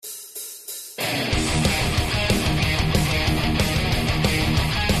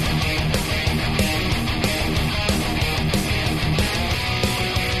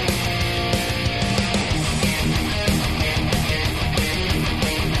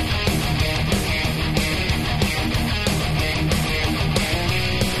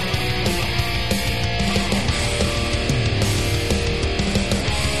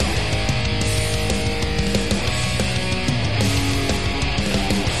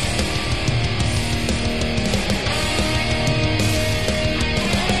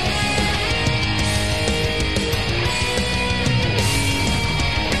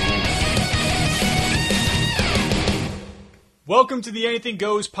welcome to the Anything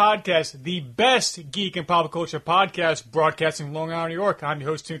Goes podcast, the best geek and pop culture podcast broadcasting from Long Island, New York. I'm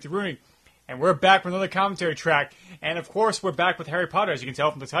your host, Timothy Rooney, and we're back with another commentary track. And of course, we're back with Harry Potter, as you can tell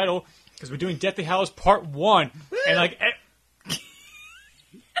from the title, because we're doing Deathly Hallows Part 1. And like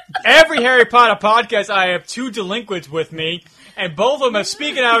every Harry Potter podcast, I have two delinquents with me, and both of them are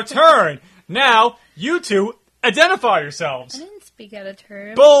speaking out of turn. Now, you two, identify yourselves. I didn't speak out of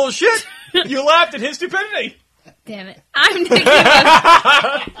turn. Bullshit! You laughed at his stupidity. Damn it. I'm Nikki.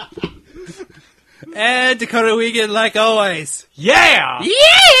 And Dakota Wiegand, like always. Yeah!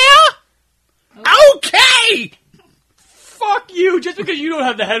 Yeah! Okay! Fuck you! Just because you don't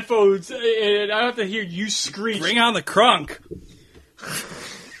have the headphones, and I don't have to hear you screech. Bring on the crunk.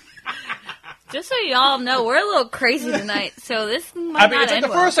 Just so y'all know, we're a little crazy tonight, so this might not it's like end the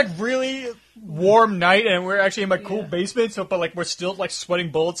well. first really warm night, and we're actually in my cool basement. So, but like we're still like sweating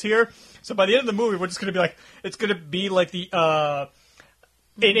bullets here. So by the end of the movie, we're just gonna be like, it's gonna be like the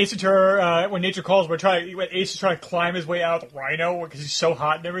in Ace Ventura when Nature Calls, when Ace is trying to climb his way out of the rhino because he's so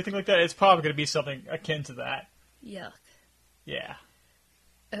hot and everything like that. It's probably gonna be something akin to that. Yuck. Yeah.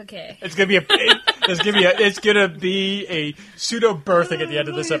 Okay. It's gonna be a pseudo birthing at the end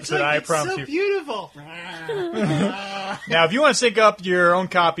of this episode. I promise you. Beautiful. Now, if you want to sync up your own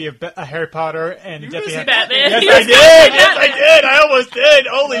copy of Harry Potter and Deathly Hallows, Batman. yes, I did. Yes, I did. I almost did.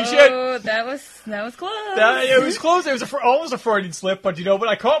 Holy shit! Oh, that was close. It was close. It was almost a Freudian slip, but but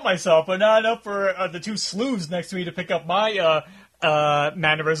I caught myself. But not enough for the two sleuths next to me to pick up my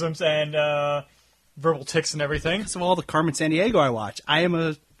mannerisms and verbal tics and everything. So all the Carmen Sandiego I watch, I'm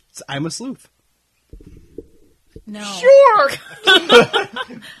a sleuth. No. Sure.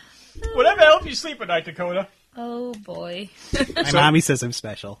 Whatever helps you sleep at night, Dakota. Oh, boy. My mommy says I'm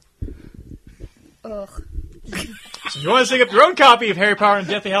special. Ugh. So if you want to sync up your own copy of Harry Potter and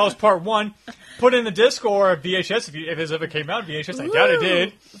Deathly Hallows Part 1, put it in the disc or VHS if it ever came out VHS. I doubt it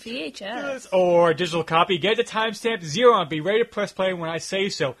did. VHS. Or a digital copy. Get the timestamp 0 and be ready to press play when I say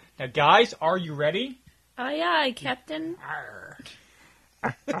so. Now, guys, are you ready? Aye, aye, Captain.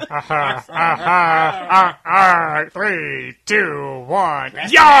 3, 2, 1.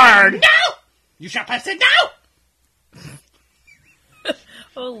 Yarn! No! You shall press it now!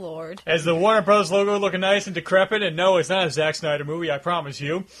 Oh, Lord. As the Warner Brothers logo looking nice and decrepit, and no, it's not a Zack Snyder movie, I promise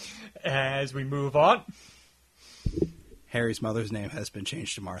you. As we move on. Harry's mother's name has been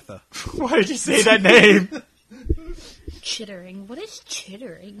changed to Martha. Why did you say that name? Chittering. What is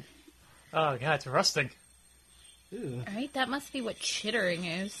chittering? Oh, God, it's rusting. Alright, that must be what chittering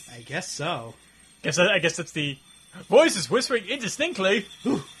is. I guess so. I guess that's the voices whispering indistinctly.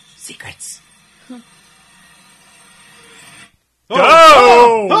 Ooh, secrets.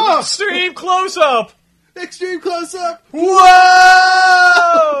 Go! Extreme close-up! Extreme close-up!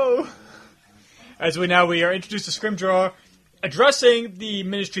 Whoa! As we are introduced to Scrimgeour addressing the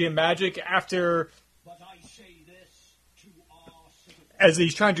Ministry of Magic as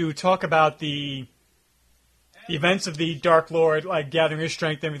he's trying to talk about the events of the Dark Lord, like gathering his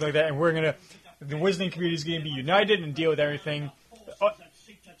strength and everything like that, and the Wizarding community is going to be united and deal with everything.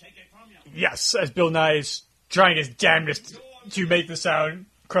 Yes, as Bill Nye is trying his damnedest to make this sound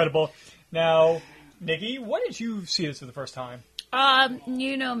credible. Now, Nikki, when did you see this for the first time?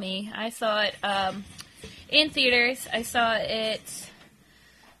 You know me. I saw it, in theaters. I saw it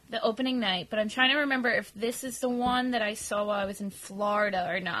the opening night, but I'm trying to remember if this is the one that I saw while I was in Florida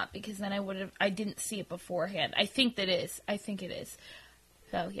or not, because then I didn't see it beforehand. I think it is.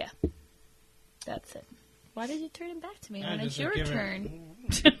 So, yeah. That's it. Why did you turn it back to me when it's your turn?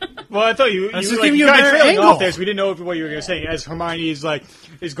 Well, I thought you I was were just like, giving you kind a of better trailing angle. off there, so we didn't know what you were going to say. As Hermione is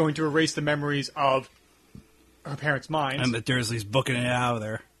going to erase the memories of her parents' minds. And the Dursleys booking it out of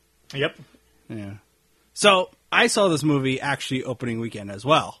there. Yep. Yeah. So, I saw this movie actually opening weekend as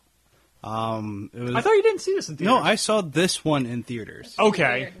well. I thought you didn't see this in theaters. No, I saw this one in theaters.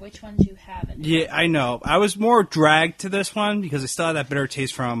 Okay. Weird. Which ones you haven't? Yeah, I know. I was more dragged to this one because I still had that bitter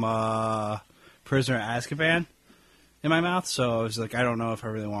taste from Prisoner of Azkaban in my mouth. So I was like, I don't know if I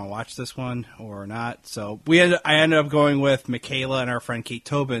really want to watch this one or not. So I ended up going with Michaela and our friend Kate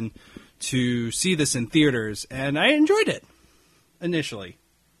Tobin to see this in theaters, and I enjoyed it initially.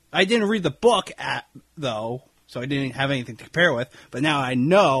 I didn't read the book though, so I didn't have anything to compare with. But now I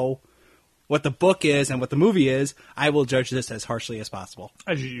know what the book is and what the movie is. I will judge this as harshly as possible.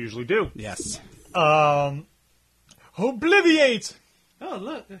 As you usually do. Yes. Obliviate! Oh,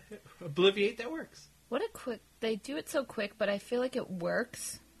 look. Obliviate, that works. What a quick... They do it so quick, but I feel like it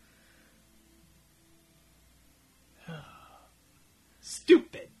works.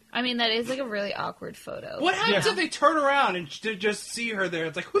 Stupid. I mean, that is like a really awkward photo. What happens if they turn around and just see her there?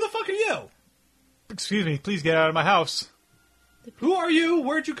 It's like, who the fuck are you? Excuse me, please get out of my house. Who are you?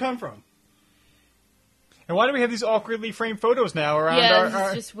 Where'd you come from? And why do we have these awkwardly framed photos now around Yeah, our...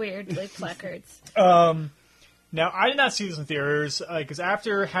 it's just weird, like placards. Now, I did not see this in theaters, because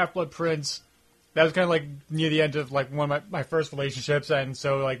after Half-Blood Prince, that was kind of like near the end of like one of my first relationships, and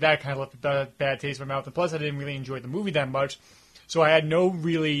so like that kind of left a bad taste in my mouth. And plus, I didn't really enjoy the movie that much, so I had no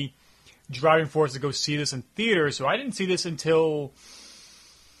really driving force to go see this in theaters. So I didn't see this until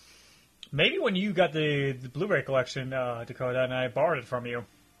maybe when you got the Blu-ray collection, Dakota, and I borrowed it from you.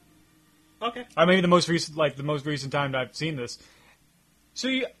 Okay. Maybe the most recent time that I've seen this. So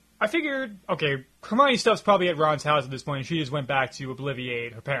I figured, okay, Hermione's stuff's probably at Ron's house at this point, and she just went back to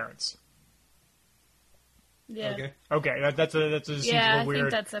obliviate her parents. Yeah. Okay, that's a seems a little weird. I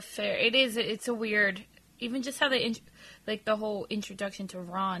think that's a fair. It is. It's a weird. Even just how they like the whole introduction to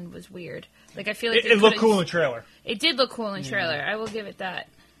Ron was weird. Like I feel like it looked cool in the trailer. It did look cool in the trailer. I will give it that.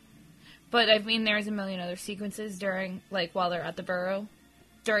 But I mean, there's a million other sequences during while they're at the burrow,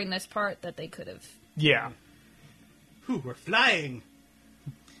 during this part that they could have. Yeah. Whew, we're flying.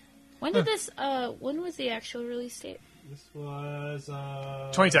 When did this? When was the actual release date? This was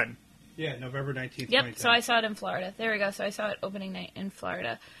 2010. Yeah, November 19th. Yep. So I saw it in Florida. There we go. So I saw it opening night in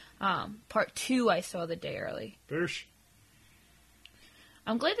Florida. Part 2 I saw the day early. Boosh.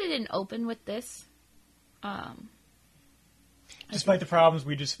 I'm glad they didn't open with this. Despite the problems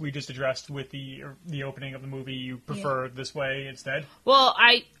we just addressed with the opening of the movie, you prefer this way instead? Well,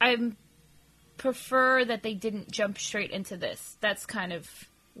 I prefer that they didn't jump straight into this. That's kind of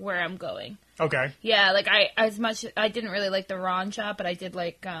where I'm going. Okay. Yeah, like I didn't really like the Ron shot, but I did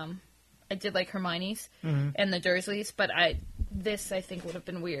like Hermione's and the Dursleys, but this I think would have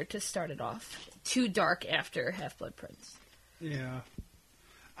been weird to start it off too dark after Half-Blood Prince. Yeah.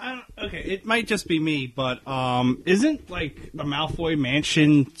 Okay, it might just be me, but isn't like a Malfoy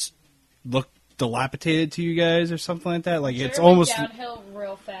mansion look dilapidated to you guys or something like that? Like it's almost went downhill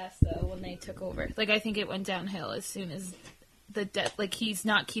real fast though when they took over. Like I think it went downhill as soon as the death. Like he's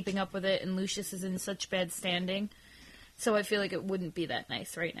not keeping up with it, and Lucius is in such bad standing. So I feel like it wouldn't be that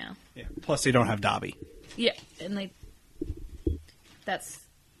nice right now. Yeah. Plus, they don't have Dobby. Yeah, and that's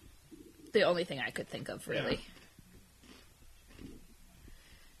the only thing I could think of, really. Yeah.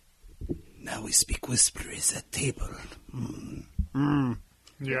 Now we speak whispers at table.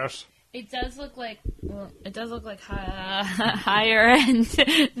 Yes. It does look like higher end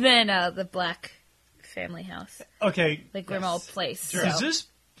than the Black family house. Okay. Like Grimmauld Place. Sure. So.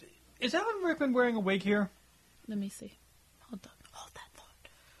 Is Alan Rickman wearing a wig here? Let me see. Hold that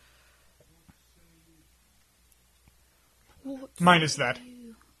thought. Minus that.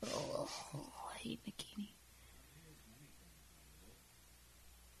 Oh, I hate Nagini.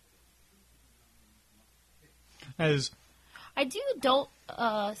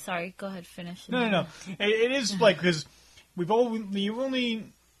 Sorry, go ahead, finish. No. It is like, because we've only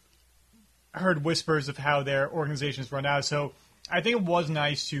heard whispers of how their organizations run out, so I think it was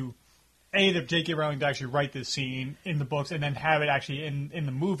nice to that J.K. Rowling to actually write this scene in the books and then have it actually in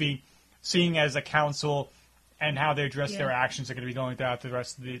the movie, seeing as a council and how they address their actions are going to be going throughout the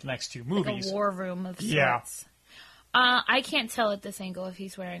rest of the next two movies. Like a war room of sorts. Yeah. I can't tell at this angle if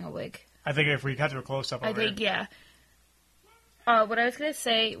he's wearing a wig. I think if we cut to a close-up of it. Yeah. What I was going to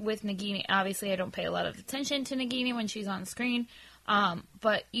say with Nagini, obviously I don't pay a lot of attention to Nagini when she's on screen,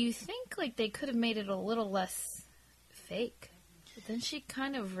 but you think like they could have made it a little less fake. Didn't she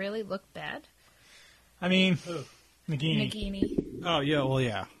kind of really look bad? I mean, Nagini. Oh, yeah, well,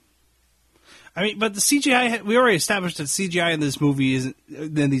 yeah. I mean, but the CGI, we already established that CGI in this movie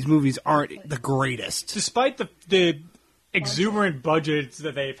these movies aren't the greatest. Despite the exuberant budgets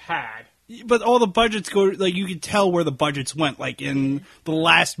that they've had. But all the budgets go, like, you can tell where the budgets went. Like, in the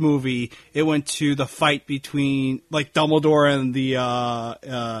last movie, it went to the fight between, like, Dumbledore and the,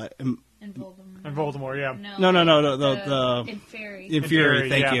 And Voldemort. And Voldemort, yeah. No, the Inferi,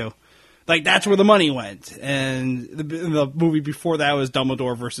 thank you. Like, that's where the money went. And the movie before that was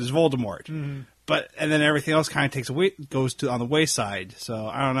Dumbledore versus Voldemort. Mm-hmm. And then everything else kind of goes on the wayside. So,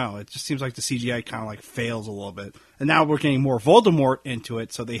 I don't know. It just seems like the CGI kind of, like, fails a little bit. And now we're getting more Voldemort into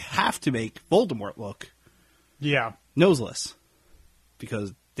it, so they have to make Voldemort look noseless.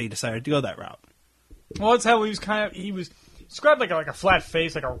 Because they decided to go that route. Well, that's how he was described like a flat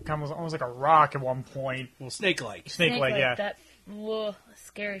face, like almost like a rock at one point. Well, snake-like. Snake-like, yeah. That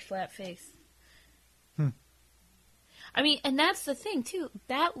scary flat face. I mean, and that's the thing, too.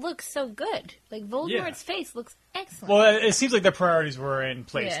 That looks so good. Like, Voldemort's face looks excellent. Well, it seems like their priorities were in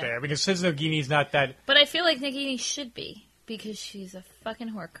place there, because since Nagini's not that... But I feel like Nagini should be, because she's a fucking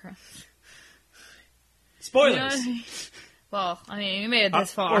Horcrux. Spoilers! Well, I mean, you made it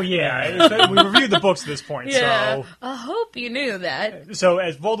this far. Oh, yeah. We reviewed the books at this point, Yeah. so... I hope you knew that. So,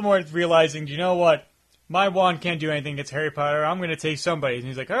 as Voldemort is realizing, you know what? My wand can't do anything against Harry Potter. I'm going to take somebody. And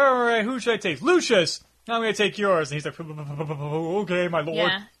he's like, all right, who should I take? Lucius! I'm going to take yours. And he's like, okay, my lord.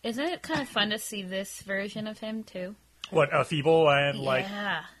 Yeah. Isn't it kind of fun to see this version of him, too? What, feeble and,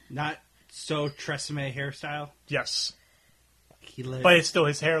 Yeah. Not so Tresemme hairstyle. Yes. But it's still,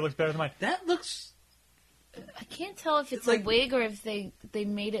 his hair looks better than mine. that looks... I can't tell if it's like- a wig or if they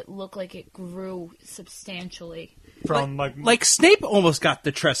made it look like it grew substantially. From, Like Snape almost got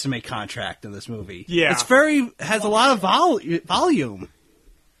the Tresemme contract in this movie. Yeah. It's has a lot of volume.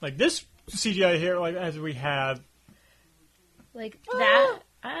 like this CGI here, like, as we have, Like that.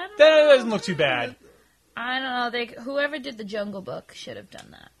 I don't that know. doesn't look too bad. I don't know. Whoever did the Jungle Book should have done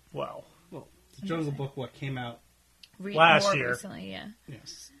that. Well, Well, the Jungle Book, came out Last more year. recently, yeah.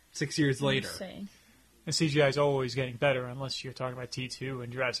 6 years later. I'm saying. and CGI is always getting better, unless you're talking about T2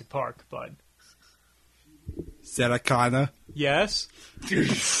 and Jurassic Park, but... Zeracana. Yes?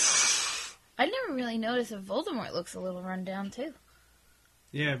 I never really noticed that Voldemort looks a little run down, too.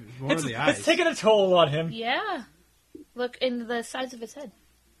 Yeah, one of the eyes. It's taking a toll on him. Yeah. Look in the sides of his head.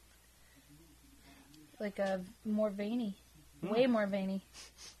 Like more veiny. Way more veiny.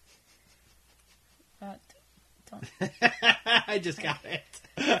 Don't I just got it.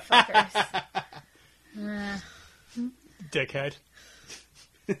 fuckers. Dickhead.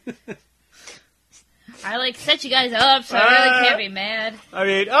 I set you guys up, so I really can't be mad. I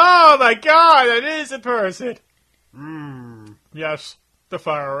mean, oh my god, that is a person! Yes, the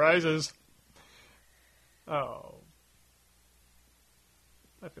fire rises. Oh.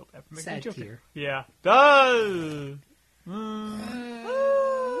 I feel bad for making a Sad joke. tear. Yeah. Not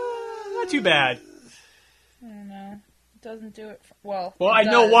too bad. I don't know. It doesn't do it well. Well, it I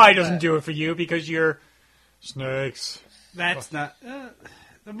know does, why it doesn't but- do it for you, because you're snakes. That's not...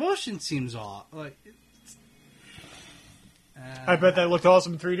 the motion seems off. I bet that looked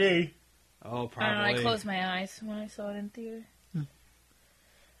awesome in 3D. Oh, probably. I don't know, I closed my eyes when I saw it in theater.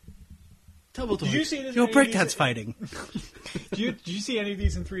 Did you see this? Yo, breakdance fighting. Did you see any of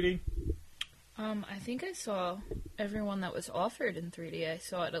these in 3D? I think I saw everyone that was offered in 3D. I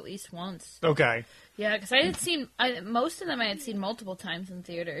saw it at least once. Okay. Yeah, because I had seen most of them. I had seen multiple times in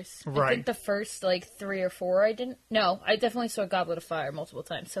theaters. I Right. think the first 3 or 4 I didn't. No, I definitely saw Goblet of Fire multiple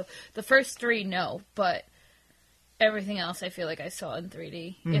times. So the first 3, no, but everything else I feel like I saw in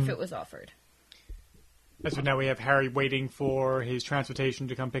 3D if it was offered. So now we have Harry waiting for his transportation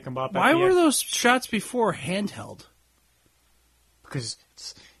to come pick him up. Why were those shots before handheld? Because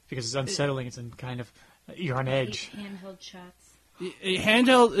it's unsettling. It's kind of you're on edge. Handheld shots.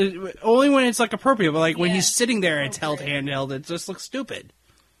 Handheld, only when it's appropriate, but when Yeah. he's sitting there, it's held handheld. It just looks stupid.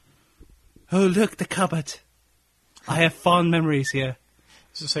 Oh, look, the cupboard. I have fond memories here.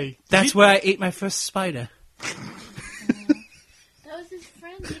 So say That's where I ate my first spider. That was his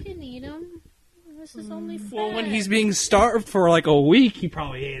friend. He didn't eat him. This is only friend. Well, when he's being starved for a week, he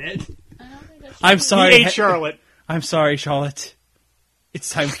probably ate it. I don't think that's I'm he sorry. ate Charlotte. I'm sorry, Charlotte. It's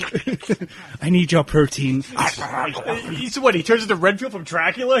time. I need your protein. He's what? He turns into Renfield from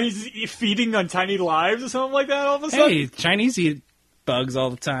Dracula. He's feeding on tiny lives or something like that. All of a sudden, Hey, Chinese eat bugs all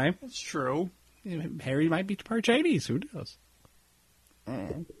the time. that's true. Harry might be part Chinese. Who knows?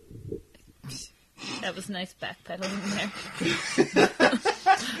 That was nice backpedaling there.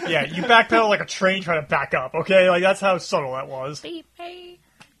 Yeah, you backpedal like a train trying to back up. Okay, that's how subtle that was. Beep, beep.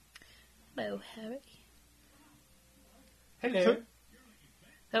 Hello, Harry. Hello.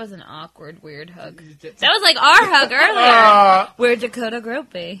 That was an awkward, weird hug. That was like our hug earlier. Where'd Dakota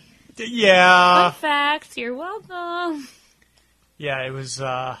Gropey? Yeah. Fun facts. You're welcome. Yeah, it was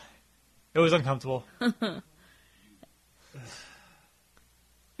uncomfortable. You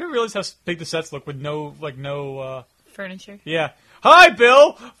ever realize how big the sets look with no Furniture. yeah. Hi,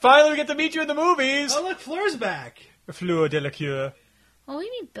 Bill! Finally we get to meet you in the movies! Oh, look, Fleur's back. Fleur de la Cure. Oh, we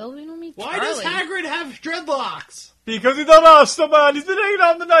meet Bill. We don't meet Why Charlie. does Hagrid have dreadlocks? Because he's not us, the man! He's been hanging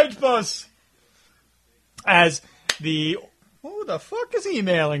on the night bus! As the... Who the fuck is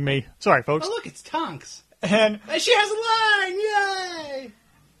emailing me? Sorry, folks. Oh, look, it's Tonks. And She has a line!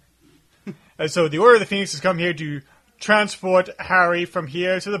 Yay! so the Order of the Phoenix has come here to transport Harry from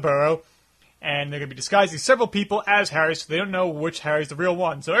here to the Burrow. And they're going to be disguising several people as Harry, so they don't know which Harry's the real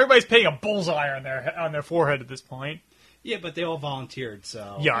one. So everybody's putting a bullseye on their forehead at this point. Yeah, but they all volunteered,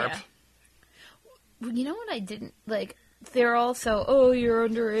 so... Yarp. Yeah. Well, you know what I didn't like? They're also, oh, you're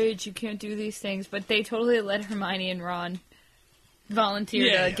underage, you can't do these things, but they totally let Hermione and Ron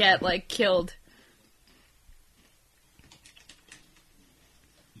volunteer to get killed.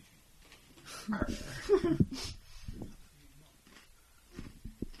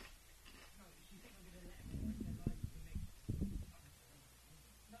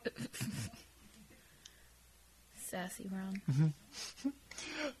 Sassy Ron.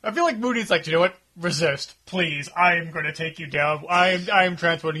 I feel like Moody's like, you know what? Resist, please. I am going to take you down. I am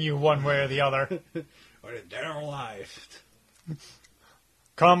transporting you one way or the other. Or dead or alive.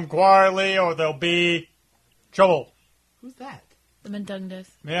 Come quietly, or there'll be trouble. Who's that? The Mundungus.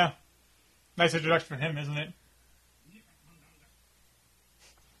 Yeah, nice introduction for him, isn't it?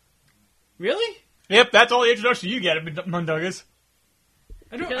 Really? Yep, that's all the introduction you get at Mundungus.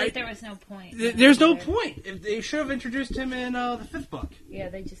 I feel like there was no point. There's no point. If they should have introduced him in the 5th book. Yeah,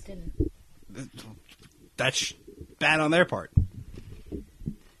 they just didn't. That's bad on their part.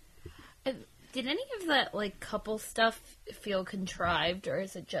 Did any of that couple stuff feel contrived, or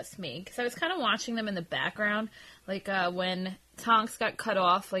is it just me? Because I was kind of watching them in the background, when Tonks got cut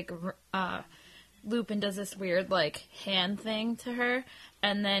off, Lupin does this weird hand thing to her,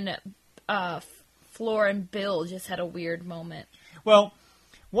 and then Floor and Bill just had a weird moment. Well,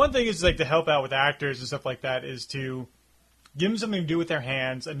 one thing is to help out with actors and stuff like that is to give them something to do with their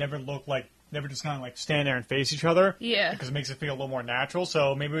hands and never just kind of stand there and face each other. Yeah. Because it makes it feel a little more natural.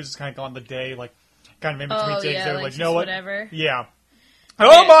 So maybe it was just kind of on the day, kind of in between takes. Yeah, They were you know what? Whatever. Yeah.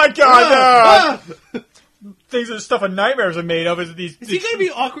 Oh my God! Things that stuff of nightmares are made of is these. Is he going to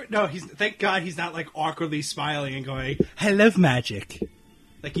be awkward? No, thank God he's not awkwardly smiling and going, "I love magic,"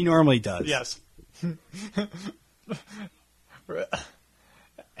 like he normally does. Yes.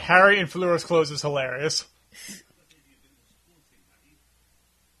 Harry in Fluora's clothes is hilarious.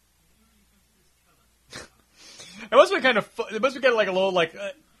 It must be kind of. It must be kind of a little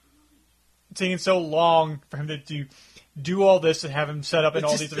taking so long for him to do all this and have him set up in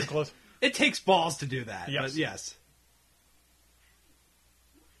all these different clothes. It takes balls to do that. Yes. But yes.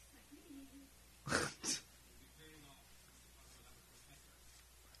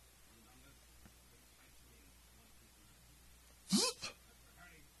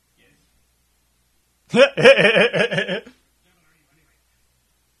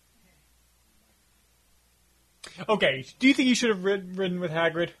 Okay, do you think he should have ridden with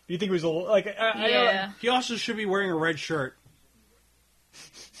Hagrid? Do you think he was a little, Yeah. He also should be wearing a red shirt.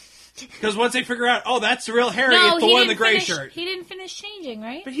 Because once they figure out, that's the real Harry, No, it's the he one in the didn't gray finish, shirt. He didn't finish changing,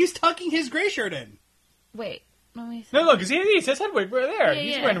 right? But he's tucking his gray shirt in. Wait. Let me see. No, because he says Hedwig right there. Yeah,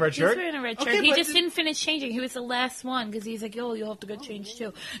 He's yeah. wearing a red shirt. He's wearing a red shirt. Okay, He but just didn't finish changing. He was the last one because he's like, "Yo, you'll have to go change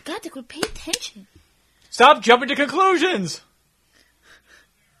too." God, Dick would pay attention. Stop jumping to conclusions.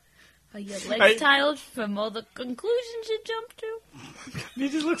 Are your legs tired from all the conclusions you jumped to? He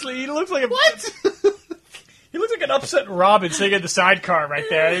looks like a what? He looks like an upset Robin sitting in the sidecar right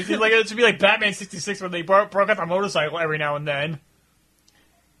there. He's like it should be like Batman '66 when they broke out the motorcycle every now and then.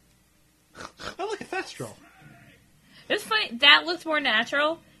 I look at Thestral. It was funny. That looked more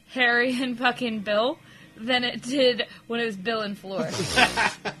natural, Harry and fucking Bill, than it did when it was Bill and Floor.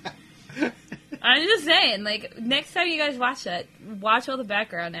 I'm just saying, next time you guys watch that, watch all the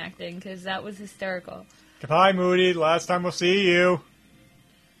background acting, because that was hysterical. Goodbye, Moody. Last time we'll see you.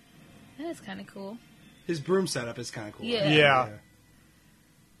 That is kind of cool. His broom setup is kind of cool. Yeah. Yeah.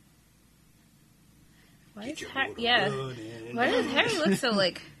 Why does Harry look so,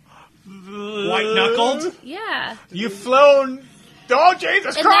 white-knuckled? Yeah. You've flown... Oh,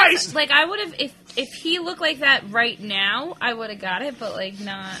 Jesus And Christ! I would have, if he looked like that right now, I would have got it, but,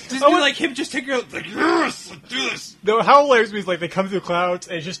 not. Just do him just take out, yes, let's do this. No, how hilarious is they come through the clouds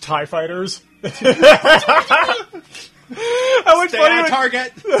and it's just TIE fighters. How much Stay funnier on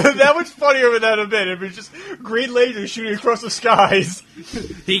target. that much funnier would that have been if it was just green lasers shooting across the skies.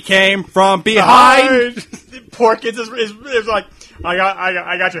 He came from behind. Poor kid is like, I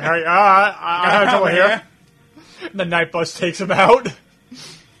got you, Harry. I have trouble here. And the night bus takes him out.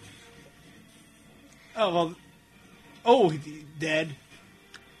 Oh, well. Oh, dead.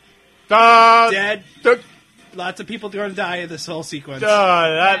 Dead. Lots of people are going to die in this whole sequence.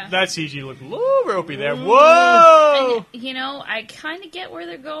 That CG looked a little ropey there. Whoa! And, I kind of get where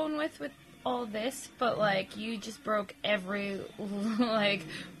they're going with all this, but, you just broke every,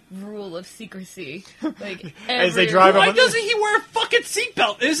 rule of secrecy. As they drive Why up... doesn't he wear a fucking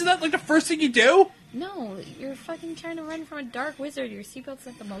seatbelt? Isn't that, the first thing you do? No, you're fucking trying to run from a dark wizard. Your seatbelt's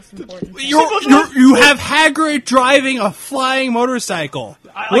not the most important thing. You have Hagrid driving a flying motorcycle.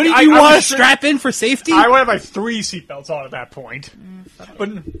 Wouldn't you want to strap in for safety? I would have 3 seatbelts on at that point. But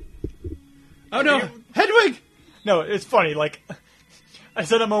oh no, Hedwig! No, it's funny. I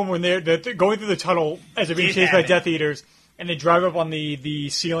said a moment when they're going through the tunnel as they're being chased by Death Eaters, and they drive up on the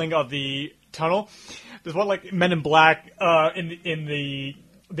ceiling of the tunnel. There's one Men in Black in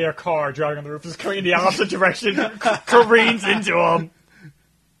their car driving on the roof is going in the opposite direction, careens into them.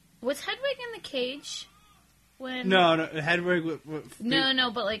 Was Hedwig in the cage? when? No, Hedwig.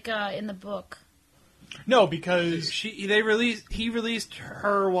 No, but like in the book. No, because He released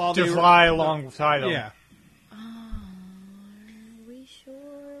her while to they fly alongside them. Yeah. Are we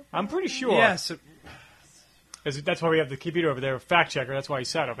sure? I'm pretty sure. Yes. 'Cause that's why we have the computer over there, fact checker. That's why he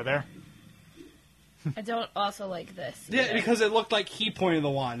sat over there. I don't also like this. Yeah, either. because it looked like he pointed the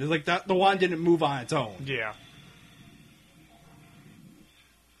wand. It's like the wand didn't move on its own. Yeah.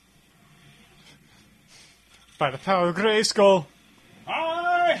 By the power of Grayskull.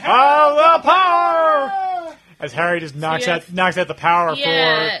 I Have the power! As Harry just knocks out the power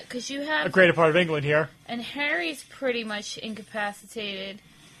Yeah, for because you a have greater part of England here. and Harry's pretty much incapacitated,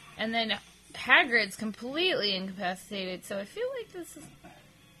 and then Hagrid's completely incapacitated. So I feel like this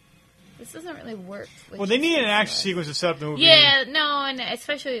doesn't really work. Well, they need an action sequence to set up the movie. Yeah, no, and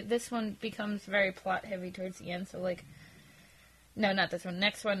especially this one becomes very plot heavy towards the end. So like, no, not this one.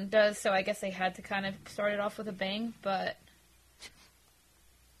 Next one does. So I guess they had to kind of start it off with a bang, but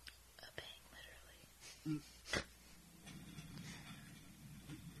a bang, literally.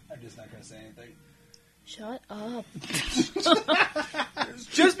 I'm just not going to say anything. Shut up.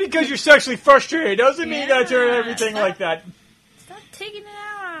 Just because you're sexually frustrated doesn't mean you gotta turn everything like that. Stop taking it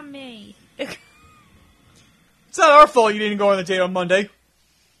out on me. It's not our fault you didn't go on the date on Monday.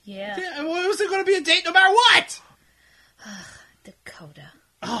 Yeah. Yeah, well, it was going to be a date no matter what! Dakota.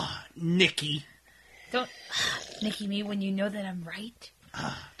 Ah, Nikki. Don't Nicky me when you know that I'm right.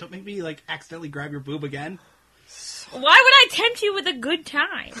 Don't make me, like, accidentally grab your boob again. Why would I tempt you with a good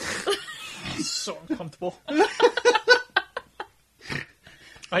time? So uncomfortable.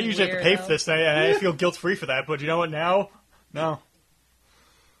 I usually have to pay for this, and I feel guilt-free for that, but you know what, now? No.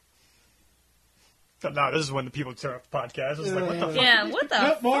 No, this is when the people turn off the podcast. It's like, what the fuck? Yeah, what the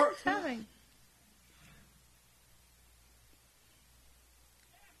Yep, more. fuck's happening?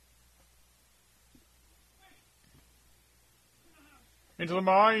 Into the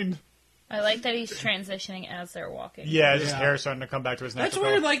mind. I like that he's transitioning as they're walking. Yeah, his Yeah. hair starting to come back to his neck. That's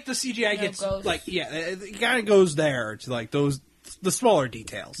where, like, the CGI No, gets, goes. like, yeah, it kind of goes there to, like, the smaller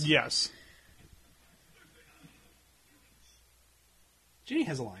details. Yes. Ginny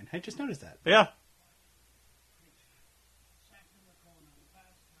has a line. I just noticed that. Yeah.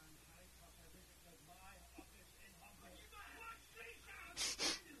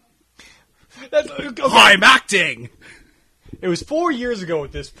 That's, okay. I'm acting! It was 4 years ago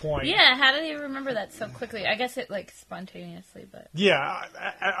at this point. Yeah, how did he remember that so quickly? I guess it, like, spontaneously, but... Yeah,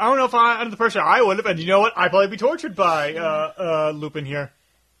 I don't know if I'm the person I would have, and you know what? I'd probably be tortured by Lupin here.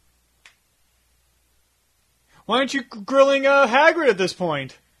 Why aren't you grilling Hagrid at this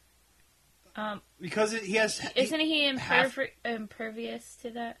point? Because he has... Isn't he impervious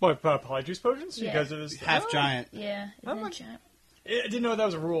to that? What, polyjuice potions? Yeah. Because of his... half giant. Yeah. I'm Isn't like- giant? I didn't know that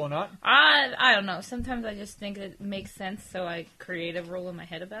was a rule or not. I don't know. Sometimes I just think it makes sense, so I create a rule in my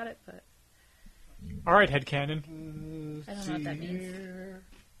head about it, but Alright, headcanon. I don't know what that means.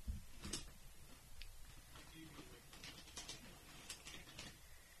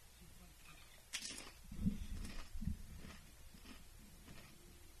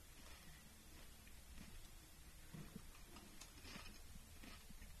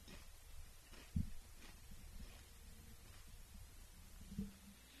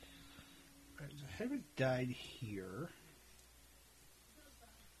 Hagrid died here.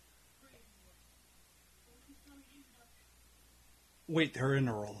 Wait, they're in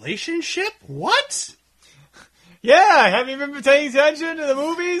a relationship? What? Yeah, have you been paying attention to the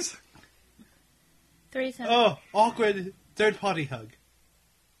movies? 3 Oh, awkward third party hug.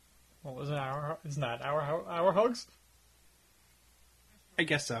 Well, isn't that our hugs? I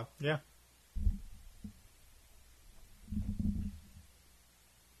guess so. Yeah.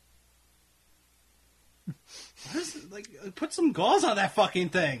 What is it, like, put some gauze on that fucking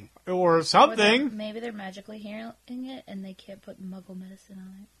thing. Or something. Maybe they're magically healing it, and they can't put Muggle medicine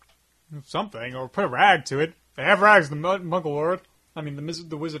on it. Something. Or put a rag to it. They have rags in the Muggle world. I mean, the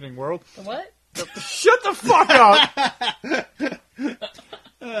Wizarding world. The what? Shut the fuck up!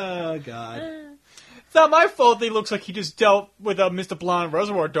 Oh, God. It's not my fault that he looks like he just dealt with Mr. Blonde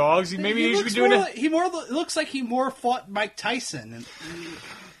Reservoir Dogs. Maybe he should be doing it. He looks like he more fought Mike Tyson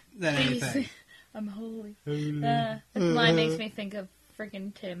than anything. I'm holy. That line makes me think of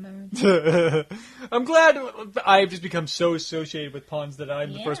freaking Tim. I'm glad I've just become so associated with puns that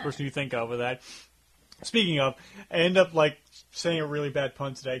I'm the first Yeah. person you think of with that. Speaking of, I end up like saying a really bad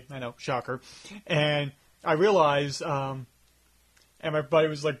pun today. I know, shocker. And I realized, and my buddy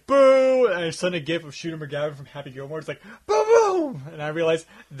was like, boo! And I sent a gif of Shooter McGavin from Happy Gilmore. It's like, boo boo! And I realized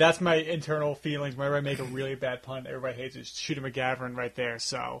that's my internal feelings whenever I make a really bad pun. Everybody hates it. It's Shooter McGavin right there.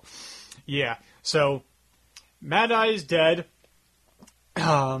 So, yeah. So, Mad Eye is dead.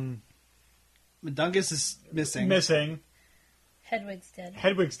 Mundungus is missing. Hedwig's dead.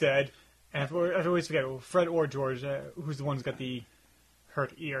 Hedwig's dead. And I always forget, Fred or George, who's the one who's got the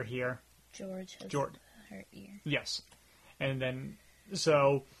hurt ear here? George has George. hurt ear. Yes. And then,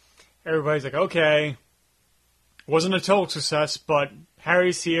 so, everybody's like, okay, wasn't a total success, but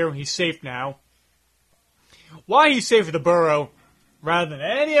Harry's here, he's safe now. Why he's safe at the Burrow, rather than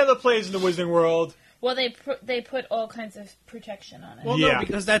any other place in the Wizarding World? Well, they put all kinds of protection on it. Well, Yeah. no,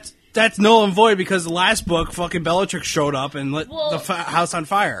 because that's null and void because the last book, fucking Bellatrix showed up and lit the house on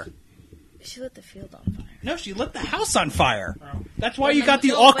fire. She lit the field on fire. No, she lit the house on fire. Oh. That's why But you in got the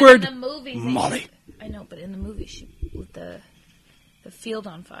no, awkward... But in the movies, Molly. I know, but in the movie, she lit the field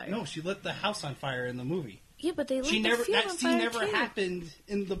on fire. No, she lit the house on fire in the movie. Yeah, but they lit She the never. field That on scene fire never too. happened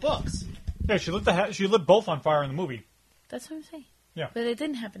in the books. Yeah, she lit both on fire in the movie. That's what I'm saying. Yeah. But it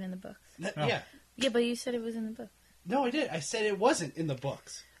didn't happen in the books. No. Yeah. Yeah, but you said it was in the book. No, I did. I said it wasn't in the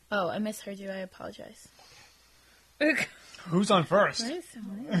books. Oh, I misheard you. I apologize. Who's on first? I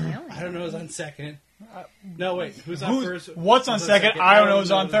don't know who's on second. No, wait. Who's on first? What's on second? I don't know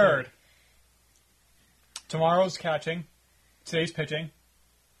who's on third. Tomorrow's catching. Today's pitching.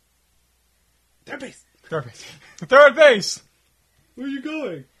 Third base. Third base. Third base! Where are you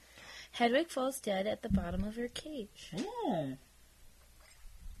going? Hedwig falls dead at the bottom of her cage.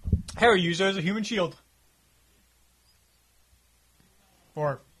 Harry used her as a human shield.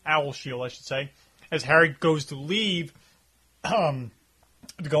 Or owl shield, I should say. As Harry goes to leave, to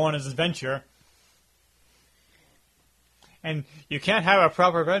go on his adventure. And you can't have a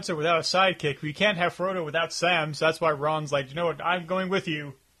proper adventure without a sidekick. You can't have Frodo without Sam, so that's why Ron's like, you know what, I'm going with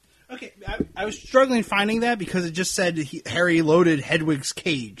you. Okay, I was struggling finding that because it just said Harry loaded Hedwig's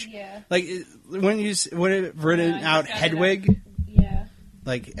cage. Yeah. Like, when it written I out just got it Hedwig, up. Yeah.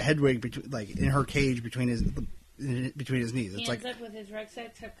 like Hedwig, like in her cage between his knees. He It's like ends up with his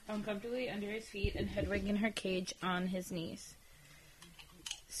rucksack tucked uncomfortably under his feet and Hedwig in her cage on his knees.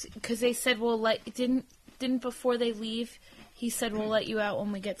 Because they said, well, didn't before they leave, he said, we'll let you out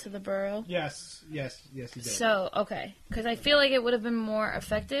when we get to the Burrow. yes, he did. So, okay. Because I feel like it would have been more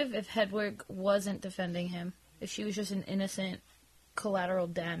effective if Hedwig wasn't defending him. If she was just an innocent collateral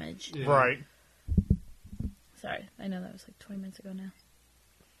damage. Yeah. Right. Sorry, I know that was like 20 minutes ago now.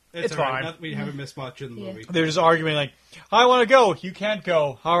 It's It's all right. fine. We haven't missed much in the Yeah. movie. They're just arguing like, I want to go, you can't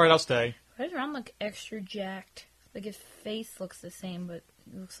go. Alright, I'll stay. Why does Ron look extra jacked? Like his face looks the same, but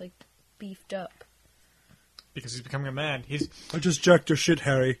it looks like beefed up. Because he's becoming a man. I just jacked your shit,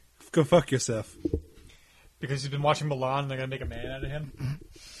 Harry. Go fuck yourself. Because he's been watching Milan and they're going to make a man out of him.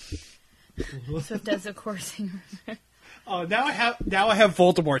 So it does the coursing. Oh, now I have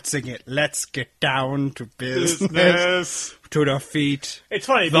Voldemort sing it. Let's get down to business. To the feet. It's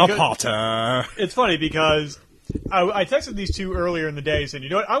funny The because... Potter. It's funny because I texted these two earlier in the day saying, you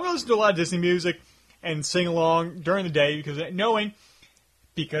know what, I'm going to listen to a lot of Disney music and sing along during the day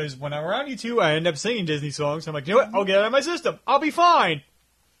because when I'm around you two, I end up singing Disney songs. I'm like, you know what, I'll get it out of my system. I'll be fine.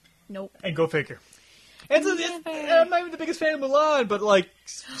 Nope. And go figure. I'm not even the biggest fan of Milan, but like,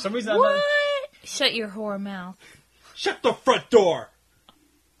 for some reason I'm What? not... Shut your whore mouth. Shut the front door.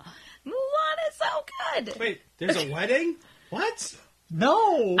 Mulan is so good. Wait, there's a wedding? What?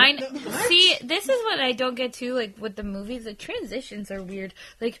 No! I know. See, this is what I don't get to, like, with the movies. The transitions are weird.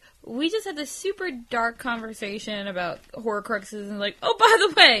 Like, we just had this super dark conversation about Horcruxes and, like, oh, by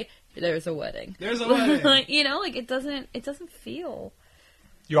the way, there's a wedding. There's a wedding. Like, you know, like, it doesn't feel.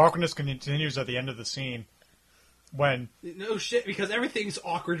 The awkwardness continues at the end of the scene. When... No shit, because everything's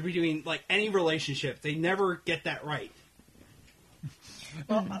awkward between, like, any relationship. They never get that right.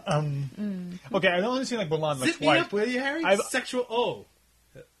 Okay, I've only seen, like, Milan, like, Zip me twice. up, will you, Harry? I've- Sexual... Oh.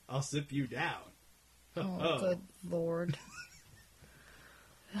 I'll zip you down. Oh, good lord.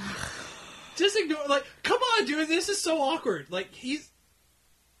 Just ignore... Like, come on, dude. This is so awkward. Like, he's...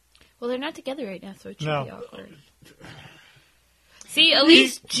 Well, they're not together right now, so it should No. be awkward. See, at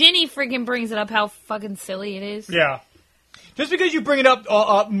least Ginny freaking brings it up how fucking silly it is. Yeah. Just because you bring it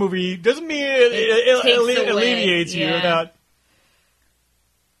up, movie, doesn't mean it takes away. alleviates you. Yeah.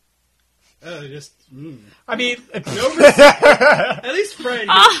 Not, just... I mean... At least Fred...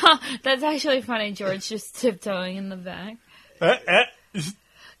 That's actually funny, George just tiptoeing in the back. And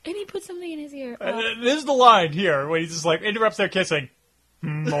he put something in his ear. This is the line here, where he just, like, interrupts their kissing.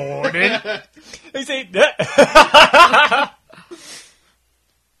 Morning. They say...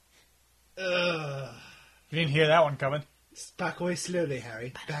 You didn't hear that one coming. Back away slowly,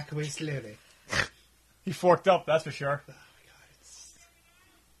 Harry. Back away slowly. He forked up, that's for sure. Oh my god, it's...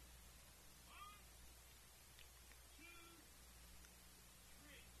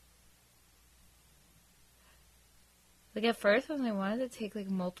 Like, at first, I was like, why did it take, like,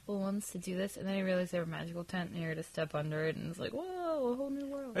 multiple ones to do this? And then I realized there were magical tent near to step under it, and it's like, whoa, a whole new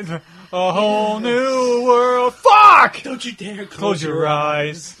world. A whole new world. Fuck! Don't you dare Close your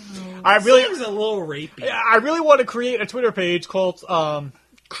eyes. Oh. I really, It was a little rapey. I really want to create a Twitter page called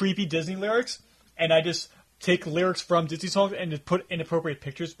Creepy Disney Lyrics, and I just take lyrics from Disney songs and just put inappropriate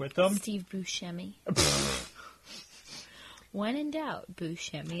pictures with them. Steve Buscemi. When in doubt,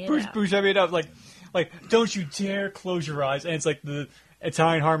 Buscemi it out. Buscemi it up, like, don't you dare close your eyes. And it's like the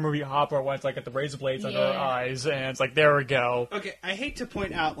Italian horror movie Opera when it's like at the razor blades under her eyes, and it's like, there we go. Okay, I hate to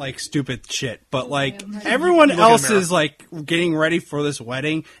point out, like, stupid shit, but, like, everyone else is, like, getting ready for this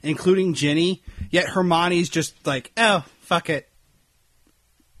wedding, including Ginny, yet Hermione's just like, oh, fuck it.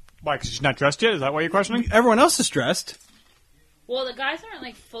 Why, because she's not dressed yet? Is that why you're questioning? Everyone else is dressed. Well, the guys aren't,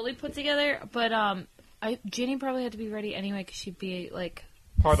 like, fully put together, but, Ginny probably had to be ready anyway, because she'd be, like...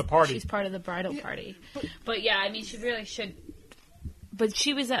 Part of the party. She's part of the bridal party. But yeah, I mean, she really should... But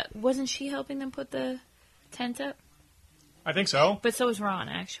she was wasn't she helping them put the tent up? I think so. But so was Ron,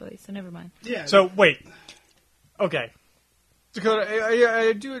 actually, so never mind. Yeah. So, wait. Okay. Dakota,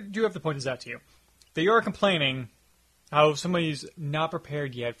 I do have to point this out to you. That you are complaining how somebody's not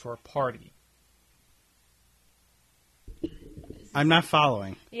prepared yet for a party. I'm not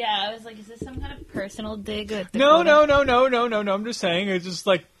following. Yeah, I was like, is this some kind of personal dig at No. Dakota? I'm just saying, it's just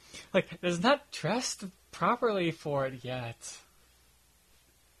like, it's not dressed properly for it yet.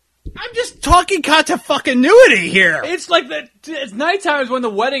 I'm just talking continuity here. It's like it's nighttime is when the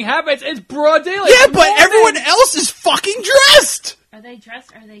wedding happens. It's broad daylight. Yeah, but everyone else is fucking dressed. Are they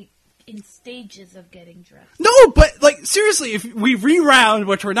dressed? Are they in stages of getting dressed? No, but, like, seriously, if we reround,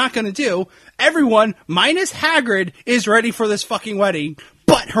 which we're not going to do, everyone, minus Hagrid, is ready for this fucking wedding,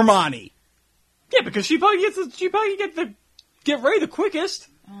 but Hermione. Yeah, because she probably get ready the quickest.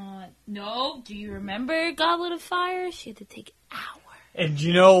 No. Do you remember Goblet of Fire? She had to take hours. And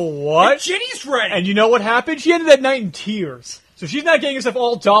you know what? And Ginny's ready. And you know what happened? She ended that night in tears. So she's not getting herself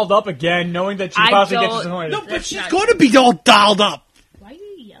all dolled up again, knowing that she possibly gets disappointed. No, but she's going to be all dolled up. Why are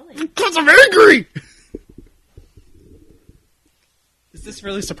you yelling? Because I'm angry. Is this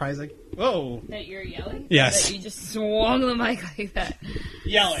really surprising? Whoa. That you're yelling? Yes. That you just swung the mic like that.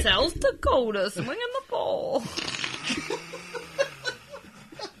 Yelling. South Dakota swinging the ball.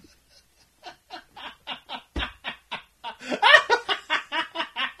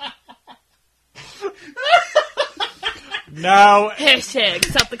 Now, Hashtag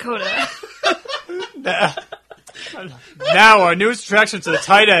South Dakota. now our newest attraction to the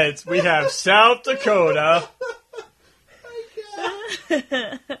tight ends, we have South Dakota.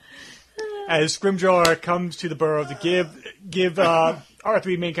 As Scrimgeour comes to the borough to give our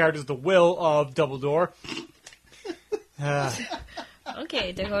three main characters the will of Dumbledore.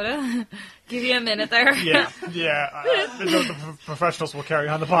 Okay, Dakota. Give you a minute there. Yeah. The professionals will carry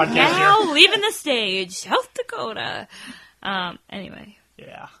on the podcast Now here. leaving the stage, South Dakota. Anyway.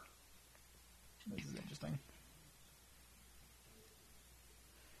 Yeah. This is interesting.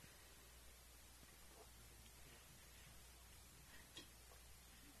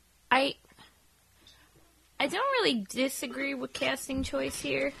 I don't really disagree with casting choice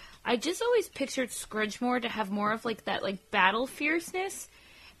here. I just always pictured Scrudgemore to have more of like that like battle fierceness,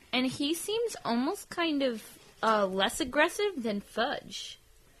 and he seems almost kind of less aggressive than Fudge.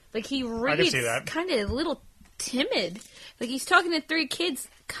 Like he reads kind of a little timid. Like he's talking to three kids,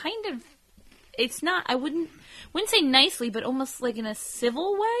 kind of. It's not. I wouldn't say nicely, but almost like in a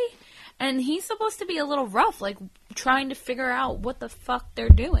civil way. And he's supposed to be a little rough, like trying to figure out what the fuck they're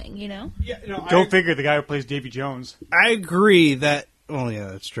doing, you know? Yeah, no, Go figure, the guy who plays Davy Jones. I agree that. Well, yeah,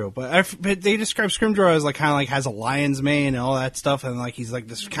 that's true. But they describe Scrimgeour as like kind of like has a lion's mane and all that stuff, and like he's like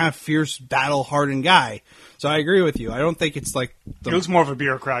this kind of fierce, battle-hardened guy. So I agree with you. I don't think it's like He looks more of a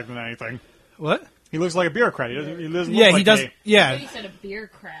bureaucrat than anything. What? He looks like a bureaucrat. He doesn't look Yeah, like he does. I Yeah, thought you said a beer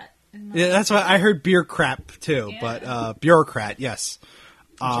crat. yeah. That's what I heard. Beer crap too, Yeah. but bureaucrat. Yes.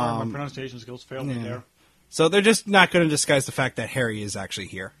 I'm sorry, my pronunciation skills failed me there. So they're just not going to disguise the fact that Harry is actually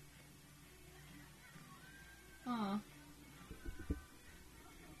here. Aw.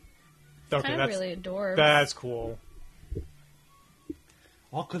 Okay, Kind of really adorable. that's cool.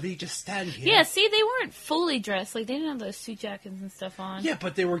 Or could he just stand here? Yeah, see, they weren't fully dressed. Like, they didn't have those suit jackets and stuff on. Yeah,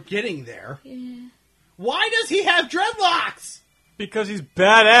 but they were getting there. Yeah. Why does he have dreadlocks? Because he's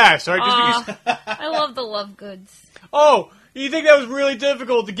badass. Right? I love the love goods. Oh, you think that was really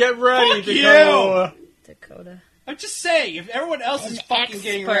difficult to get ready? Fuck to you! Go, Dakota. I'm just saying, if everyone else is fucking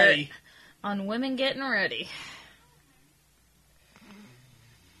getting expert ready. on women getting ready.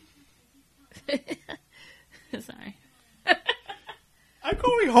 Sorry. I'm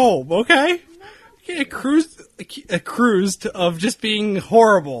going home, okay? Get accused of just being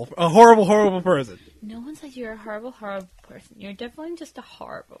horrible, a horrible, horrible person. No one said you're a horrible, horrible person. You're definitely just a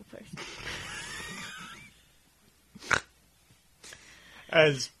horrible person.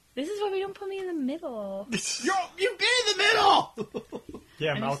 This is why we don't put me in the middle. You've been in the middle!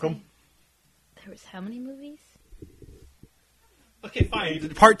 Yeah, Malcolm. There was how many movies? Okay, fine.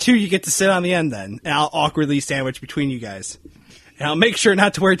 Part 2, you get to sit on the end then, and I'll awkwardly sandwich between you guys. And I'll make sure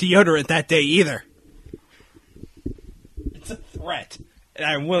not to wear deodorant that day either. It's a threat, and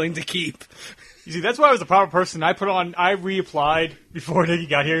I'm willing to keep. You see, that's why I was the proper person. I reapplied before Nikki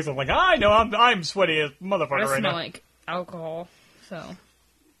got here, so I'm like, I know, I'm sweaty as a motherfucker I right smell now. like alcohol, so...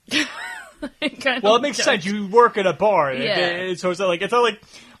 Well, it makes sense. You work at a bar, Yeah. so it's not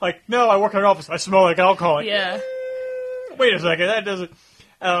like no, I work in an office. I smell like alcohol. Yeah. Wait a second, that doesn't.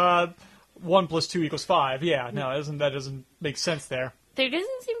 1 + 2 = 5. Yeah, no, that doesn't make sense there. There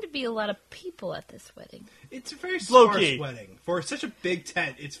doesn't seem to be a lot of people at this wedding. It's a very Low-key. sparse wedding. For such a big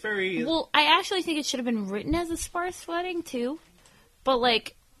tent, it's very... Well, I actually think it should have been written as a sparse wedding, too. But,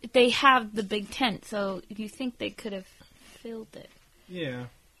 like, they have the big tent, so you think they could have filled it. Yeah.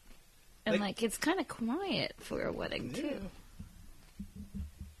 And, like it's kind of quiet for a wedding, too.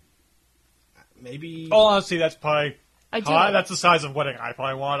 Maybe... Oh, honestly, that's probably... I do. That's the size of wedding I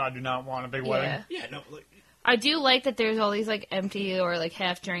probably want. I do not want a big wedding. Yeah, no, like... I do like that there's all these, like, empty or, like,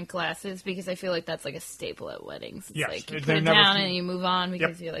 half-drink glasses, because I feel like that's, like, a staple at weddings. It's Yes, like, you they're put it never down few- and you move on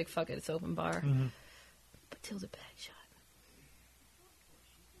because you're like, fuck it, it's open bar. Mm-hmm. But Tilda Bagshot.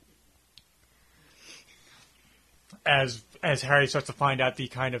 As Harry starts to find out the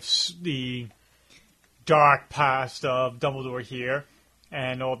kind of the dark past of Dumbledore here,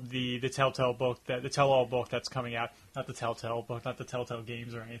 and all the telltale book the tell-all book that's coming out, not the telltale book, not the telltale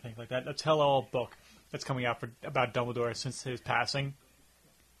games or anything like that, the tell-all book that's coming out about Dumbledore since his passing.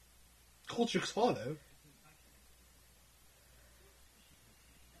 Culture Swallow.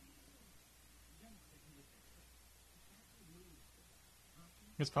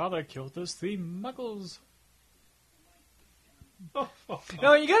 His father killed those 3 muggles. Oh.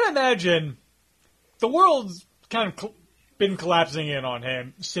 Now, you gotta imagine, the world's kind of been collapsing in on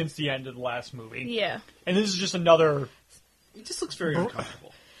him since the end of the last movie. Yeah. And this is just another... He just looks very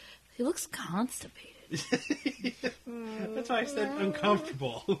uncomfortable. He looks constipated. That's why I said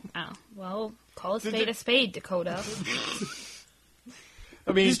uncomfortable. Oh, well, call a spade, Dakota.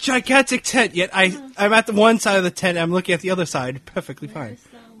 I mean, This gigantic tent, yet I'm at the one side of the tent, I'm looking at the other side, perfectly fine.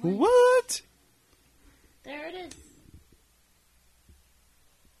 What? There it is.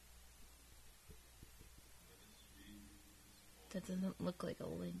 That doesn't look like a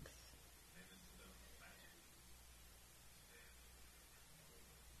lynx.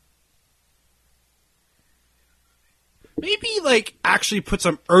 Maybe, like, actually put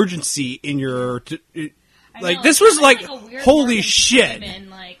some urgency in your... I know, this it was sounded like a weird holy Morgan shit. Freeman,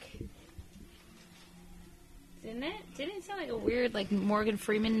 like, didn't it? Didn't it sound like a weird, like, Morgan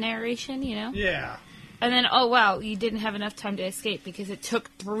Freeman narration, you know? Yeah. And then, oh wow, you didn't have enough time to escape because it took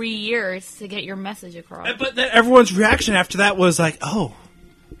 3 years to get your message across. But then everyone's reaction after that was like, oh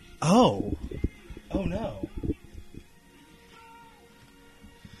no.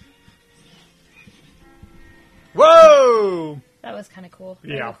 whoa! That was kind of cool.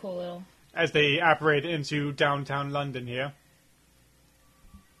 Yeah. Very cool little. As they apparate into downtown London here.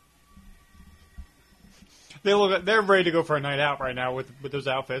 They're ready to go for a night out right now with those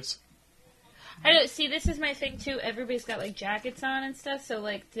outfits. I don't see. This is my thing too. Everybody's got like jackets on and stuff, so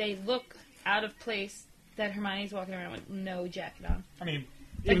like they look out of place that Hermione's walking around with no jacket on. I mean,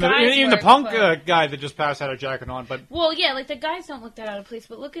 The even guys the work, punk but- guy that just passed had a jacket on, but Well, yeah, like the guys don't look that out of place,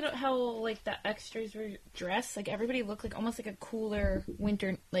 but look at how like the extras were dressed. Like everybody looked like almost like a cooler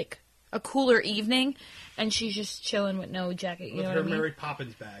winter, like a cooler evening, and she's just chilling with no jacket. You know what I mean? Mary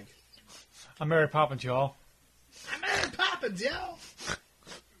Poppins bag. I'm Mary Poppins, y'all. I'm Mary Poppins, yo!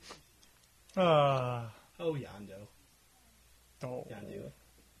 Oh. Yondo. Yondu.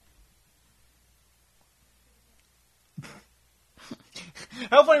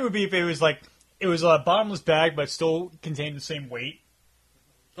 How funny would it be if it was like it was a bottomless bag, but still contained the same weight?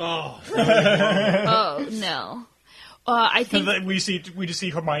 Oh. Oh no. I think We just see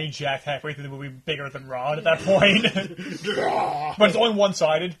Hermione jacked halfway through the movie, bigger than Ron at that point. But it's only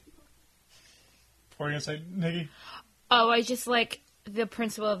one-sided. What are you gonna say, Nikki? I just like the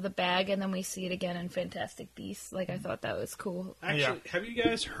principle of the bag, and then we see it again in Fantastic Beasts. Like I thought that was cool. Actually, have you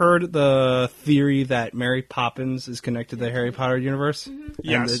guys heard the theory that Mary Poppins is connected to the Harry Potter universe? Mm-hmm.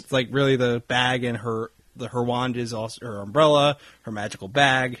 Yes. And it's like really the bag and her wand is also her umbrella, her magical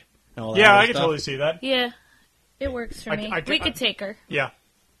bag, and all that. Yeah, other I can stuff. totally see that. Yeah, it works for me. I We could take her. Yeah.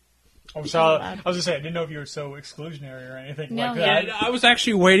 I was gonna say I didn't know if you were so exclusionary or anything No, like that. yeah. I was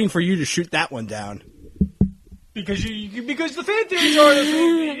actually waiting for you to shoot that one down. Because because the fan theories are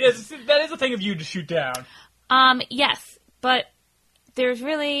that is a thing of you to shoot down. Yes, but there's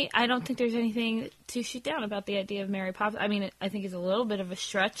really, I don't think there's anything to shoot down about the idea of Mary Poppins. I mean, I think it's a little bit of a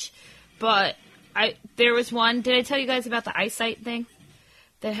stretch, but there was one. Did I tell you guys about the eyesight thing?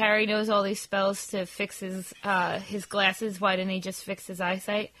 That Harry knows all these spells to fix his glasses. Why didn't he just fix his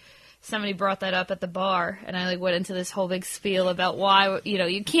eyesight? Somebody brought that up at the bar, and I went into this whole big spiel about why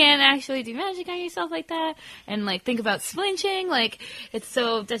you can't actually do magic on yourself like that, and think about flinching, it's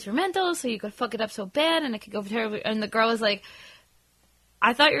so detrimental, so you could fuck it up so bad, and it could go terribly. And the girl was like,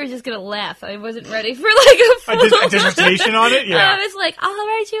 "I thought you were just gonna laugh. I wasn't ready for a dissertation on it." Yeah, I was like, "I'll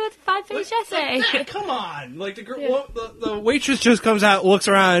write you a 5-page essay." Come on, the girl, the waitress just comes out, looks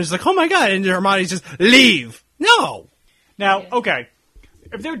around, and is like, "Oh my god!" And Hermione's just leave. No. Now, okay.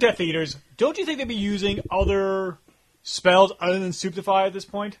 If they're Death Eaters, don't you think they'd be using other spells other than Stupefy at this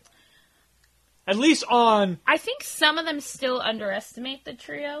point? At least on... I think some of them still underestimate the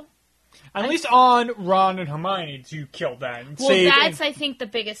trio. At least on Ron and Hermione to kill them. I think, the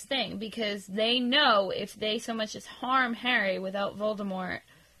biggest thing, because they know if they so much as harm Harry without Voldemort,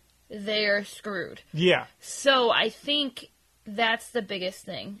 they're screwed. Yeah. So I think... that's the biggest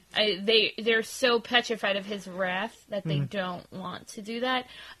thing. They're so petrified of his wrath that they don't want to do that.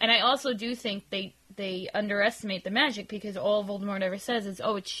 And I also do think they underestimate the magic, because all Voldemort ever says is,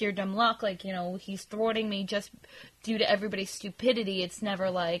 "Oh, it's sheer dumb luck. He's thwarting me just due to everybody's stupidity." It's never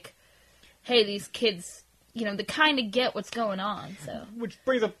like, "Hey, these kids, they kind of get what's going on." So, which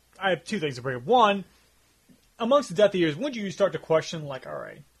brings up, I have two things to bring up. One, amongst the Death Eaters, wouldn't you start to question, all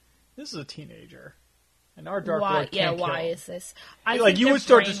right, this is a teenager. And our Dark Lord can't kill. Why is this? You would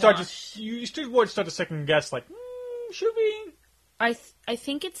start to second guess, should we? I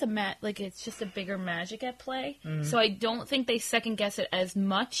think it's it's just a bigger magic at play. Mm-hmm. So I don't think they second guess it as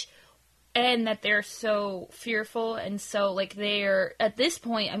much, and that they're so fearful and so they're at this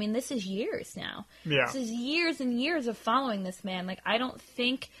point. I mean, this is years now. Yeah, this is years and years of following this man. I don't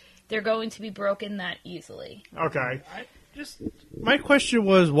think they're going to be broken that easily. Okay. My question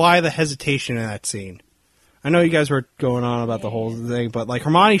was, why the hesitation in that scene? I know you guys were going on about the whole thing, but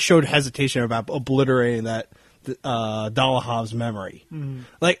Hermione showed hesitation about obliterating that Dollahov's memory. Mm.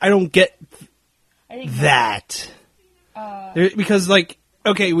 I don't get that. Because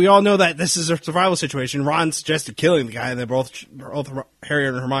okay, we all know that this is a survival situation. Ron suggested killing the guy, and then both Harry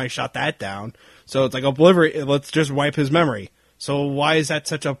and Hermione shot that down. So it's obliterate. Let's just wipe his memory. So why is that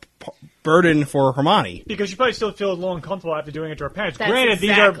such a burden for Hermione? Because she probably still feels a little uncomfortable after doing it to her parents. Granted,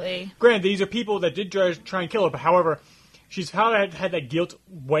 these are people that did try and kill her, but however, she's had that guilt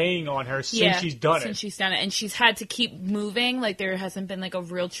weighing on her since she's done it. Since she's done it, and she's had to keep moving. There hasn't been a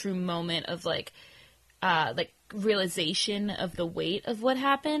real true moment of realization of the weight of what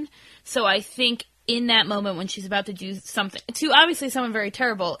happened. So I think in that moment when she's about to do something to obviously someone very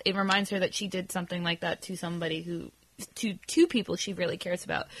terrible, it reminds her that she did something like that to somebody who. To two people she really cares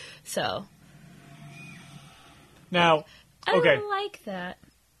about. So now, okay, I like that,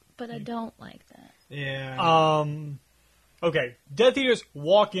 but I don't like that. Yeah. Okay, Death Eaters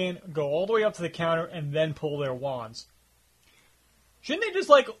walk in, go all the way up to the counter, and then pull their wands. Shouldn't they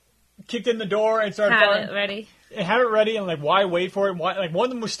just kicked in the door and started firing? Have it ready, and why wait for it? Why, one of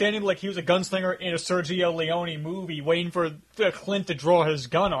them was standing he was a gunslinger in a Sergio Leone movie, waiting for Clint to draw his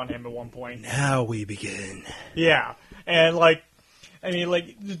gun on him at one point. Now we begin. Yeah, and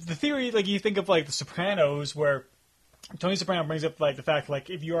the theory, you think of The Sopranos, where Tony Soprano brings up the fact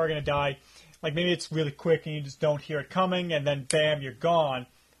if you are going to die, maybe it's really quick and you just don't hear it coming, and then bam, you're gone.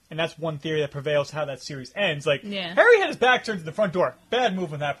 And that's one theory that prevails how that series ends. Harry had his back turned to the front door. Bad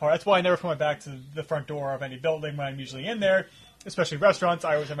move on that part. That's why I never put my back to the front door of any building when I'm usually in there, especially restaurants.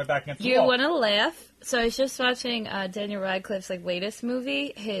 I always have my back against the wall. You want to laugh? So I was just watching Daniel Radcliffe's latest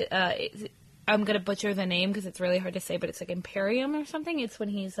movie. I'm going to butcher the name because it's really hard to say, but it's Imperium or something. It's when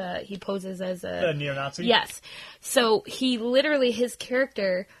he poses as a neo-Nazi? Yes. So he literally, his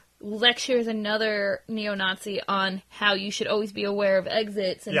character lectures another neo-Nazi on how you should always be aware of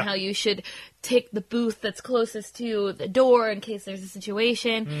exits and how you should take the booth that's closest to the door in case there's a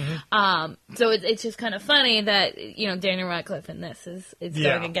situation. Mm-hmm. So it's just kind of funny that Daniel Radcliffe in this is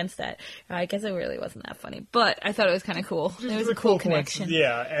going against that. I guess it really wasn't that funny, but I thought it was kind of cool. It was a cool connection.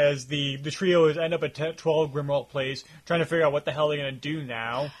 Yeah, as the trio end up at 12 Grimmauld Place, trying to figure out what the hell they're going to do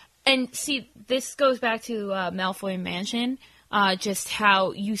now. And see, this goes back to Malfoy Mansion. Just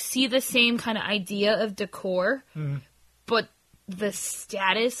how you see the same kind of idea of decor, but the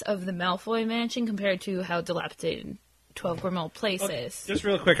status of the Malfoy mansion compared to how dilapidated 12 Grimmauld Place is. Just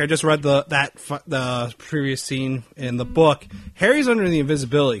real quick, I just read the previous scene in the book. Harry's under the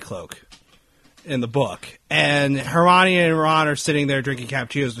invisibility cloak in the book, and Hermione and Ron are sitting there drinking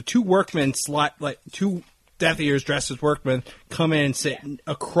cappuccinos. The two workmen, two Death Eaters dressed as workmen, come in and sit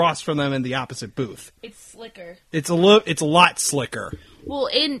across from them in the opposite booth. It's slicker. It's a lot slicker. Well,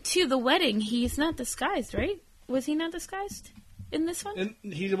 into the wedding, he's not disguised, right? Was he not disguised in this one? And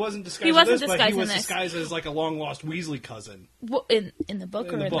he wasn't disguised. He wasn't in this, but disguised he was in this. disguised as like a long lost Weasley cousin. Well, in the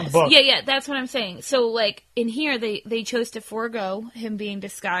book or in book. this? Book. Yeah, that's what I'm saying. So, like, in here, they chose to forego him being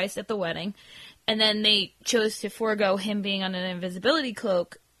disguised at the wedding, and then they chose to forego him being on an invisibility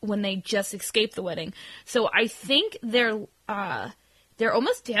cloak when they just escaped the wedding. So I think they're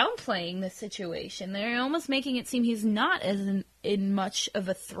almost downplaying the situation. They're almost making it seem he's not as in much of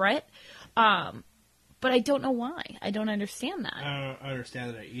a threat. But I don't know why. I don't understand that. I don't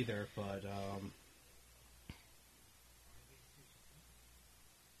understand that either, but...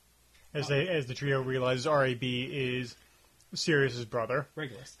 As the trio realizes RAB is Sirius's brother.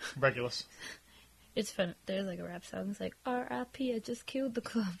 Regulus. It's fun. There's like a rap song. It's like, R.I.P. I just killed the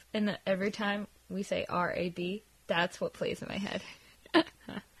club. And every time we say R.A.B., that's what plays in my head.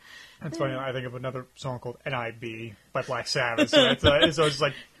 That's funny. I think of another song called N.I.B. by Black Sabbath. So it's just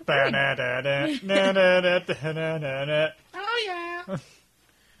like... Oh, yeah.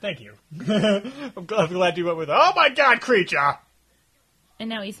 Thank you. I'm glad you went with, oh my god, creature! And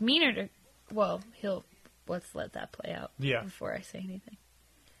now he's meaner to... Well, let's let that play out before I say anything.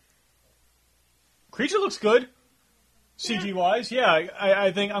 Creature looks good. CG-wise, yeah.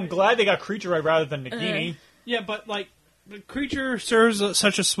 I think I'm glad they got Creature right rather than Nagini. Yeah, but like the Creature serves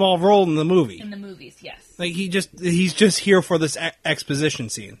such a small role in the movie. In the movies, yes. Like he's just here for this exposition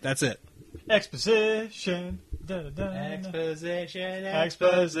scene. That's it. Exposition. Exposition.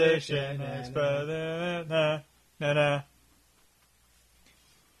 Exposition.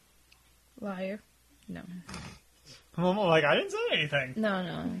 Liar. No. I'm like, I didn't say anything.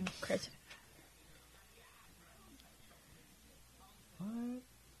 No. Creature. What?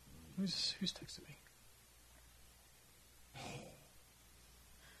 Who's texting me?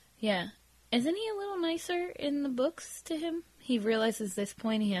 Yeah. Isn't he a little nicer in the books to him? He realizes this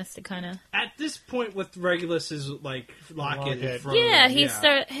point he has to kind of... At this point with Regulus's, like, locket in front of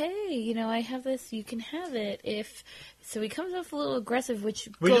him. Hey, I have this, you can have it if... So he comes off a little aggressive, which...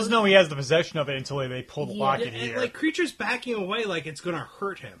 We just know he has the possession of it until they pull the locket and, here. Like, Creature's backing away like it's going to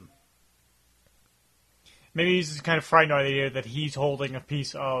hurt him. Maybe he's just kind of frightened by the idea that he's holding a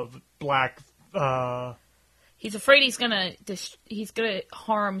piece of black... He's afraid he's gonna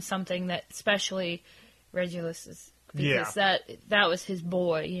harm something that especially Regulus is, because that was his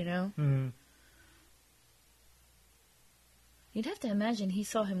boy, Mm-hmm. You'd have to imagine he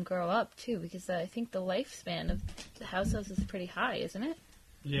saw him grow up too, because I think the lifespan of the Hallows is pretty high, isn't it?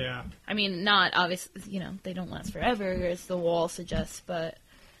 Yeah. I mean, not obviously, they don't last forever, as the wall suggests, but...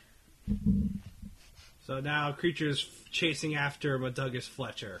 So now Creature's chasing after Maduggus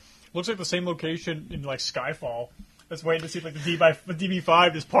Fletcher. Looks like the same location in, like, Skyfall. Let's wait to see if, like, the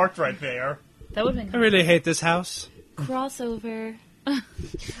DB5 is parked right there. That would have been I really hate this house. Crossover.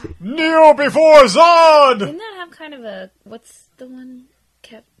 Neo before Zod! Didn't that have kind of a... What's the one?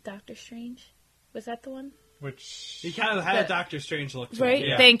 Doctor Strange? Was that the one? Which... He kind of had a Doctor Strange look to right? him.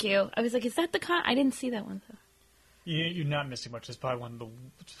 Yeah. Thank you. I was like, is that the I didn't see that one, though. You're not missing much. It's probably one of the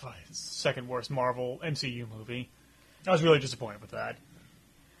second worst Marvel MCU movie. I was really disappointed with that.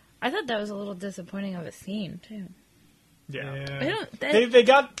 I thought that was a little disappointing of a scene, too. Yeah. They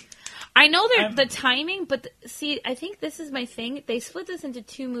got... I know the timing, but see, I think this is my thing. They split this into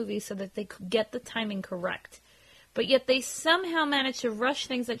two movies so that they could get the timing correct. But yet they somehow managed to rush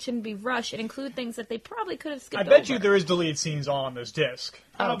things that shouldn't be rushed and include things that they probably could have skipped over. I bet you there is deleted scenes on this disc.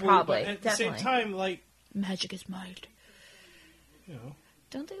 Probably. But at definitely. the same time, like... Magic is might. You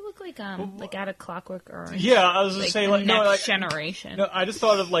Don't they look like out of Clockwork Orange? Yeah, I was just saying, like, next generation. No, I just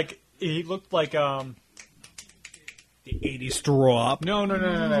thought of, like, he looked like, the 80s throw up. No.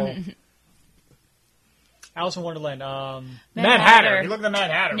 Alice in Wonderland, Mad Hatter. He looked like the Mad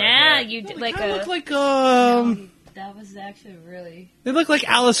Hatter. Yeah, right you did They like kinda a... look like, That was actually really... They look like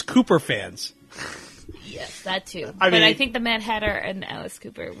Alice Cooper fans. Yes, that too. I mean, I think the Mad Hatter and Alice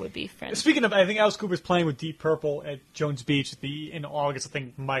Cooper would be friends. Speaking of, I think Alice Cooper's playing with Deep Purple at Jones Beach in August. I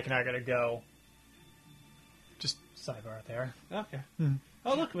think Mike and I are going to go. Just sidebar there. Okay.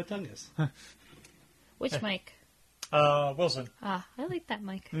 Oh, look, Matungus. Which Mike? Wilson. Ah, I like that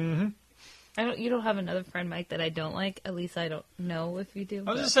Mike. Mm-hmm. You don't have another friend Mike that I don't like. At least I don't know if you do.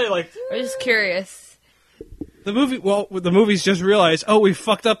 I was just saying, like... I'm just curious. The movies just realized, oh, we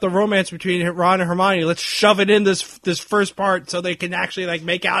fucked up the romance between Ron and Hermione. Let's shove it in this first part so they can actually like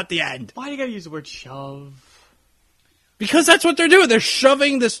make out at the end. Why do you gotta use the word shove? Because that's what they're doing. They're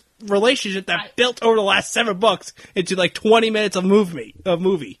shoving this relationship that built over the last 7 books into like 20 minutes of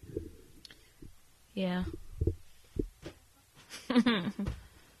movie. Yeah.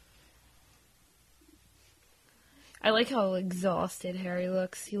 I like how exhausted Harry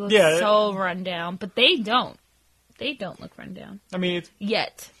looks. He looks so run down, but they don't. They don't look run down. I mean, it's...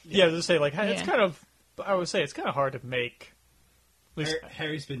 Yet. Yeah, to say, like, it's kind of... I would say it's kind of hard to make... At least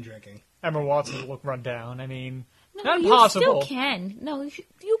Harry's been drinking. Emma Watson look run down. I mean, No, not impossible. You still can. No,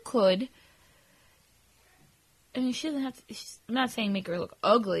 you could. I mean, she doesn't have to... I'm not saying make her look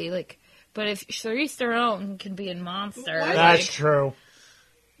ugly, like... But if Charlize Theron can be in Monster... That's true.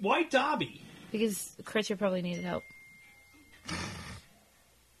 Why Dobby? Because Critcher probably needed help.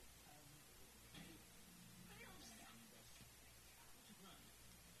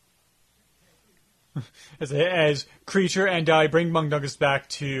 As Creature and I bring Mundungus back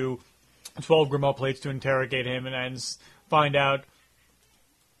to 12 Grimmauld plates to interrogate him and then find out...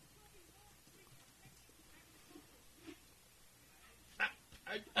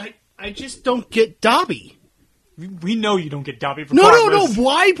 I just don't get Dobby. We know you don't get Dobby for No. Why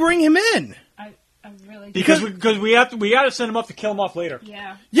Why bring him in? I really... Because we gotta send him up to kill him off later.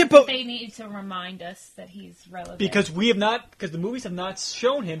 Yeah. Yeah, but... They need to remind us that he's relevant. Because the movies have not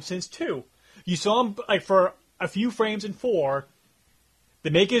shown him since 2. You saw him like for a few frames in 4. To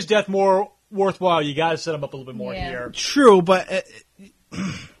make his death more worthwhile, you gotta set him up a little bit more here. True, but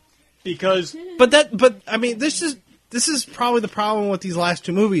because I mean, this is probably the problem with these last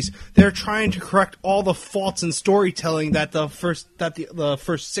 2 movies. They're trying to correct all the faults in storytelling that the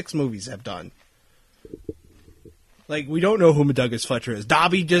first 6 movies have done. Like, we don't know who Mundungus Fletcher is.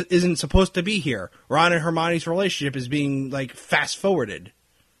 Dobby just isn't supposed to be here. Ron and Hermione's relationship is being like fast forwarded.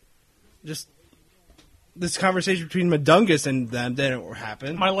 Just this conversation between Mundungus and them didn't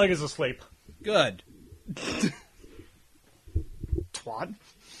happen. my leg is asleep. Good. Twat.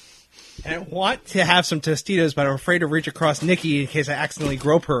 And I want to have some Tostitos, but I'm afraid to reach across Nikki in case I accidentally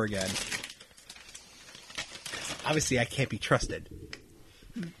grope her again. Obviously, I can't be trusted.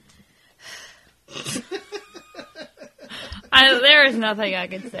 There is nothing I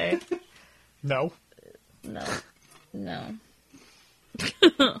can say. No. No.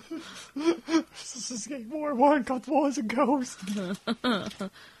 This is getting more and more uncomfortable as it goes.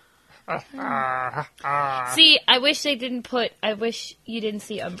 See, I wish you didn't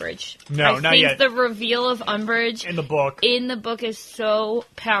see Umbridge. No, not yet. I think the reveal of Umbridge In the book is so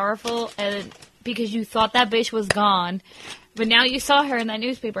powerful, and because you thought that bitch was gone, but now you saw her in that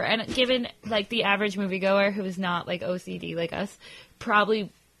newspaper, and given like the average moviegoer who is not like OCD like us, probably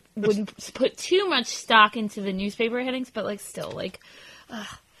wouldn't put too much stock into the newspaper headings, but like still like.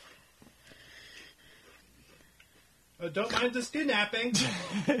 Don't mind the skin napping.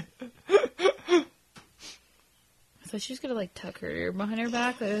 So she's gonna like tuck her ear behind her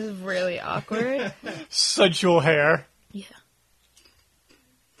back. That is really awkward. sensual hair. Yeah.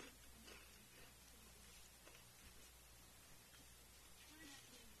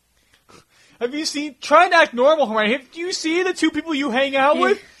 Have you seen? Try and act normal, Hermione. Do you see the 2 people you hang out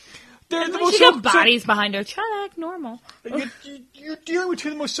with? They're the most she got bodies behind her. Try to act normal. You're dealing with 2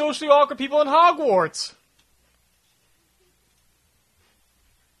 of the most socially awkward people in Hogwarts.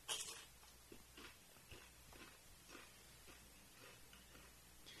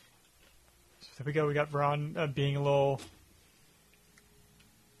 So there we go. We got Ron being a little.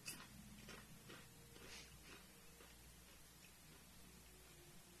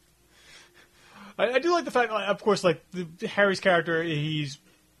 I do like the fact, of course, like Harry's character, he's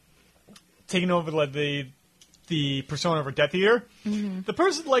taking over like the persona of a Death Eater. Mm-hmm. The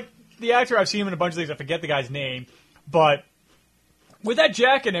person, like the actor, I've seen him in a bunch of things. I forget the guy's name, but with that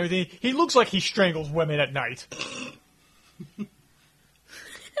jacket and everything, he looks like he strangles women at night.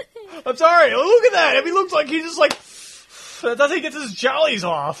 I'm sorry, look at that. I mean, he looks like he just like that's how he gets his jollies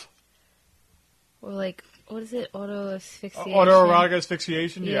off. Or like, what is it? Auto asphyxiation. Autoerotic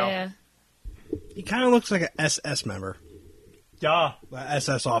asphyxiation. Yeah. He kind of looks like an SS member. Yeah. An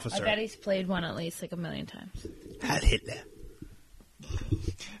SS officer. I bet he's played one at least like 1,000,000 times. Had Hitler.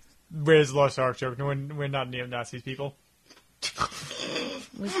 Where's the Lost Ark joke? We're not neo-Nazis, people. Do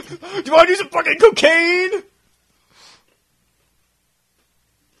We- you want to do some fucking cocaine?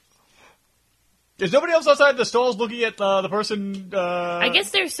 Is nobody else outside the stalls looking at the person? I guess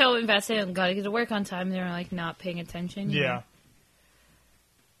they're so invested in gotta get to work on time, they're like not paying attention. you Yeah. know?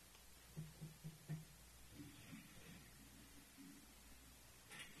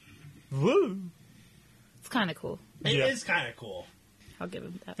 Woo. It's kind of cool. It Yeah. is kind of cool. I'll give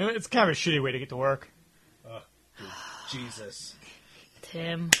him that. It's kind of a shitty way to get to work. Jesus.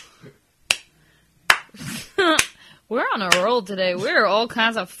 Tim. We're on a roll today. We're all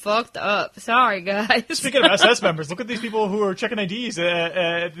kinds of fucked up. Sorry, guys. Speaking of SS members, look at these people who are checking IDs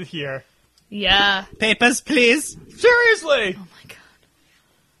here. Yeah. Papers, please. Seriously! Oh my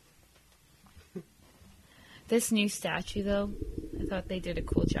god. This new statue, though, I thought they did a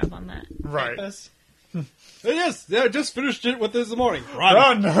cool job on that. Right. Papers. Yes, they just finished it with this morning.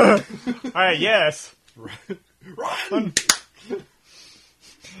 Run. Run! Alright, yes. Run.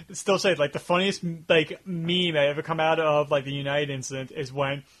 Still say, like, the funniest, like, meme that ever come out of, like, the United incident is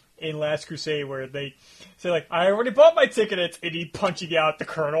when, in Last Crusade, where they say, like, I already bought my ticket, and it's Eddie punching out the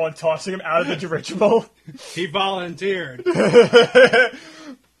colonel and tossing him out of the dirigible. He volunteered.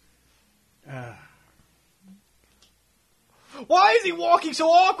 Why is he walking so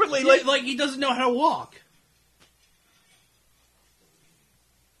awkwardly? Like he doesn't know how to walk.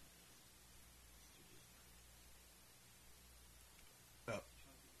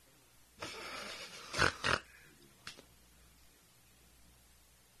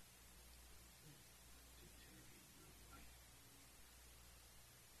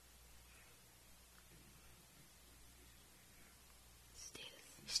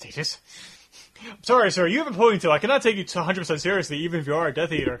 Status? I'm sorry, sir. You have a ponytail. I cannot take you 100% seriously, even if you are a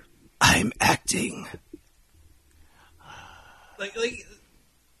Death Eater. I'm acting. Like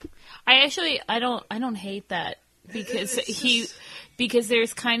I don't hate that because because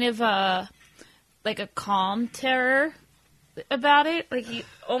there's kind of a calm terror about it, like he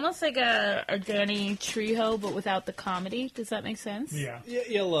almost like a Danny Trejo but without the comedy. Does that make sense? Yeah.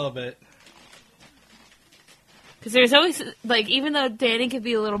 Yeah, a little bit. Because there's always, like, even though Danny could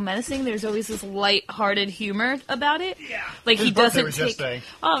be a little menacing, there's always this light-hearted humor about it. Yeah. Like, His he birthday doesn't was take... yesterday.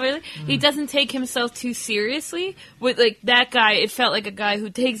 Oh, really? He doesn't take himself too seriously. With, like, that guy, it felt like a guy who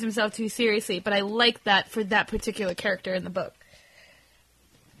takes himself too seriously, but I like that for that particular character in the book.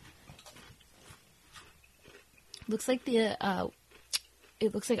 Looks like it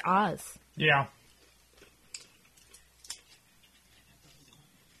looks like Oz. Yeah.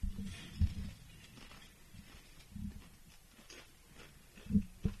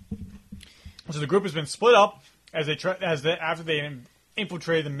 So the group has been split up after they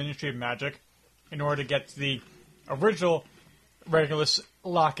infiltrated the Ministry of Magic in order to get the original Regulus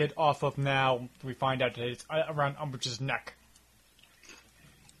locket off of now. We find out that it's around Umbridge's neck.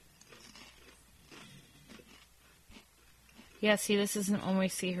 Yeah, see, this isn't when we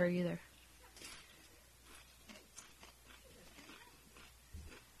see her either.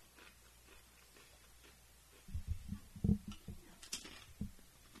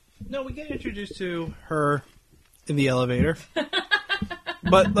 No, we get introduced to her in the elevator.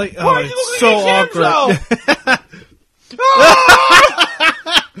 But, like, Why are you it's looking so at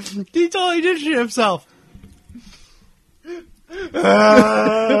awkward. He totally did shit himself.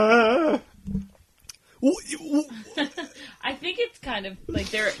 I think it's kind of like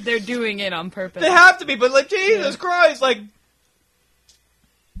they're doing it on purpose. They have to be, but like Jesus Christ, like.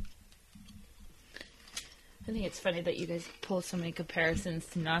 I think it's funny that you guys pull so many comparisons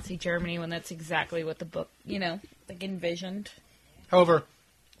to Nazi Germany when that's exactly what the book, like envisioned. However,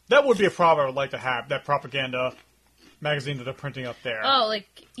 that would be a problem I would like to have, that propaganda magazine that they're printing up there. Oh, like,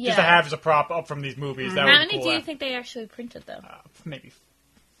 yeah. Just to have as a prop up from these movies. That How would many be cool. do you think they actually printed, though? Maybe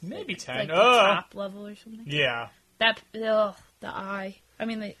 10. Like the top level or something? Yeah. The eye. I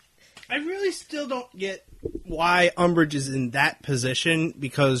mean, I really still don't get why Umbridge is in that position,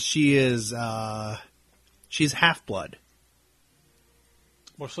 because she is, she's half-blood.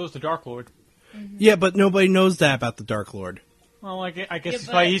 Well, so is the Dark Lord. Mm-hmm. Yeah, but nobody knows that about the Dark Lord. Well, I guess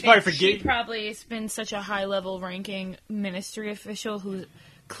but he's probably she forgetting. probably has been such a high-level ranking ministry official who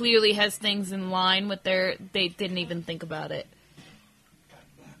clearly has things in line with they didn't even think about it.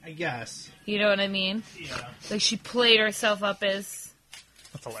 I guess. You know what I mean? Yeah. Like, she played herself up as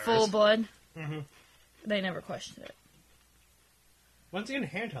That's hilarious. full blood. Mm-hmm. They never questioned it. Once again,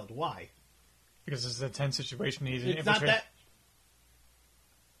 handheld. Why? Because it's a tense situation. He's It's not that.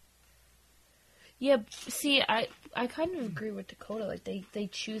 Yeah, see, I kind of agree with Dakota. Like, they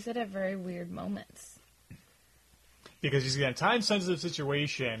choose it at very weird moments. Because he's in a time-sensitive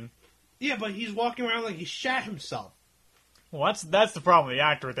situation. Yeah, but he's walking around like he shat himself. Well, that's the problem with the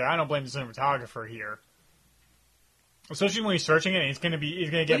actor right there. I don't blame the cinematographer here. Especially when he's searching it, and he's gonna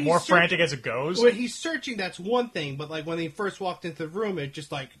get more frantic as it goes. When he's searching, that's one thing. But like when he first walked into the room, it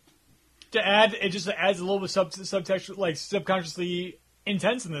just like It just adds a little bit subtextual, like subconsciously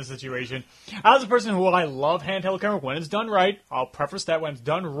intense in this situation. As a person who I love handheld camera when it's done right, I'll preface that when it's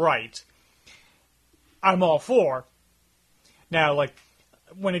done right. I'm all for. Now, like,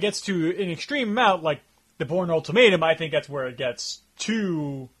 when it gets to an extreme amount, like the Bourne Ultimatum, I think that's where it gets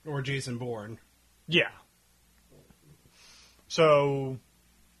too... Or Jason Bourne. Yeah. So...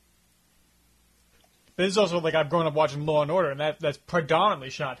 But it's also like I've grown up watching Law and Order, and that's predominantly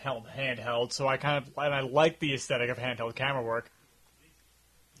shot held handheld, so I like the aesthetic of handheld camera work.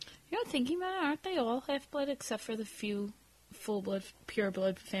 You know, thinking about it, aren't they all half-blood except for the few full-blood,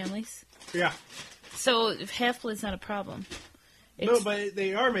 pure-blood families? Yeah. So if half-blood's not a problem. No, but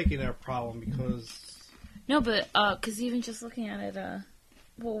they are making it a problem because... No, but, because even just looking at it,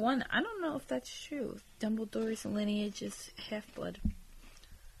 well, one, I don't know if that's true. Dumbledore's lineage is half-blood.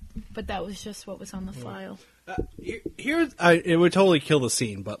 But that was just what was on the file. It would totally kill the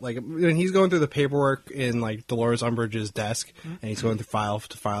scene, but like when he's going through the paperwork in like Dolores Umbridge's desk, and he's going through file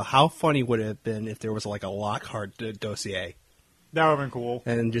to file, how funny would it have been if there was like a Lockhart dossier? That would have been cool.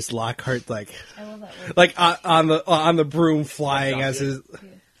 And just Lockhart like, I love that word. like on the broom flying as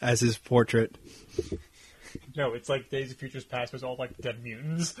his portrait. No, it's like Days of Futures Past was all like dead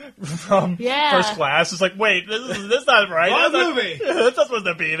mutants from Yeah. First Class. It's like, wait, this not right. Wrong That's movie. That's not supposed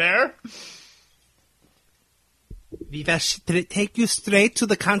to be there. Did it take you straight to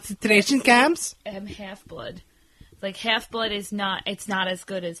the concentration camps? Half-blood. Like, half-blood is not, it's not as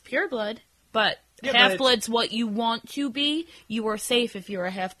good as pure blood, but Yeah, but half-blood's what you want to be. You are safe if you're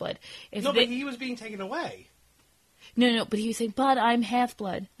a half-blood. No, but he was being taken away. No, but he was saying, but I'm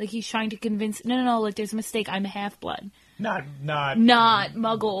half-blood. Like, he's trying to convince, no, like, there's a mistake, I'm a half-blood. Not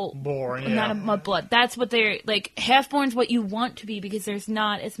Muggle. Born, yeah. Not a mud-blood. That's what they're, like, half-born's what you want to be because there's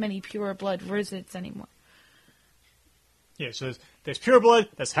not as many pure blood wizards anymore. Yeah, so there's pure blood,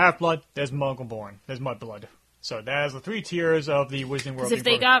 there's half blood, there's Muggle born, there's mud blood. So that's the three tiers of the Wizarding World. Because if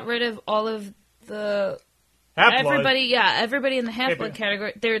they got rid of all of the Half-blood, everybody in the half-blood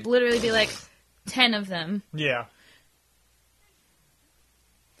category, there would literally be like 10 of them. Yeah.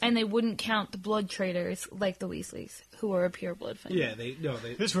 And they wouldn't count the blood traders like the Weasleys, who are a pure blood family. Yeah,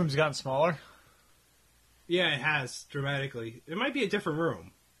 This room's gotten smaller. Yeah, it has dramatically. It might be a different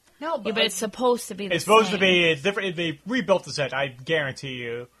room. No, but it's supposed to be the It's supposed same. to be. It's different. They rebuilt the set. I guarantee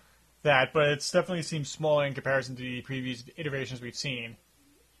you that. But it's definitely seems smaller in comparison to the previous iterations we've seen.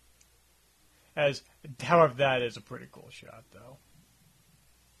 However, that is a pretty cool shot, though.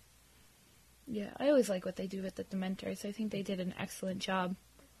 Yeah, I always like what they do with the Dementors. I think they did an excellent job.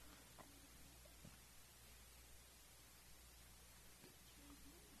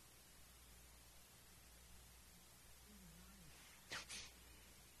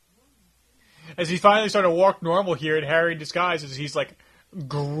 As he finally started to walk normal here, and Harry in disguise, as he's like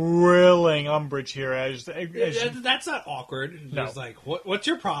grilling Umbridge here. That's not awkward. No. Just like, what's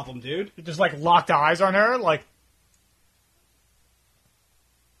your problem, dude? Just like locked eyes on her, like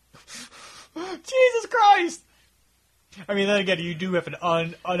Jesus Christ. I mean, then again, you do have an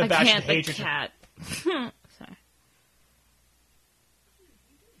unabashed I can't, hatred. the cat. Sorry.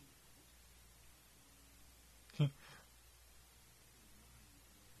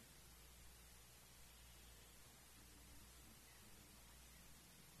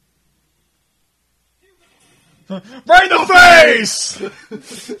 Right in the face!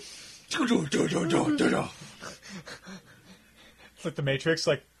 It's like the Matrix,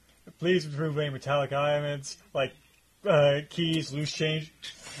 like, please remove any metallic elements, like, keys, loose change.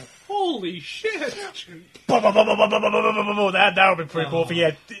 Holy shit! That would be pretty cool if he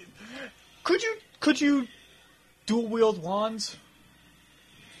had... Could you dual wield wands?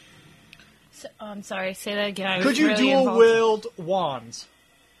 So, I'm sorry, say that again. I Could was you really dual involved. wield wands?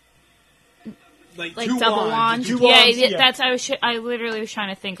 Like two double wands. wand? Two Yeah, wands, yeah. that's I literally was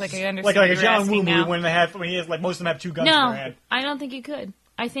trying to think. Like I understand. Like what a you're John asking Woo now. movie when he has, like, most of them have two guns in their No, hand. I don't think you could.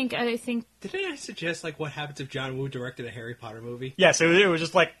 I think. Didn't I suggest like what happens if John Woo directed a Harry Potter movie? Yes, it was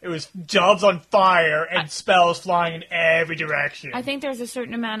just like, it was jobs on fire and spells flying in every direction. I think there's a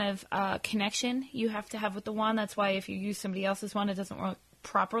certain amount of connection you have to have with the wand. That's why if you use somebody else's wand, it doesn't work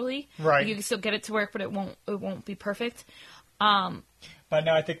properly. Right. You can still get it to work, but it won't be perfect. But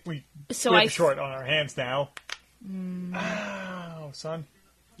now I think we're short on our hands now. Oh, son.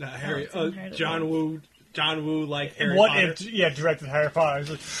 Harry, it's unheard of. John Woo, like Harry What Potter. if, directed Harry Potter. It's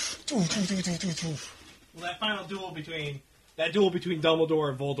like, Well, that final duel between Dumbledore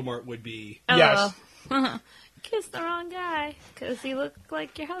and Voldemort would be. yes. Kiss the wrong guy because he looked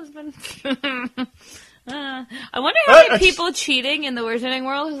like your husband. I wonder how many people cheating in the Wizarding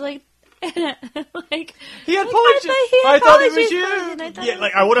world is like. Like He had like, apologies. I thought it was you. you.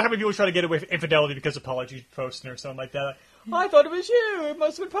 I wonder how many people try to get away with infidelity because of apologies posting or something like that. Like, I thought it was you. It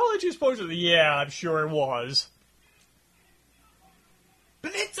must have been apologies posted. Yeah, I'm sure it was.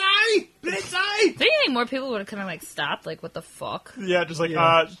 Blitzeye! They ain't more people would have kind of like stopped. Like, what the fuck? Yeah, just like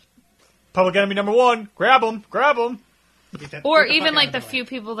public enemy number one. Grab him. Or even like the few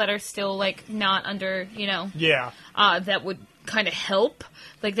people that are still like not under, Yeah. that would kind of help.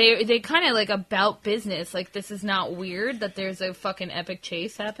 Like they kind of like about business. Like this is not weird that there's a fucking epic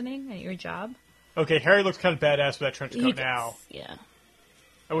chase happening at your job. Okay, Harry looks kind of badass with that trench He coat does, now. yeah.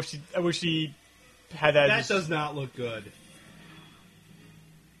 I wish he had that. That does not look good.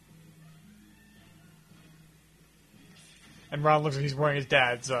 And Ron looks like he's wearing his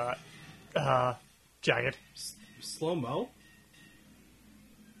dad's jacket. Slow-mo?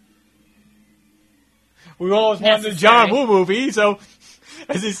 We always wanted a Necessary. John Woo movie, so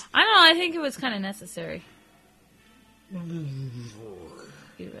as he's I don't know. I think it was kind of necessary.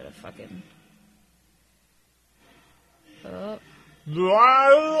 You better fucking. Oh.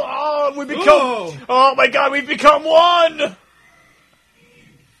 we become. Whoa! Oh my God, we've become one.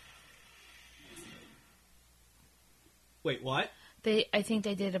 Wait, what? I think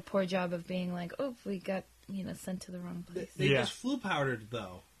they did a poor job of being like, oh, we got sent to the wrong place. They Yeah. just flu powdered,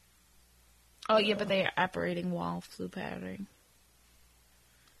 though. Oh yeah, but they are apparating while flu powdering.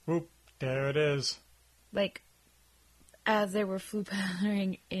 Whoop! There it is. Like, as they were flu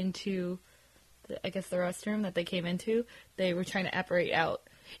powdering into, the restroom that they came into, they were trying to apparate out.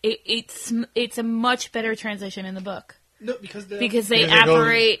 It's a much better transition in the book No, because they Because they go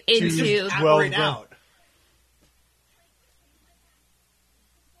apparate to- into. Well apparate done. out.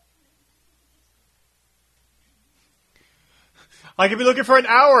 I could be looking for an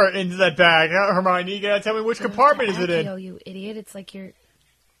hour into that bag. Hermione, you gotta tell me which compartment is it in? Accio, you idiot! It's like you're.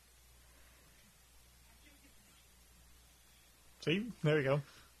 See, there we go.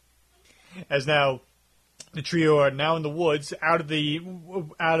 As now, the trio are now in the woods, out of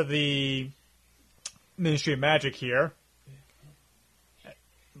the Ministry of Magic here.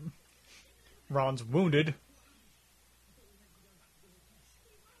 Ron's wounded.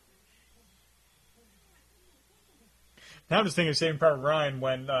 Now I'm just thinking of Saving Private Ryan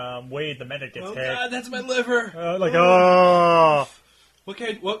when Wade the medic gets Oh hit. God, that's my liver.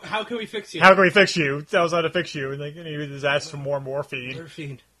 How can we fix you? How can we fix you? Tell us how to fix you. And like, he just asks for more morphine.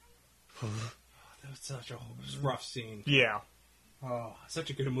 Morphine. That was such a rough scene. Yeah. Oh, such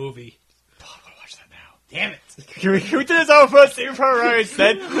a good movie. Oh, I want to watch that now. Damn it. Can we do this all for Saving Private Ryan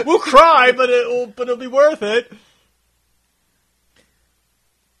instead? We'll cry, but it'll be worth it.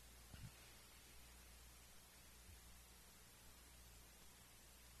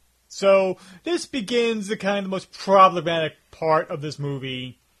 So this begins the kind of the most problematic part of this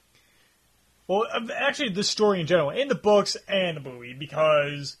movie. Well, actually, the story in general, in the books and the movie,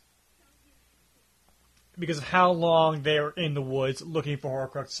 because of how long they were in the woods looking for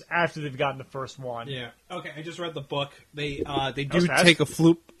Horcruxes after they've gotten the first one. Yeah. Okay, I just read the book. They was do fast. take a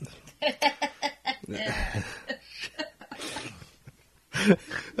flu.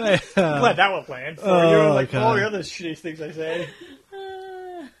 Glad that one planned for you, like all the other shitty things I say.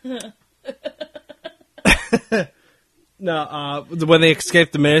 No, when they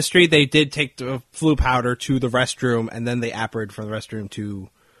escaped the Ministry, they did take the flu powder to the restroom, and then they apparated from the restroom to.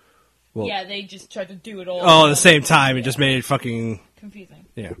 Well, Yeah, they just tried to do it all. all at the same time. It just made it fucking. Confusing.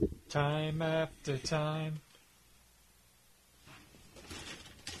 Yeah. Time after time.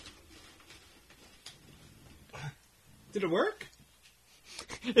 Did it work?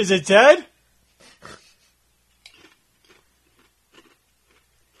 Is it dead?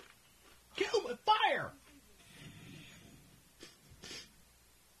 Kill with fire!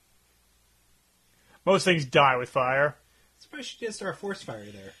 Most things die with fire. Suppose she did start a force fire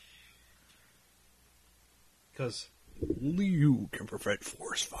there. Because only you can prevent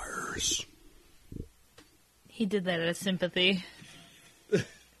force fires. He did that out of sympathy.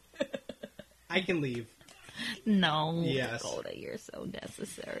 I can leave. No, Yes. Golda, you're so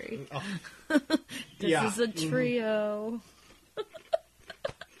necessary. Oh. This Yeah. is a trio.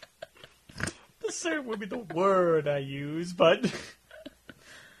 Necessary would be the word I use, but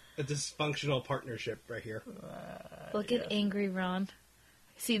A dysfunctional partnership right here. Look at angry Ron.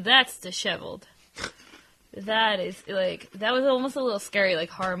 See, that's disheveled. That is that was almost a little scary, like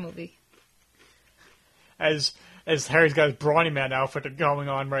horror movie. as Harry's got his Brawny Man outfit going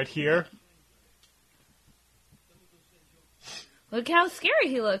on right here. Look how scary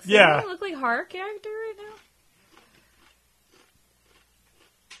he looks. Yeah. Doesn't he look like a horror character right now?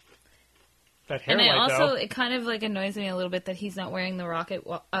 That And hairlight, it also, though. it kind of like annoys me a little bit that he's not wearing the rocket.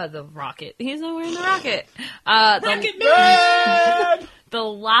 The rocket. He's not wearing the rocket. Rocket Man! The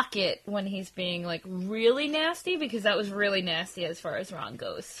locket when he's being like really nasty, because that was really nasty as far as Ron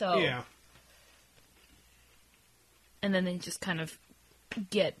goes. So Yeah. And then they just kind of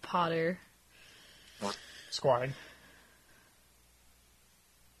get Potter. Squatting.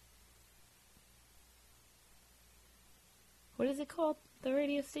 What is it called? The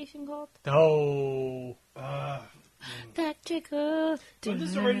radio station called? Oh. Tactical. When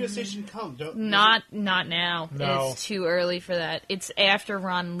does the radio station come? Not now. No. It's too early for that. It's after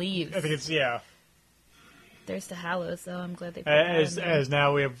Ron leaves. I think it's, yeah. There's the Hallows, though. I'm glad they put that in there. As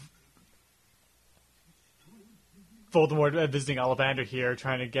now we have Voldemort visiting Ollivander here,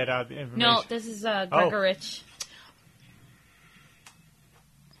 trying to get out the information. No, this is Gregorich.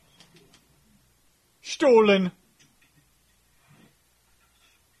 Stolen.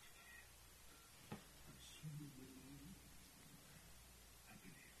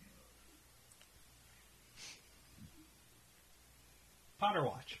 Potter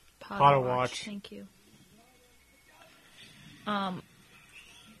Watch. Potter Watch. Thank you. What?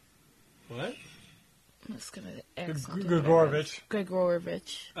 I'm just gonna ask something.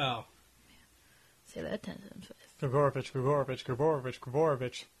 Grigorovich. Oh. Say that 10 times fast. Grigorovich.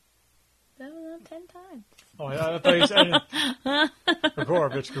 That was on 10 times. Oh, I thought you said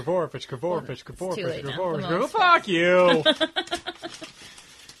Grigorovich. It's too late now. Fuck you.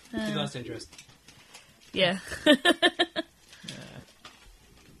 He lost interest. Yeah.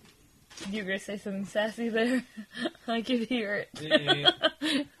 You were gonna say something sassy there? I could hear it.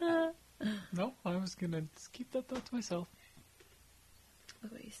 No, I was gonna just keep that thought to myself.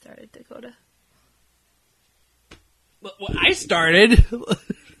 Look what you started, Dakota. Well, I started.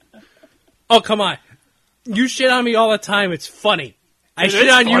 Oh, come on. You shit on me all the time. It's funny. I shit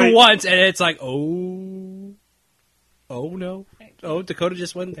on you once, and it's like, oh no. Oh, Dakota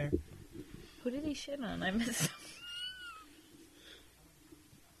just went there. Who did he shit on? I missed him.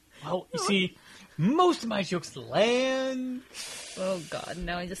 Well, you see, most of my jokes land. Oh, God.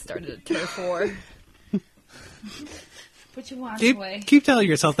 Now I just started a turf war. Put your watch away. Keep telling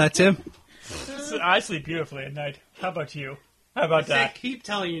yourself that, Tim. I sleep beautifully at night. How about you? How about that? Keep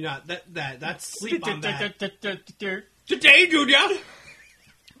telling you not. That's sleep on that. Today, Junior!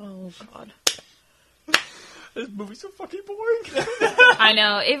 Oh, God. This movie's so fucking boring. I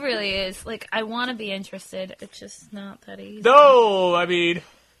know. It really is. Like, I want to be interested. It's just not that easy. No, I mean,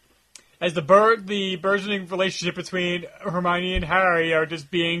 as the burgeoning relationship between Hermione and Harry are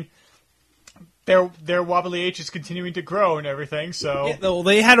just being their wobbly H is continuing to grow and everything. So yeah, well,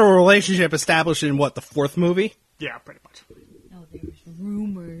 they had a relationship established in what, the fourth movie? Yeah, pretty much. Oh, there's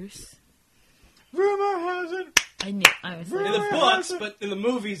rumors. Rumor has it. I knew. I was In the books, but in the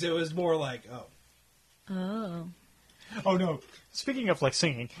movies, it was more like, Oh. Oh no! Speaking of like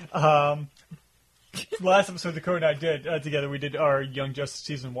singing, last episode Dakota and I did together. We did our Young Justice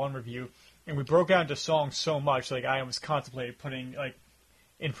season 1 review, and we broke down into songs so much. Like I almost contemplated putting like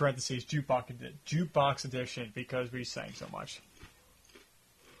in parentheses jukebox edition because we sang so much.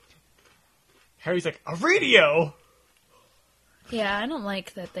 Harry's like a radio. Yeah, I don't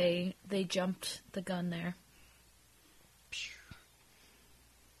like that they jumped the gun there.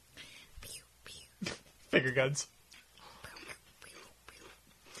 Finger guns.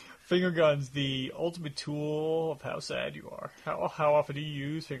 Finger guns, the ultimate tool of how sad you are. How often do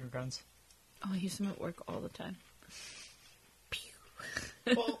you use finger guns? Oh, I use them at work all the time.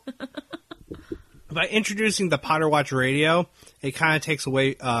 well, by introducing the Potter Watch radio, it kind of takes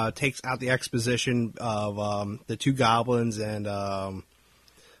out the exposition of the two goblins and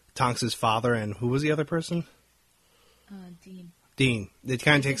Tonks' father, and who was the other person? Dean. Dean. It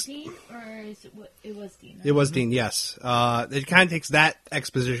kind of takes. Dean, or is it? It was Dean. Right? It was Dean. Yes. It kind of takes that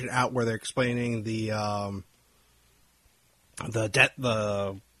exposition out where they're explaining the.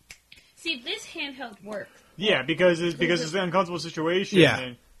 See, this handheld worked. Yeah, because it's an uncomfortable situation. Yeah.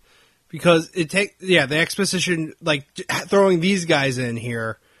 And because the exposition, like throwing these guys in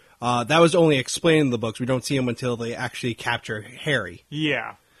here, that was only explained in the books. We don't see them until they actually capture Harry.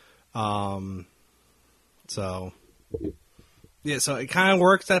 Yeah. So. Yeah, so it kind of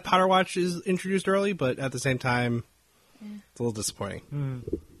works that Potter Watch is introduced early, but at the same time, it's a little disappointing.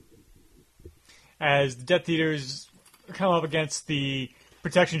 As the Death Eaters come up against the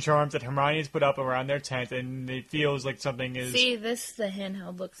protection charms that Hermione's put up around their tent, and it feels like something is... See, the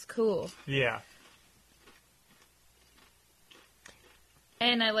handheld looks cool. Yeah.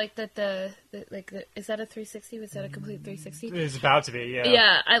 And I like that is that a 360? Was that a complete 360? It's about to be, yeah.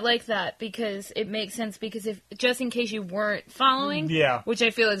 Yeah, I like that because it makes sense because if just in case you weren't following, yeah, which I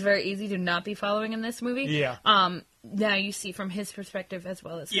feel is very easy to not be following in this movie. Yeah. Now you see from his perspective as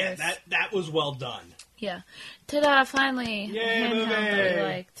well as hers. that was well done. Yeah. Ta-da! Finally, yay, handheld that I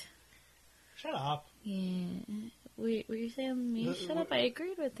liked. Shut up. Yeah. Were you saying me? Shut up! I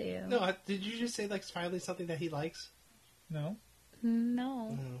agreed with you. No, did you just say like finally something that he likes? No.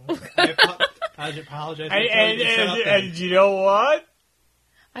 No. I I apologize. And you know what?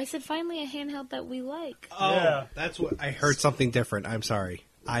 I said finally a handheld that we like. Oh, Yeah. that's what I heard. Something different. I'm sorry.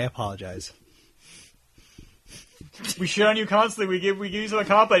 I apologize. We shit on you constantly. We give you some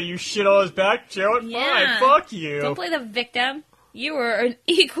compliment. You shit on us back. Show it. Yeah. Fine. Fuck you. Don't play the victim. You were an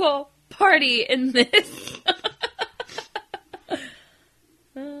equal party in this.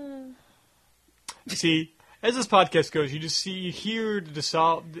 See, as this podcast goes, you hear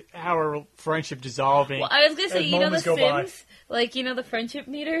our friendship dissolving. Well, I was gonna say, as you know the moments go by. Sims, like you know the friendship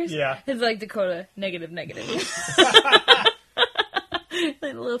meters. Yeah. It's like Dakota negative.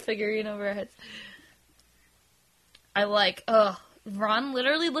 Like a little figurine over our heads. I like. Ron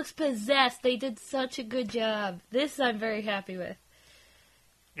literally looks possessed. They did such a good job. This I'm very happy with.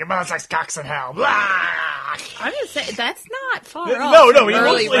 Your mother likes cocks in hell. Blah! I'm just saying that's not far off. No, he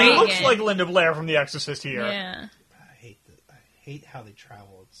Early looks Reagan. like Linda Blair from The Exorcist here. Yeah. I hate how they travel.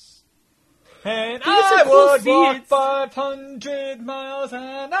 And These are I cool would walk feats. 500 miles,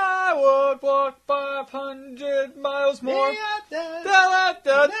 and I would walk 500 miles more.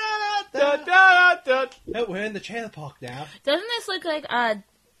 No, we're in the trailer park now. Doesn't this look like Edge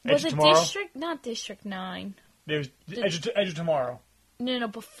was of it Tomorrow? not District 9? There's Edge of Tomorrow. No,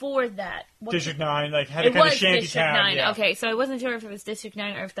 before that. What District 9, like, had a It kind of was shanty District town. 9. Yeah. Okay, so I wasn't sure if it was District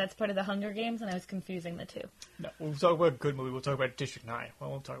 9 or if that's part of the Hunger Games, and I was confusing the two. No, we'll talk about a good movie. We'll talk about District 9. We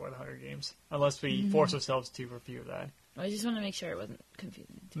won't talk about the Hunger Games. Unless we force ourselves to review that. I just want to make sure it wasn't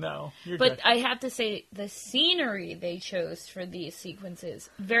confusing. No, you're But good. I have to say, the scenery they chose for these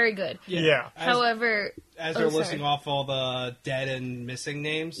sequences, very good. Yeah. However... As Oh, they're sorry. listing off all the dead and missing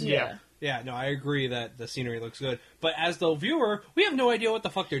names. Yeah. Yeah, no, I agree that the scenery looks good. But as the viewer, we have no idea what the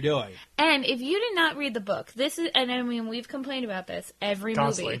fuck they're doing. And if you did not read the book, this is, and I mean, we've complained about this every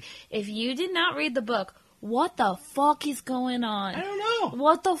Constantly. movie. If you did not read the book, what the fuck is going on? I don't know.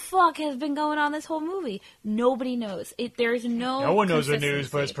 What the fuck has been going on this whole movie? Nobody knows. There's No one knows the news,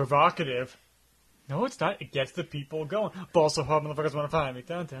 consistency. but it's provocative. No, it's not. It gets the people going. But also, how motherfuckers want to find me?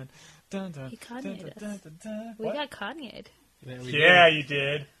 Dun, dun, dun, dun, He Kanye'd dun, dun, us. dun, dun, dun. We What? got Kanye'd. Yeah, you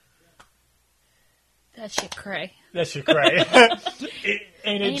did. That shit cray. That shit cray.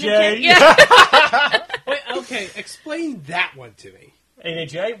 Ain't it, Jay? Yeah. Wait, okay, explain that one to me. Ain't it,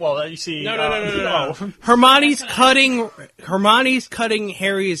 Jay? Well, you see... No. oh. Hermione's cutting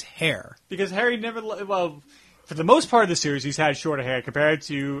Harry's hair. Because Harry never... Well, for the most part of the series, he's had shorter hair compared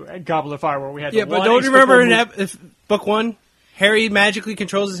to Goblet of Fire, where we had Yeah, the but one don't you remember in inexplicable book 1, Harry magically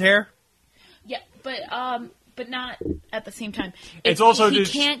controls his hair? Yeah, but not at the same time. It's also he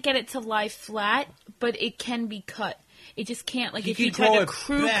just- can't get it to lie flat, but it can be cut. It just can't, like, He if you can try grow to it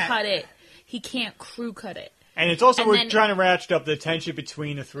crew back. cut it, he can't crew cut it. And it's also, And we're then- trying to ratchet up the tension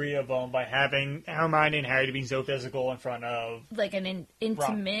between the three of them by having Hermione and Harry to be so physical in front of... Like an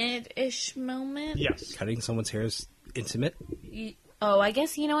intimate-ish moment. Yes. Cutting someone's hair is intimate. I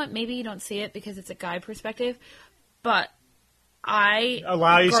guess, you know what, maybe you don't see it because it's a guy perspective, but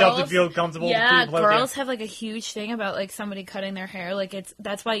Allow yourself to feel comfortable. Yeah, with people out there. girls have like a huge thing about like somebody cutting their hair. Like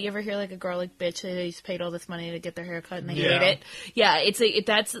that's why you ever hear like a girl like bitch they just paid all this money to get their hair cut and they Yeah. hate it. Yeah,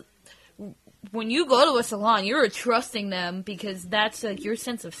 that's when you go to a salon, you're trusting them because that's like your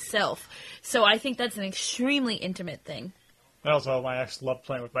sense of self. So I think that's an extremely intimate thing. And also, my ex loved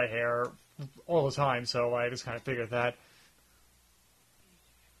playing with my hair all the time, so I just kind of figured that.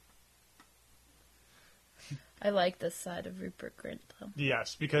 I like this side of Rupert Grint though.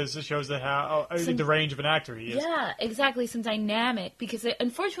 Yes, because it shows that how the range of an actor he is. Yeah, exactly. Some dynamic because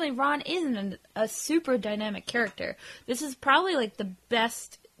unfortunately Ron isn't a super dynamic character. This is probably like the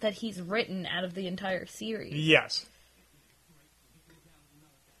best that he's written out of the entire series. Yes.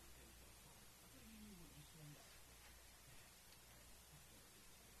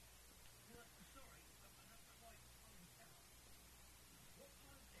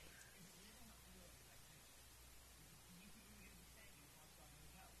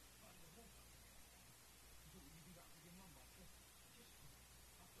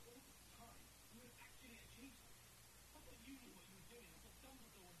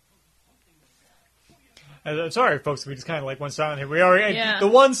 Sorry, folks, we just kind of like went silent here. We already the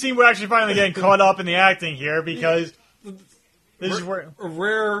one scene we're actually finally getting caught up in the acting here because this is where A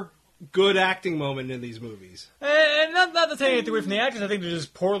rare good acting moment in these movies. and not to take anything away from the actors. I think they're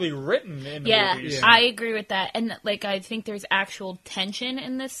just poorly written in the Yeah, movies. I agree with that. And like I think there's actual tension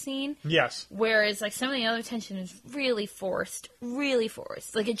in this scene. Yes. Whereas like some of the other tension is really forced. Really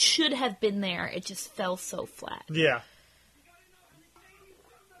forced. Like it should have been there. It just fell so flat. Yeah.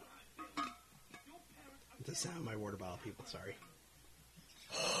 The sound of my water bottle, people. Sorry.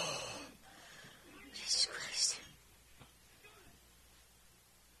 Jesus Christ.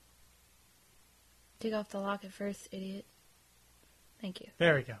 Take off the locket first, idiot. Thank you.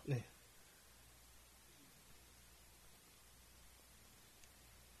 There we go. Yeah.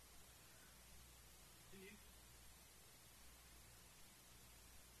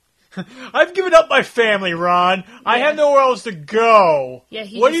 I've given up my family, Ron. I have nowhere else to go. Yeah,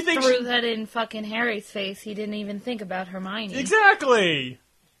 he what just do you think threw that in fucking Harry's face. He didn't even think about Hermione. Exactly.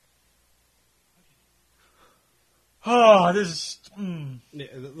 Oh, this is... Yeah,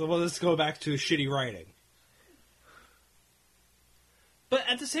 well, let's go back to shitty writing. But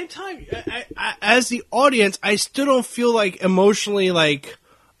at the same time, I, as the audience, I still don't feel like emotionally like,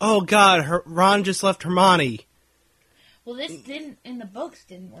 oh god, Ron just left Hermione. Well, this didn't, in the books,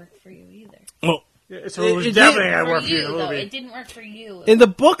 didn't work for you either. Well, so it was definitely going to work for you in the though. movie. It didn't work for you. in the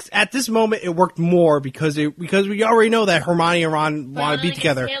books, at this moment, it worked more because we already know that Hermione and Ron want to be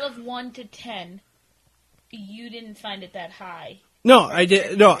together. On a scale of 1 to 10, you didn't find it that high. No, I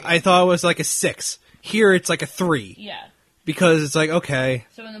did. No, I thought it was like a 6. Here, it's like a 3 Yeah. because it's like okay.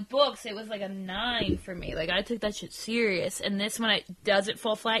 So in the books, it was like a 9 for me. Like, I took that shit serious. And this one, does it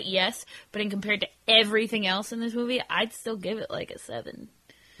fall flat? Yes. But in compared to everything else in this movie, I'd still give it like a 7.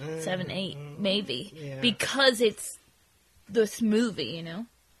 7, 8, maybe. Yeah. Because it's this movie, you know?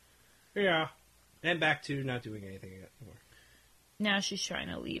 Yeah, and back to not doing anything anymore. Now she's trying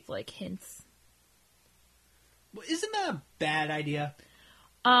to leave, like, hints. Well, isn't that a bad idea?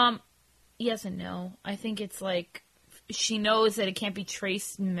 Yes and no. I think it's like, she knows that it can't be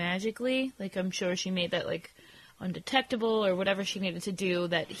traced magically. Like, I'm sure she made that, like, undetectable or whatever she needed to do,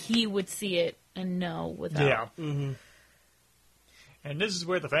 that he would see it and know without. Yeah. Mm-hmm. And this is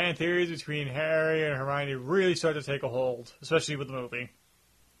where the fan theories between Harry and Hermione really start to take a hold, especially with the movie.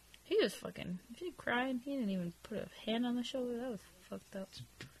 He was fucking, if he cried, he didn't even put a hand on the shoulder. That was fucked up.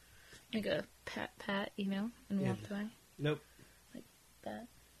 Like a pat, you know, and walked away. Nope. Like that.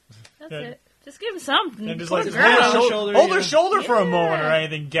 That's Yeah. it. Just give him something. And just Poor like, girl. hold her shoulder for a moment or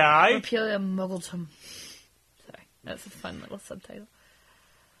anything, guy. Repealia Muggleton. Sorry, that's a fun little subtitle.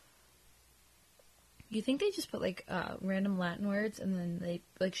 You think they just put like random Latin words and then they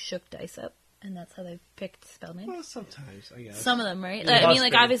like shook dice up, and that's how they picked spell names? Well, sometimes I guess. Some of them, right? It I mean, must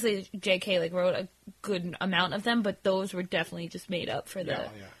like be. obviously J.K. like wrote a good amount of them, but those were definitely just made up for the. Yeah.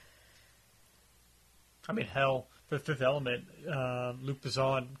 I mean, hell, for the Fifth Element, Luc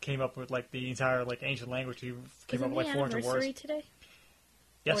Besson came up with like the entire like ancient language. He came Wasn't up with like the 400 anniversary words. today?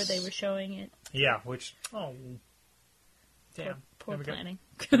 Yes. Or they were showing it. Yeah, which damn, Poor There we go. planning.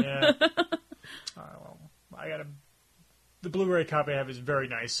 Yeah. Well, I got the Blu-ray copy I have is very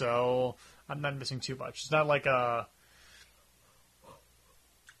nice, so I'm not missing too much. It's not like what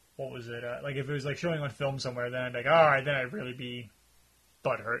was it? Like if it was like showing on film somewhere, then I'd be like, all right, then I'd really be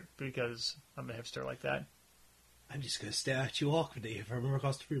butthurt because I'm a hipster like that. I'm just gonna stare at you awkwardly if I remember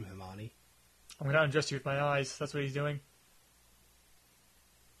across the room, Hermione. I'm gonna undress you with my eyes. That's what he's doing.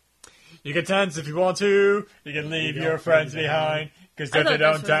 You can dance if you want to. You can leave your friends behind because I if they thought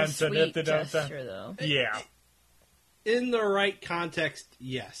don't this was dance a and if sweet they don't dance, gesture, though. yeah. In the right context,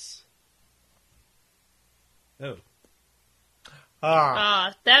 yes. Oh.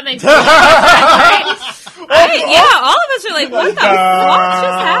 That makes sense. Right? Yeah, all of us are like, what the fuck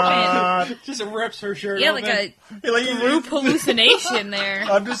just happened? Just rips her shirt Yeah, open. like a Like, group hallucination there.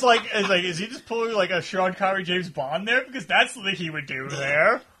 I'm just like, is he just pulling like a Sean Connery James Bond there? Because that's what he would do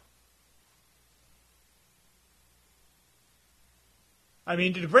there. I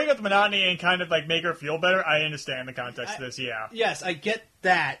mean, to bring up the monotony and kind of like make her feel better, I understand the context of this, yeah. Yes, I get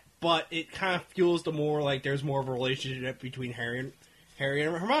that, but it kind of fuels the more like there's more of a relationship between Harry and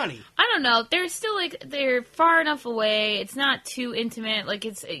Hermione. I don't know. They're still like they're far enough away. It's not too intimate. Like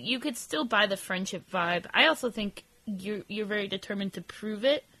it's you could still buy the friendship vibe. I also think you're very determined to prove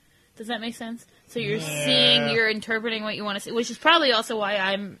it. Does that make sense? So you're seeing, you're interpreting what you want to see, which is probably also why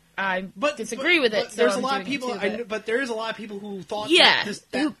I disagree with it. But so there's a I'm lot of doing it people. too, But there is a lot of people who thought yeah, that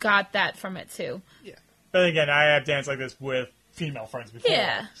who got that from it too. Yeah. But again, I have danced like this with female friends before,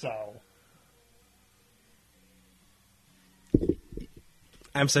 Yeah. so...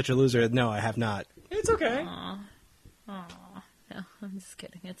 I'm such a loser. No, I have not. It's okay. Aw. No, I'm just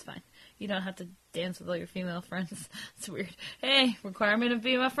kidding. It's fine. You don't have to dance with all your female friends. It's weird. Hey, requirement of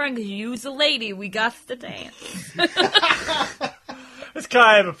being my friend because you's a lady. We got to dance. It's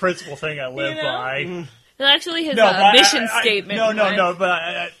kind of a principle thing I live You know? by. It's actually his but mission statement. No, right?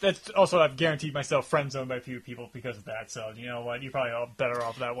 but that's also I've guaranteed myself friend zoned by a few people because of that. So you know what, you're probably all better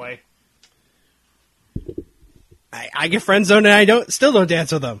off that way. I get friend zoned and I still don't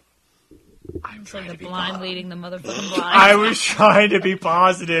dance with them. It's like the blind leading the motherfucking blind. I was trying to be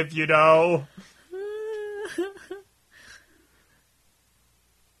positive, you know.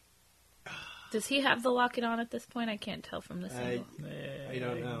 Does he have the locket on at this point? I can't tell from the single. I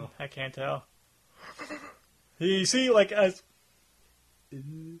don't know. I can't tell. You see, like, as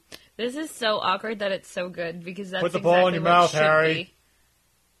This is so awkward that it's so good because that's put the ball in exactly your what it mouth, should Harry.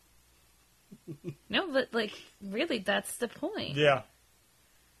 be. No, but like really, that's the point. Yeah.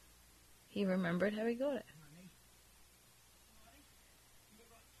 He remembered how he got it.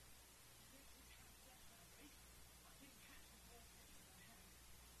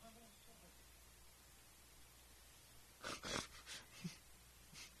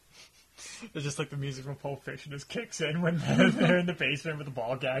 It's just like the music from Pulp Fiction just kicks in when they're in the basement with the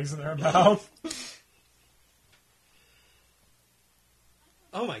ball gags in their mouth.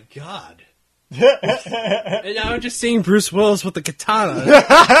 Oh my god. And now I'm just seeing Bruce Willis with the katana.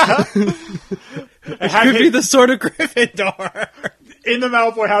 It could be the sword of Gryffindor. In the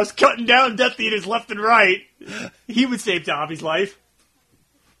Malfoy house, cutting down Death Eaters left and right. He would save Dobby's life.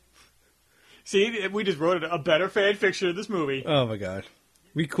 See, we just wrote a better fan fiction of this movie. Oh my god.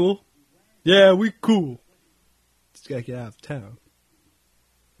 We cool? Yeah, we cool. Just gotta get out of town.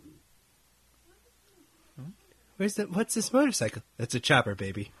 Where's that? What's this motorcycle? That's a chopper,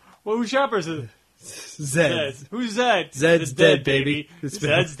 baby. Well, whose shoppers is it? Zed. Who's Zed? Zed's dead, baby.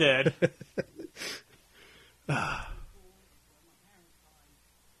 Zed's dead. But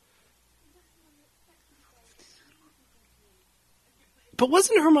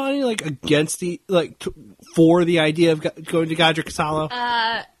wasn't Hermione like against for the idea of going to Godric's Hollow?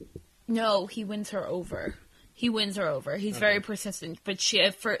 No, he wins her over. He's very persistent, but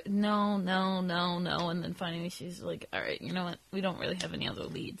no, and then finally she's like, all right, you know what? We don't really have any other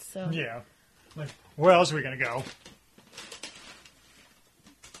leads, so Yeah. Like, where else are we gonna go?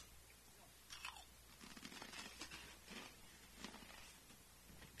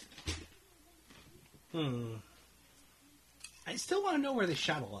 I still want to know where they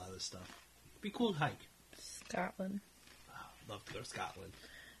shot a lot of this stuff. Be cool to hike. Scotland Love to go to Scotland.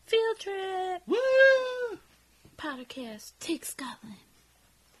 field trip. Woo! Pottercast, take Scotland.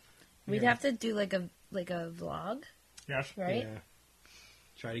 We'd have to do like a vlog, Yes. right? Yeah.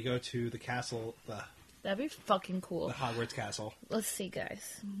 Try to go to the castle, the That'd be fucking cool. Hogwarts castle. Let's see,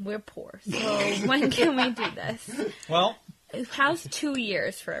 guys. We're poor, so when can we do this? Well, How's 2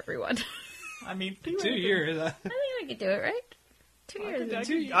 years for everyone? I mean, 2 years. I think I could do it, right? 2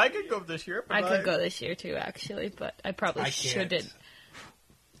 years. I could go this year. But I could go this year too, actually, but I probably I can't. shouldn't.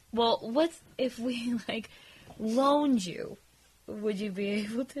 Well, what if we loaned you? Would you be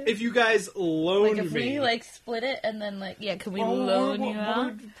able to? If you guys loaned if me, we split it and then can we loan you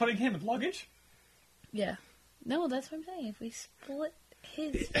out? Putting him in luggage? Yeah. No, that's what I'm saying. If we split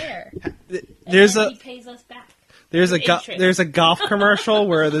his fare, there's and then he pays us back. there's Interest. there's a golf commercial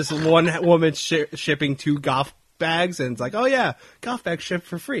where this one woman's shipping 2 golf bags, and it's like, oh yeah, golf bags shipped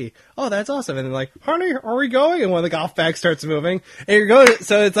for free. Oh, that's awesome. And they're like, honey, are we going? And one of the golf bags starts moving, and you're going.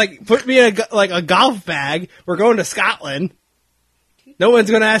 So it's like, put me in a golf bag. We're going to Scotland. No one's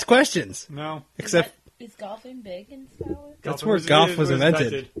going to ask questions. No. Except Is golfing big in Scotland? that's where golf was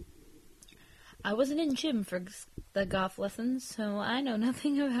invented. I wasn't in gym for the golf lessons, so I know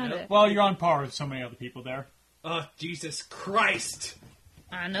nothing about it. Well, you're on par with so many other people there. Oh, Jesus Christ.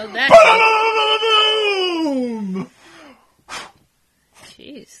 I know that. Boom!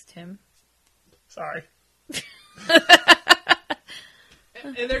 Jeez, Tim. Sorry.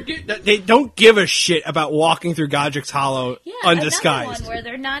 And they don't give a shit about walking through Godric's Hollow undisguised. Another one where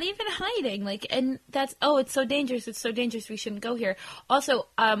they're not even hiding. And that's, it's so dangerous. It's so dangerous. We shouldn't go here. Also,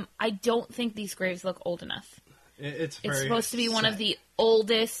 I don't think these graves look old enough. It's supposed to be one of the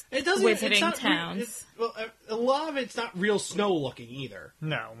oldest wizarding towns. A lot of it's not real snow looking either.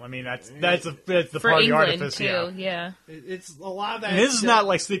 No, I mean that's the For part of the England, artifice. too, Yeah. It's a lot of that. And this is not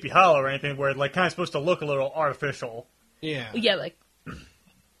like Sleepy Hollow or anything where it's kind of supposed to look a little artificial. Yeah. Yeah,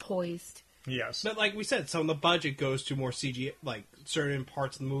 poised. Yes. But like we said, some of the budget goes to more CG, certain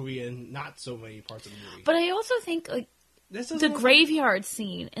parts of the movie and not so many parts of the movie. But I also think, the graveyard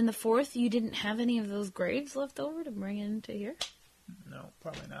scene in the 4th, you didn't have any of those graves left over to bring into here? No,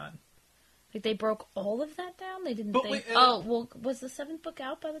 probably not. They broke all of that down? They didn't But was the 7th book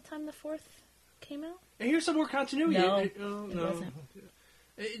out by the time the 4th came out? And here's some more continuity. No, it wasn't.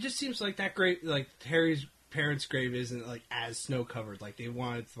 It just seems like that grave, Harry's parents' grave isn't as snow covered. They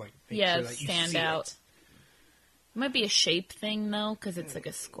wanted to make sure that you stand see out. it. It might be a shape thing though, because it's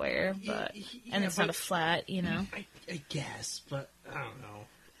a square, and it's not a flat, I guess, but I don't know.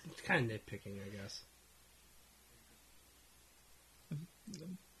 It's kind of nitpicking, I guess.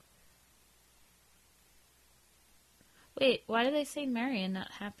 Wait, why do they say merry and not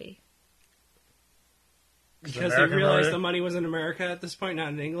happy? Because they realized the money was in America at this point, not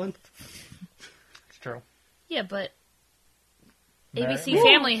in England. true. Yeah, but Right. ABC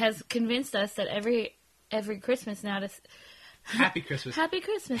Family has convinced us that every Christmas now to Happy Christmas. Happy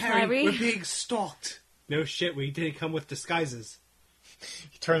Christmas, Harry, Harry. we're being stalked. No shit, we didn't come with disguises.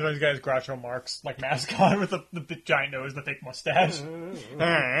 He turns around, he's got his Groucho Marx like mask on with the giant nose, the fake mustache.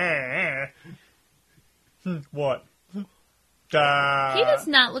 What? He does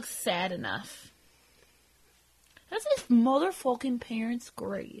not look sad enough. That's his motherfucking parents'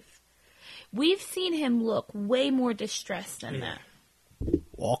 grave. We've seen him look way more distressed than that.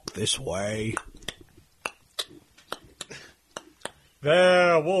 Walk this way.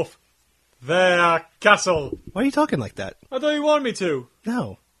 There, wolf. There, castle. Why are you talking like that? I thought you wanted me to.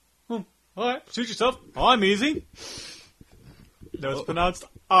 No. Alright, suit yourself. I'm easy. No, it's pronounced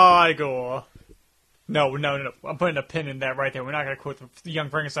Igor. No. I'm putting a pin in that right there. We're not going to quote the Young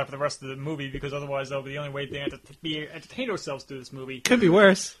Frankenstein for the rest of the movie because otherwise that'll be the only way they entertain ourselves through this movie. Could be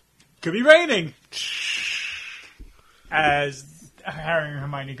worse. Could be raining. As Harry and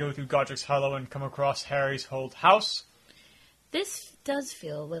Hermione go through Godric's Hollow and come across Harry's old house. This does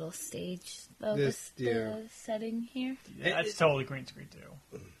feel a little staged, though, the setting here. That's totally green screen,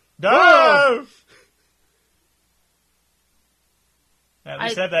 too. No! At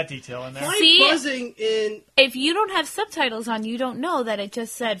least have that detail in there. See, buzzing in... If you don't have subtitles on, you don't know that it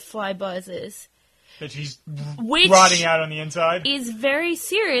just said fly buzzes. That she's Which rotting out on the inside. Is very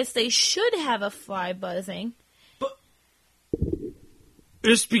serious. They should have a fly buzzing. But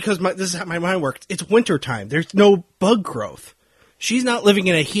just because this is how my mind works, it's wintertime. There's no bug growth. She's not living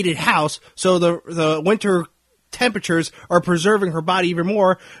in a heated house, so the winter temperatures are preserving her body even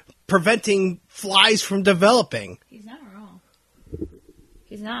more, preventing flies from developing. He's not wrong.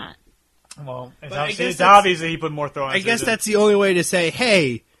 He's not. Well, it's obvious that he put more thought into it. I guess that's the only way to say,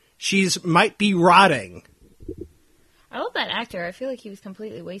 hey, she's might be rotting. I love that actor. I feel like he was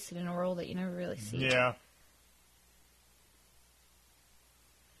completely wasted in a role that you never really see. Yeah.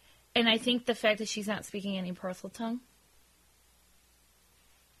 And I think the fact that she's not speaking any parcel tongue.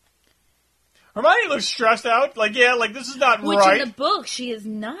 Hermione looks stressed out. Like, this is not Which right. in the book, she is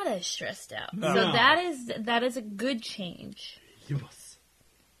not as stressed out. No. So that is a good change. You must.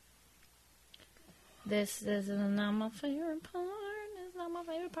 This is not my favorite part. It's not my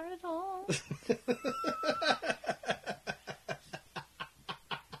favorite part at all.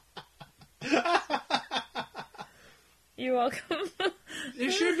 You're welcome.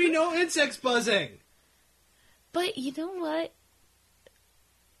 There should be no insects buzzing. But you know what?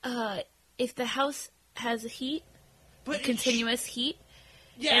 If the house has heat, continuous heat,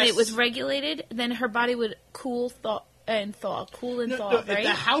 yes. and it was regulated, then her body would cool and thaw, right? If the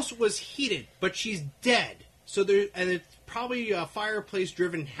house was heated, but she's dead, and it's probably a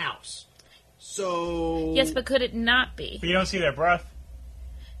fireplace-driven house. So yes, but could it not be? But you don't see their breath.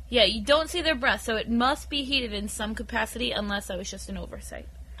 Yeah, you don't see their breath, so it must be heated in some capacity, unless that was just an oversight.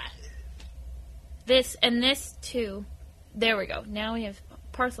 This and this too. There we go. Now we have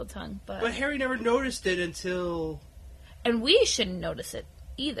parcel tongue, but Harry never noticed it until... And we shouldn't notice it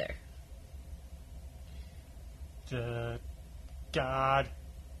either. God.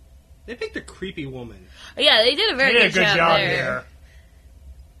 They picked a creepy woman. Yeah, they did a very good job there.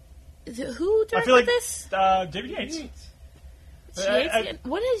 here. Who I feel directed like this? David Yates.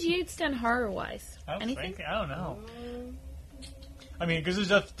 What has Yates done horror-wise? Anything? I don't know. I mean, because it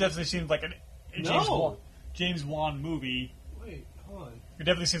definitely seems like a James Wan movie. Wait, hold on. It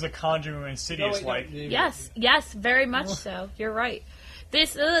definitely seems like Conjuring or Insidious. Yes, very much so. You're right.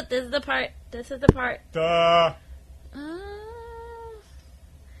 This is the part. Duh.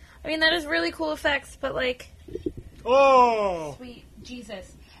 I mean, that is really cool effects, but like... Oh! Sweet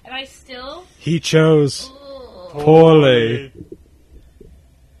Jesus. And I still... He chose Ugh. poorly.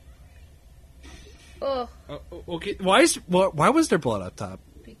 Ugh. Okay, why was there blood up top?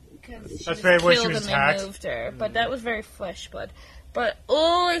 Because she That's was very where she killed was and they attacked. moved her. But that was very flesh blood. But,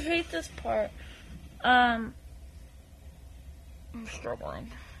 I hate this part. I'm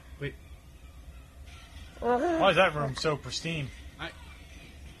struggling. Wait. Why is that room so pristine?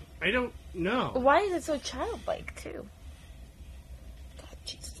 I don't know. Why is it so childlike, too? God,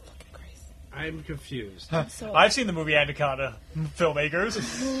 Jesus fucking Christ. I'm confused. I've seen the movie Anaconda,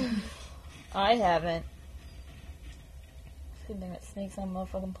 filmmakers. I haven't. Good thing that snakes on a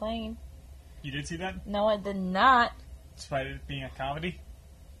motherfucking plane. You did see that? No, I did not. Despite it being a comedy?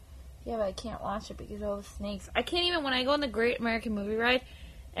 Yeah, but I can't watch it because of all the snakes. I can't even, when I go on the Great American Movie Ride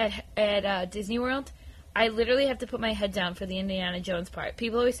at Disney World, I literally have to put my head down for the Indiana Jones part.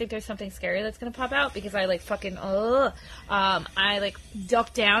 People always think there's something scary that's going to pop out because I, I,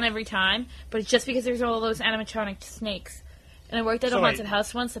 duck down every time. But it's just because there's all those animatronic snakes. And I worked at So a wait. haunted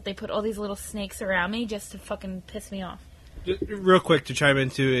house once that they put all these little snakes around me just to fucking piss me off. Just real quick to chime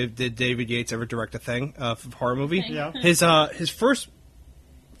into, did David Yates ever direct a thing of horror movie? Yeah. His first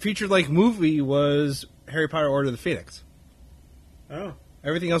feature-length movie was Harry Potter: Order of the Phoenix. Oh,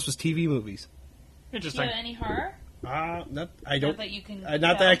 Everything else was TV movies. Do interesting. you have any horror? Not I don't. Not that you can Not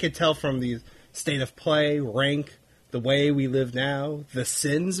tell. that I could tell from the State of Play, Rank, The Way We Live Now, The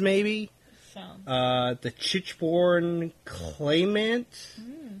Sins, maybe. So. The Chichborn Claymant,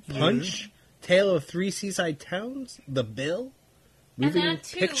 Punch, Tale of Three Seaside Towns, The Bill, Moving that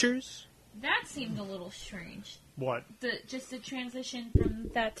too. Pictures. That seemed a little strange. What? Just the transition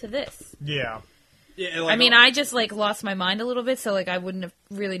from that to this. Yeah. Yeah, I mean, I just like lost my mind a little bit, so like I wouldn't have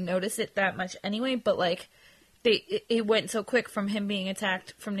really noticed it that much anyway. But like, it went so quick from him being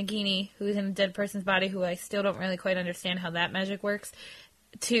attacked from Nagini, who's in a dead person's body, who I still don't really quite understand how that magic works,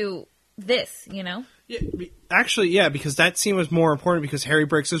 to this, you know? Yeah, actually, yeah, because that scene was more important because Harry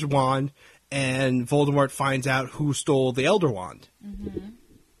breaks his wand and Voldemort finds out who stole the Elder Wand.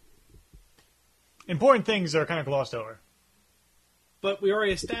 Important things are kind of glossed over. But we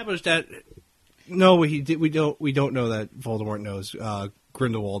already established that. No, we don't know that Voldemort knows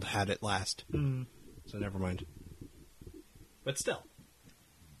Grindelwald had it last. So never mind. But still,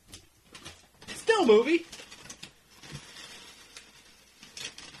 movie.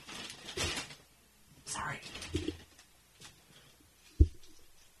 Sorry.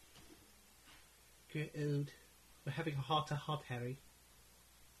 Good. We're having a heart-to-heart, Harry.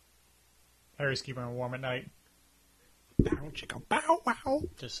 Harry's keeping her warm at night. Bow, chicka, bow, wow.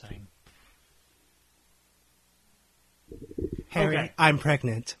 Just saying. Harry, Okay. I'm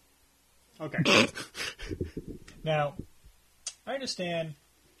pregnant. Okay. Now, I understand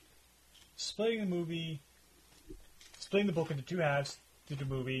splitting the book into two halves, do the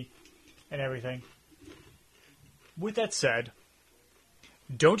movie, and everything. With that said,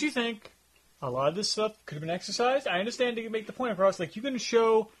 don't you think a lot of this stuff could have been exercised? I understand to make the point across, like, you can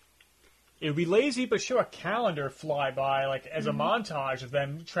show, it would be lazy, but show a calendar fly by, like, as a montage of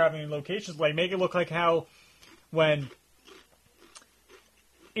them traveling in locations, like, make it look like how when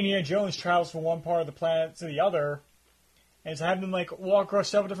Indiana Jones travels from one part of the planet to the other, and to have them like walk across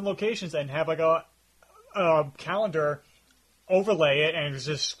several different locations and have like a calendar overlay it, and it's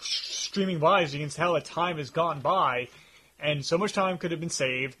just streaming by, so you can tell that time has gone by, and so much time could have been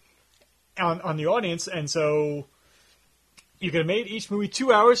saved on the audience, and so you could have made each movie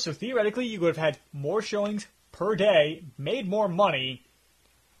 2 hours. So theoretically, you would have had more showings per day, made more money,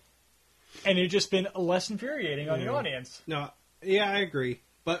 and it'd just been less infuriating on the audience. No, yeah, I agree.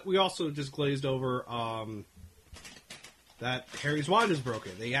 But we also just glazed over that Harry's wand is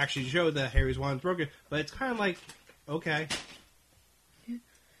broken. They actually showed that Harry's wand is broken, but it's kind of like, okay.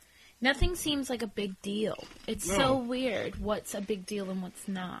 Nothing seems like a big deal. It's No. so weird what's a big deal and what's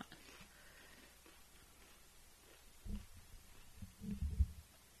not.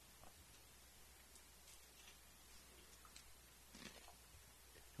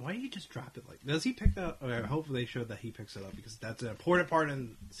 Why do you just drop it like? Does he pick that up? Okay, hopefully they showed that he picks it up because that's an important part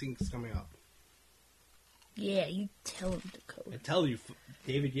in scenes coming up. Yeah, you tell him to I code. tell you,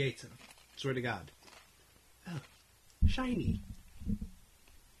 David Yates, swear to God. Oh, shiny.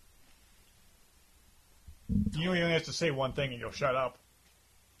 You only have to say one thing and you'll shut up.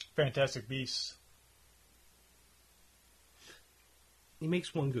 Fantastic Beasts. He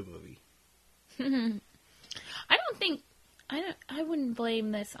makes one good movie. I wouldn't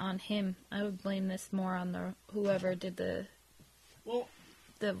blame this on him. I would blame this more on the whoever did the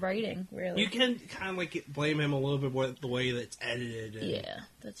writing, really. You can kind of like blame him a little bit with the way that it's edited and Yeah,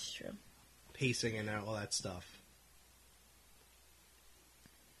 that's true. pacing and all that stuff.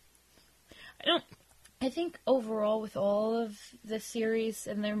 I think overall with all of the series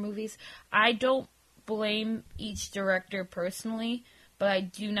and their movies, I don't blame each director personally, but I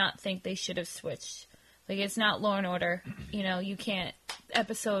do not think they should have switched. Like, it's not Law and Order. You know, you can't...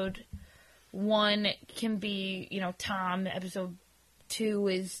 Episode 1 can be, Tom. Episode 2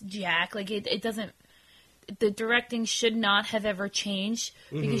 is Jack. Like, it doesn't... The directing should not have ever changed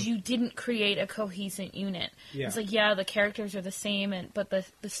because you didn't create a cohesive unit. Yeah. It's like, yeah, the characters are the same, but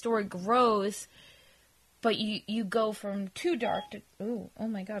the story grows, but you go from too dark to... Oh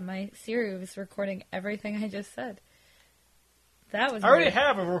my god, my Siri was recording everything I just said. That was I already weird.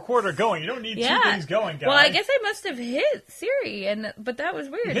 have a recorder going. You don't need two things going, guys. Well, I guess I must have hit Siri, but that was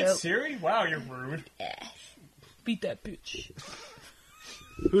weird. Hit Siri? Wow, you're rude. Beat that bitch.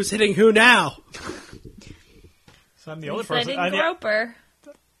 Who's hitting who now? So I'm the only He said person. in Groper.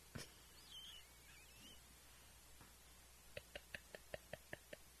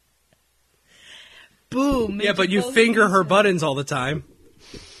 boom. Yeah, but you finger her buttons all the time.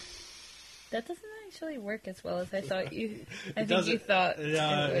 That doesn't actually work as well as I thought you. I think doesn't. you thought.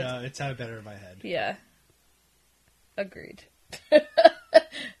 Yeah, it sounded better in my head. Yeah. Agreed.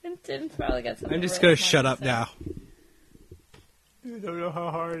 And Tim's probably got something. I'm just real gonna smart shut to up say. now. I don't know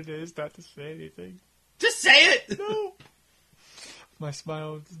how hard it is not to say anything. Just say it. No. My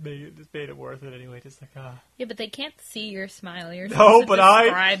smile just made it worth it anyway. Just like Yeah, but they can't see your smile. You're No, supposed to but I-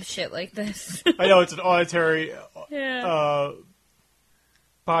 describe shit like this. I know it's an auditory Yeah.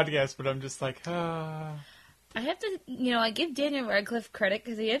 podcast, but I'm just like I have to, I give Daniel Radcliffe credit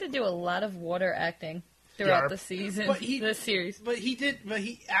because he had to do a lot of water acting throughout Yeah. the season, But the series. But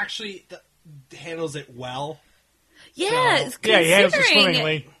he actually handles it well. Yes, yeah, he handles it considering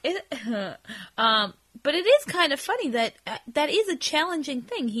swimmingly. But it is kind of funny that that is a challenging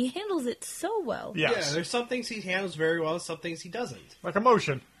thing. He handles it so well. Yes. Yeah, there's some things he handles very well, some things he doesn't. Like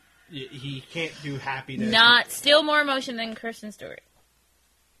emotion. He can't do happiness. Still more emotion than Kristen Stewart.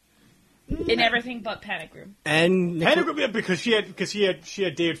 In everything but Panic Room. And Hannah Group, yeah, because she had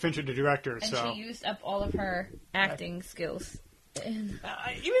David Fincher, the director, And so she used up all of her acting skills. And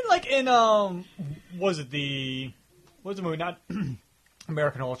even like in was the movie, not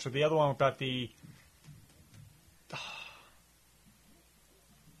American Ultra, the other one about the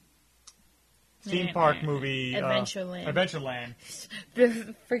theme park movie, Adventureland. Adventureland.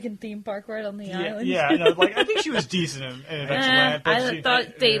 the freaking theme park right on the island. Yeah, I know, like I think she was decent in Adventureland. But I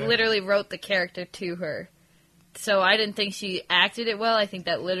thought they literally wrote the character to her. So I didn't think she acted it well. I think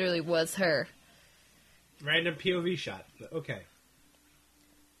that literally was her. random POV shot. Okay.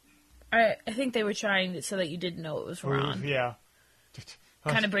 I think they were trying so that you didn't know it was Ron. Yeah.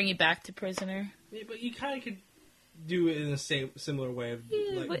 Kind of bring you back to Prisoner. Yeah, but you kind of could do it in the similar way,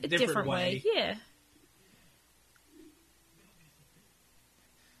 Yeah, like a different way. Yeah.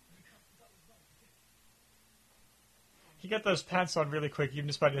 He got those pants on really quick, even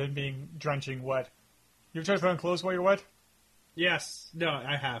despite him being drenching wet. You ever try to put on clothes while you're wet? Yes. No,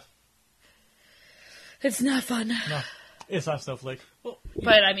 I have. It's not fun. No. It's not Snowflake. Well,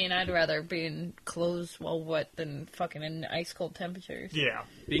 But, I mean, I'd rather be in clothes while wet than fucking in ice cold temperatures. Yeah.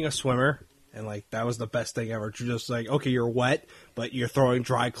 being a swimmer, and like that was the best thing ever. Just like, okay, you're wet, but you're throwing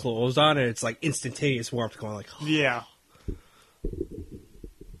dry clothes on, and it's like instantaneous warmth going like, Yeah.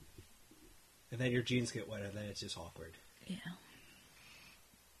 and then your jeans get wet, and then it's just awkward. Yeah.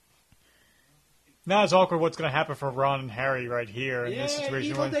 Now it's awkward what's going to happen for Ron and Harry right here in this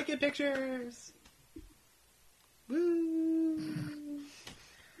situation. evil when- naked pictures. Woo!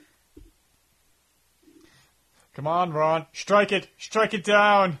 Come on, Ron. Strike it. Strike it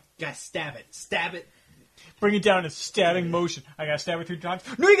down. Gotta stab it. Stab it. Bring it down in stabbing motion. I gotta stab it 3 times.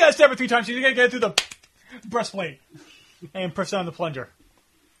 No, you gotta stab it 3 times. You gotta get it through the breastplate. And press down the plunger.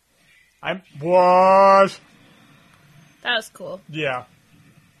 What? That was cool. Yeah.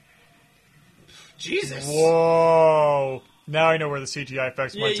 Jesus. Whoa. Now I know where the CGI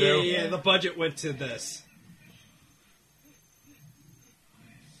effects Yeah, went to. yeah. The budget went to this.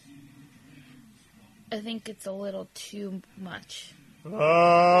 I think it's a little too much.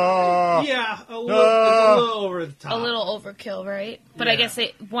 Yeah, it's a little over the top. A little overkill, right? But I Yeah. guess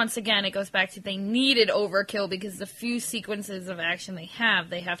once again it goes back to they needed overkill because the few sequences of action they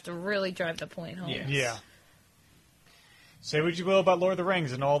have to really drive the point home. Yeah. Yeah. Say what you will about Lord of the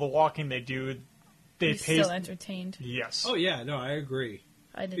Rings and all the walking they do. They You're pace. still entertained. Yes. Oh yeah, no, I agree.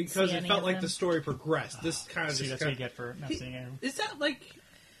 I didn't Because see it any felt of like them. the story progressed. This kind of See, just that's what you kind get for not seeing it. Is that like?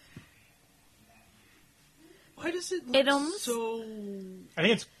 Why does it look It almost- so? I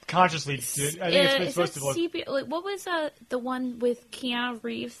think it's consciously. I think it's is supposed that to look. sepia, like, what was the one with Keanu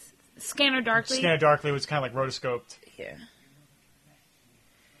Reeves? Scanner Darkly? Scanner Darkly was kind of like rotoscoped. Yeah.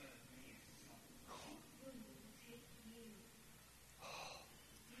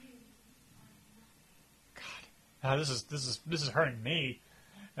 This is hurting me.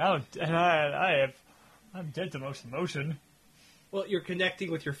 I'm dead to motion. Well, you're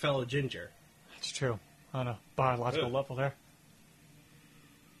connecting with your fellow ginger. That's true. On a biological Ugh. level there.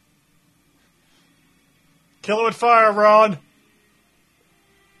 Kill it with fire, Ron!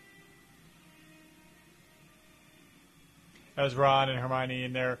 As Ron and Hermione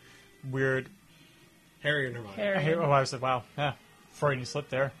in their weird... Harry and Hermione. Harry. I said, wow. Yeah, Freudian slip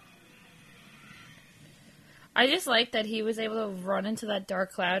there. I just like that he was able to run into that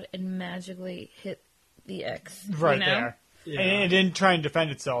dark cloud and magically hit the X. Right you know? there. Yeah. And it didn't try and defend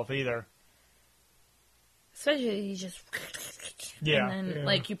itself either. Especially he just... Yeah. And then, Yeah.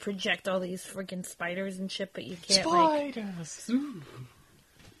 like, you project all these freaking spiders and shit, but you can't, like... Spiders!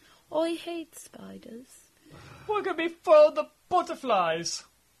 Oh, I hate spiders. Look at me follow the butterflies!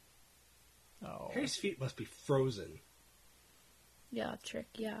 Oh. Harry's feet must be frozen. Yeah, trick.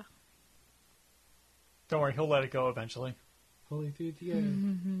 Yeah. Don't worry, he'll let it go eventually. Pulling through the air.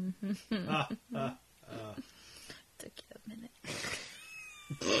 Took you a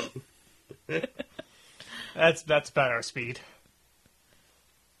minute. That's better speed.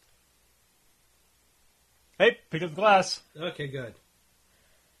 Hey, pick up the glass. Okay, good.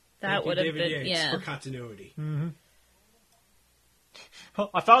 That would have been, yeah. For continuity. Oh,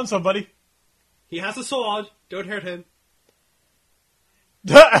 I found somebody. He has a sword. Don't hurt him.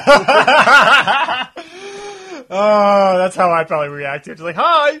 Oh, that's how I probably reacted. Like,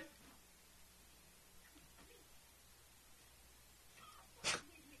 hi.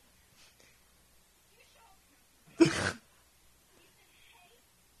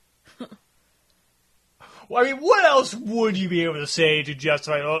 Well, I mean, what else would you be able to say to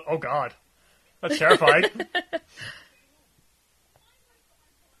justify? Oh God, that's terrifying.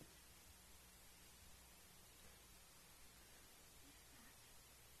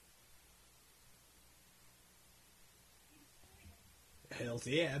 Hells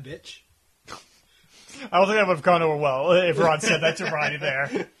yeah, bitch. I don't think that would have gone over well if Ron said that to Ronnie there.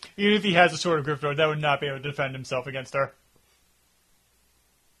 Even if he has a sword of Gryffindor, that would not be able to defend himself against her.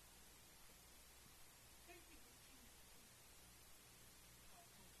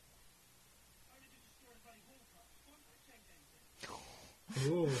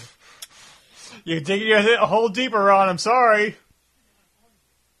 Ooh. You're digging your hole deeper, Ron. I'm sorry.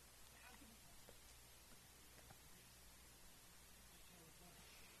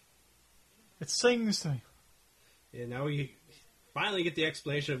 It sings to me. Yeah, now we finally get the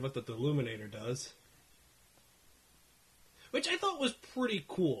explanation of what the Illuminator does. Which I thought was pretty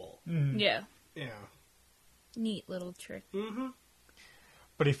cool. Yeah. Yeah. Neat little trick. Mm-hmm.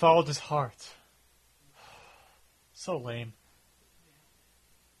 But he followed his heart. So lame.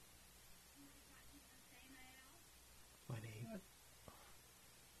 My name.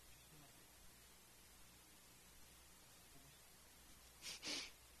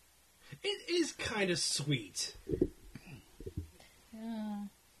 It is kind of sweet. Yeah.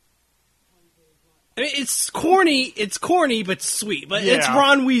 I mean, it's corny, but sweet. But it's Yeah.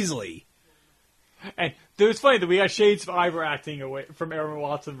 Ron Weasley. And it was funny that we got shades of Ivor acting away from Aaron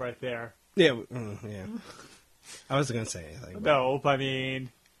Watson right there. Yeah, yeah. I wasn't going to say anything. But... No, I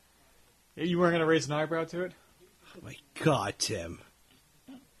mean, you weren't going to raise an eyebrow to it? Oh my God, Tim.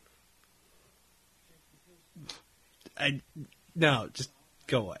 No, just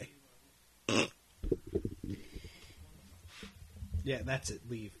go away. Yeah, that's it.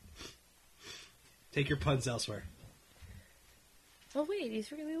 Leave. Take your puns elsewhere. Oh wait,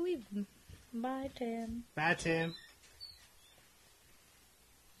 he's really leaving. Bye, Tim. Bye, Tim.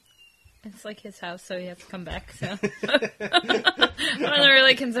 It's like his house, so he has to come back. So I'm not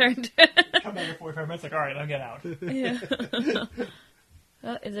really concerned. Come back in 45 minutes, like, alright, I'll get out. Yeah.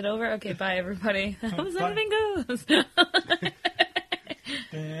 Oh, is it over? Okay, bye everybody. How's Bye. everything goes?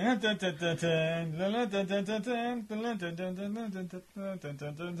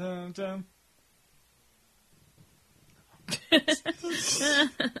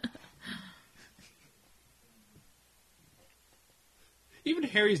 Even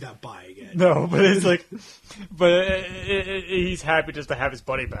Harry's not buying it. No, but it's like, but he's happy just to have his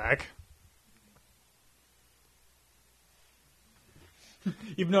buddy back.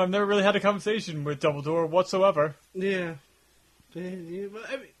 Even though I've never really had a conversation with Dumbledore whatsoever. Yeah. I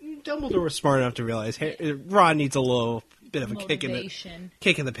mean, Dumbledore was smart enough to realize Ron needs a little bit of a kick in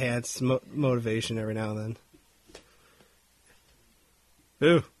the pants, motivation every now and then.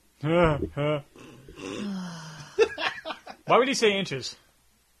 Ooh. Why would he say inches?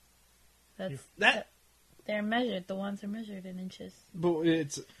 That they're measured. The ones are measured in inches. But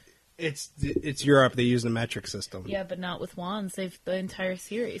it's Europe. They use the metric system. Yeah, but not with wands. The entire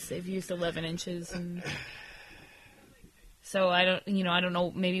series they've used 11 inches, and so I don't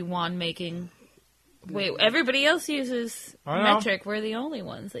know. Maybe wand making. Wait, everybody else uses metric. We're the only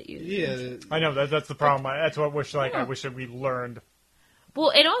ones that use. Yeah, I know that's the problem. That's what I wish that we learned. Well,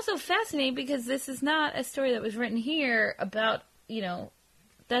 and also fascinating because this is not a story that was written here about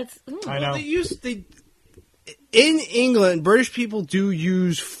that's. I know. Well, in England, British people do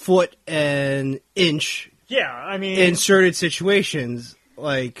use foot and inch. Yeah, I mean, in certain situations,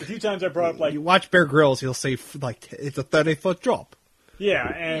 like a few times I brought up, like, you watch Bear Grylls, he'll say like it's a 30-foot drop. Yeah,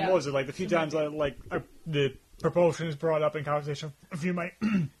 and what was it like? The few times the propulsion is brought up in conversation. A few of my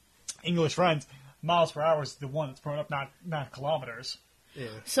English friends, miles per hour is the one that's brought up, not kilometers. Yeah.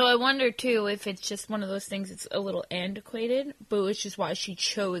 So I wonder too if it's just one of those things that's a little antiquated, but which is why she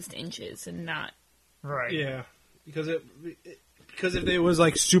chose inches and not. Right. Yeah, because if it was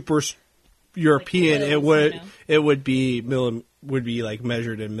like super European, Like it would you know? it would be would be like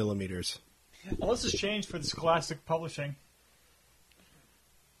measured in millimeters. Unless it's changed for the Scholastic Publishing.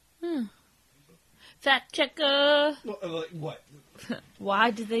 Fact checker. What?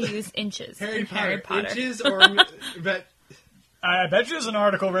 Why did they use inches in Harry Potter? Inches or but I bet you there's an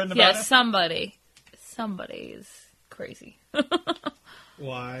article written Yeah, about it. somebody is crazy.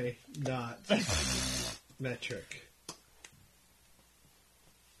 why not metric?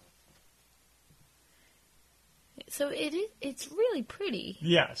 So it's really pretty.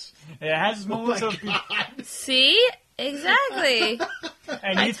 Yes. It has its moments of... See? Exactly.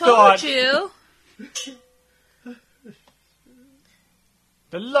 And I you told thought... you.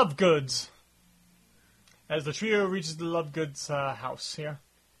 The Lovegoods. As the trio reaches the Lovegoods' house here.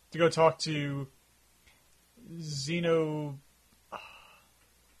 To go talk to Zeno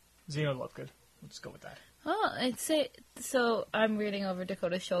Lovegood. Let's go with that. Oh, so I'm reading over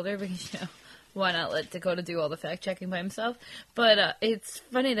Dakota's shoulder because, why not let Dakota do all the fact-checking by himself? But it's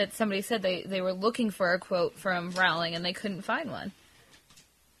funny that somebody said they were looking for a quote from Rowling and they couldn't find one.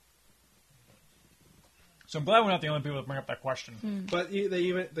 So I'm glad we're not the only people that bring up that question. But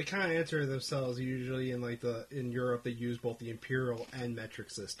they kind of answer themselves usually in Europe. They use both the imperial and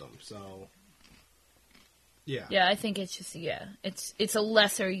metric system. So yeah, Yeah, I think it's just it's a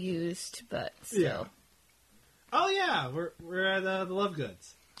lesser used, but still. Yeah. Oh yeah, we're at the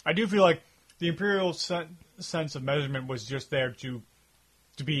Lovegoods. I do feel like the imperial sense of measurement was just there to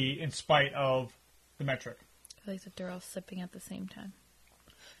be in spite of the metric. I feel like that they're all sipping at the same time.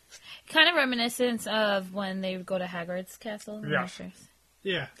 Kind of reminiscent of when they would go to Hagrid's castle. Yeah.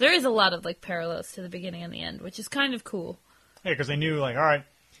 Yeah, There is a lot of parallels to the beginning and the end, which is kind of cool. Yeah, because they knew, all right,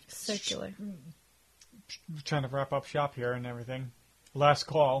 Circular. we're trying to wrap up shop here and everything. Last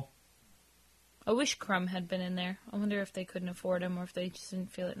call. I wish Crumb had been in there. I wonder if they couldn't afford him or if they just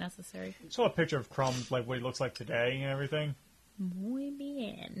didn't feel it necessary. Saw a picture of Crumb, like what he looks like today and everything. Muy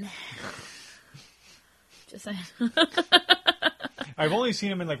bien. Just saying. I've only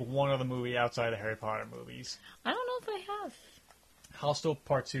seen him in one other movie outside the Harry Potter movies. I don't know if I have. Hostel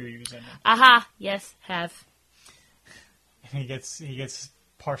Part 2 he was in it. Aha! Yes, have. And he gets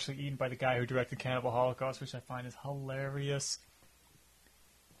partially eaten by the guy who directed Cannibal Holocaust, which I find is hilarious.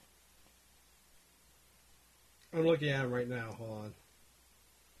 I'm looking at him right now. Hold on.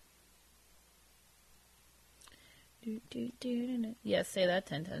 Yes, say that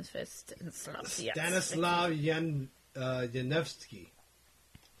 10 times fast. Yes. Stanislav Yanevsky.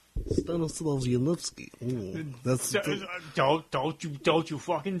 Stanislav Yanevsky. That's Don't you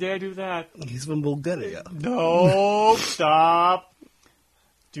fucking dare do that. he's from Bulgaria. No, stop.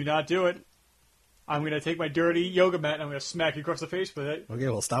 Do not do it. I'm going to take my dirty yoga mat and I'm going to smack you across the face with it. Okay,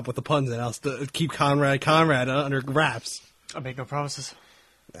 well, stop with the puns, and I'll keep Conrad under wraps. I make no promises.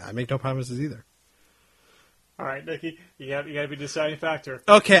 I make no promises either. All right, Nikki, you got to be the deciding factor.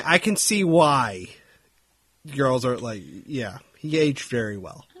 Okay, I can see why girls are yeah, he aged very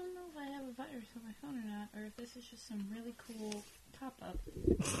well. I don't know if I have a virus on my phone or not, or if this is just some really cool pop-up.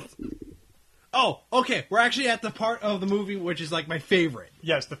 Oh, okay, we're actually at the part of the movie which is my favorite.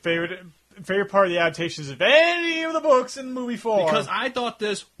 Yes, the favorite part of the adaptations of any of the books in movie form. Because I thought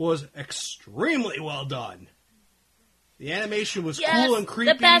this was extremely well done. The animation was cool and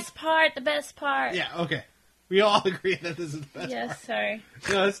creepy. The best part. Yeah, okay. We all agree that this is the best Yes, part.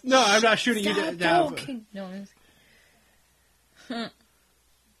 sorry. No, I'm not shooting you Stop down. talking. No,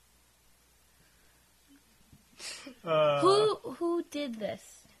 who did this?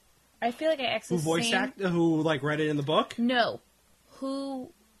 I feel like I asked Who the voice same... acted? Who read it in the book? No.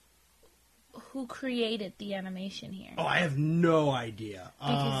 Who created the animation here? Oh, I have no idea.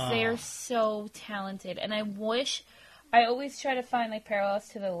 Because they're so talented. And I always try to find parallels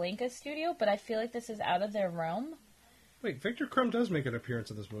to the Linka studio, but I feel like this is out of their realm. Wait, Victor Crumb does make an appearance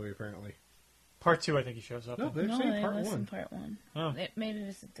in this movie, apparently. Part 2, I think he shows up. No, in. they're No, saying it part was 1. in part 1. Oh. Maybe it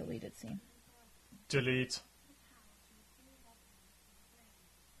was a deleted scene. Delete.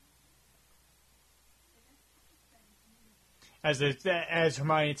 As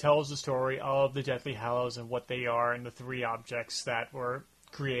Hermione tells the story of the Deathly Hallows and what they are and the 3 objects that were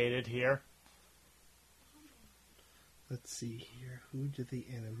created here. Let's see here. Who did the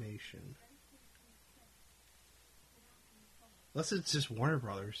animation? Unless it's just Warner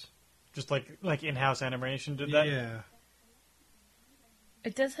Brothers. Just like in-house animation did that? Yeah,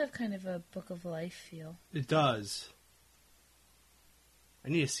 It does have kind of a Book of Life feel. it does. I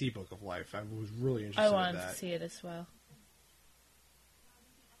need to see Book of Life. I was really interested I in wanted that. to see it as well.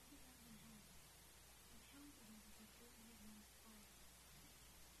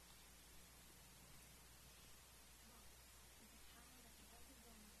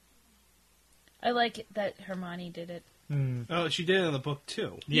 I like it that Hermione did it. Oh, she did it in the book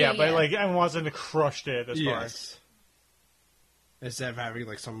too. Yeah, Yeah, but yeah. like Emma Watson crushed it as far as. Yes. Instead of having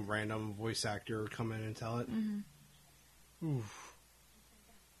like some random voice actor come in and tell it. Oof.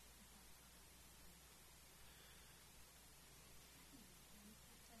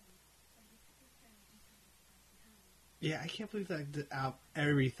 Yeah, I can't believe that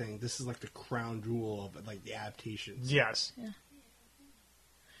everything. This is like the crown jewel of like the adaptations. Yes.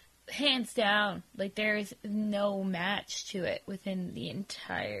 Hands down, like there is no match to it within the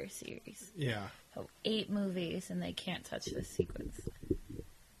entire series. Yeah. So 8 movies, and they can't touch this sequence.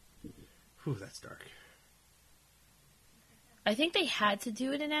 Whew, that's dark. I think they had to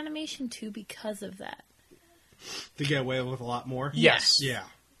do it in animation too because of that. To get away with a lot more. Yes. Yeah.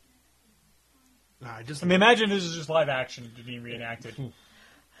 I mean, imagine this is just live action to be reenacted.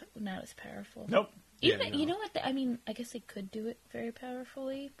 Not as powerful. Nope. Even Yeah, no. you know what? I mean, I guess they could do it very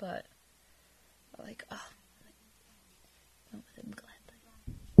powerfully, but like, went with him gladly.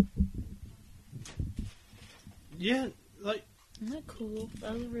 Yeah, like Isn't that cool?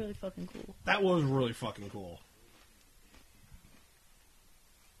 That was really fucking cool. that was really fucking cool.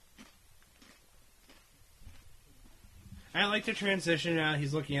 I like the transition now.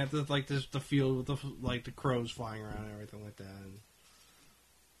 He's looking at the field with the crows flying around and everything like that, and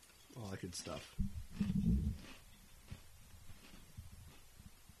all that good stuff.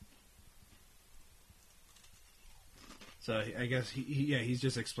 So I guess he's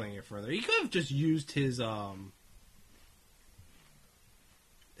just explaining it further. He could have just used his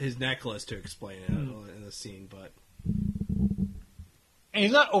necklace to explain it in the scene, but And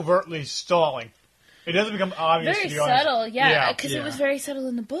he's not overtly stalling. It doesn't become obvious Very to the audience. subtle, yeah, because Yeah. it was very subtle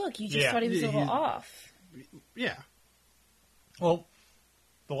in the book. You just Yeah. thought he was a little He- off. yeah. Well,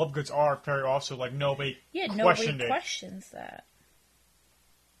 the Lovegoods are very also like nobody Yeah, nobody questioned it. questions that.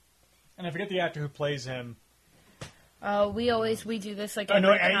 And I forget the actor who plays him. We do this like I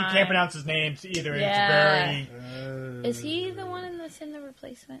know every you time. can't pronounce his names either. Yeah. And it's very Is he the one that's in The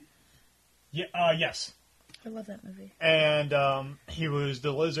Replacement? yes. I love that movie. And he was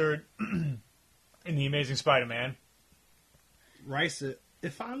the lizard in the Amazing Spider-Man. Rice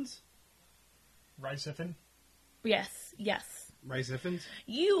Ifans? Rice Iffen? Yes. Rice Ifans?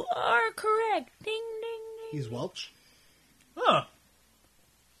 You are correct. Ding, ding, ding. He's Welch? Huh.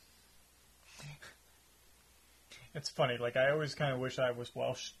 It's funny. Like, I always kind of wish I was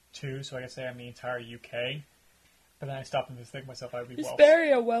Welsh, too, so I could say I'm the entire UK. But then I stopped and just think to myself I'd be Is Welsh.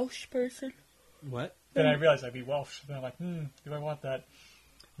 Barry a Welsh person? What? Then I realized I'd be Welsh. Then I'm like, do I want that?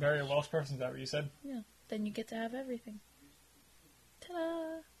 Marry a Welsh person, is that what you said? Yeah. Then you get to have everything.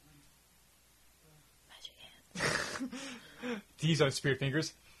 Ta-da! Magic hands. These are spear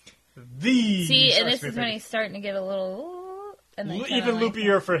fingers. These See, and are this spear is when fingers. he's starting to get a little... And then kinda Even like,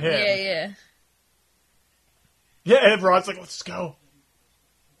 loopier for him. Yeah. Yeah, and Rod's like, let's go.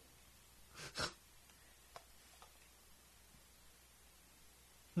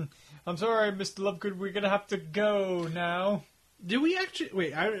 I'm sorry, Mr. Lovegood, we're gonna have to go now. Did we actually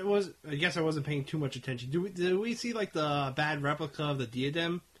wait? I guess I wasn't paying too much attention. Did we see like the bad replica of the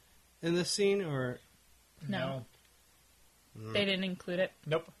diadem in this scene, or No. They didn't include it.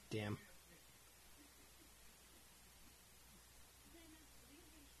 Nope. damn?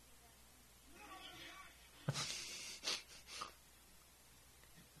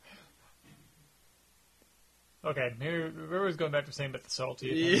 Okay, maybe we're always going back to saying about the salty.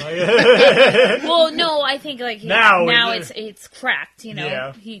 Yeah. Well, no, I think like Now it's cracked. You know,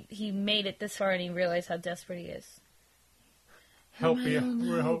 Yeah. he made it this far and he realized how desperate he is. Help My me,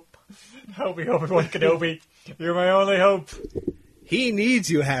 only hope. Help me, Obi-Wan Kenobi. You're my only hope. He needs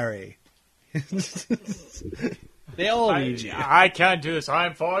you, Harry. They all I, need you. I can't do this.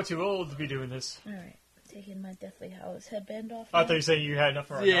 I'm far too old to be doing this. All right, taking my Deathly Hallows headband off. I now. thought you were saying you had enough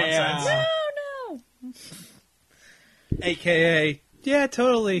of our Yeah. nonsense. No. AKA, yeah,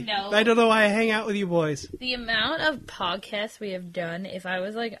 totally. No. I don't know why I hang out with you boys. The amount of podcasts we have done, if I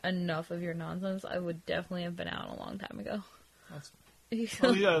was like enough of your nonsense, I would definitely have been out a long time ago.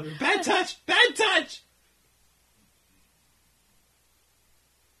 Oh, yeah. Bad touch! Bad touch!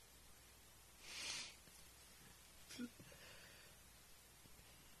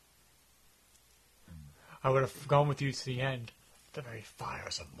 I would have gone with you to the end. The very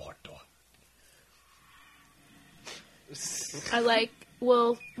fires of Mordor.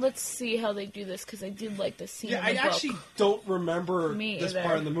 Well, let's see how they do this, because I did like the scene Yeah, in I the book. actually don't remember Me this either.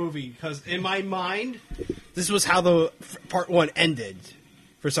 part of the movie because in my mind, this was how the part one ended.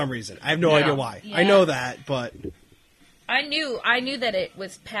 For some reason, I have no Yeah. idea why. Yeah. I know that, but I knew that it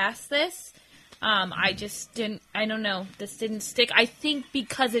was past this, I just didn't. I don't know. This didn't stick. I think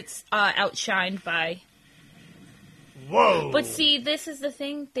because it's outshined by. Whoa! But see, this is the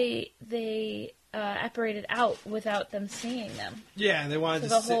thing. They apparated out without them seeing them. Yeah, they wanted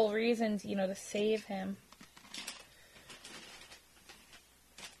So to. the whole reason, to save him.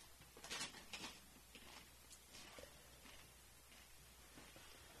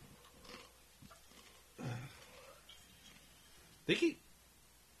 They keep.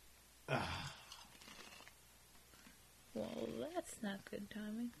 Well, that's not good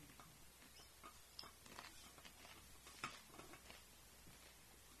timing.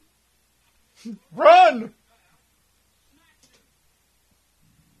 Run!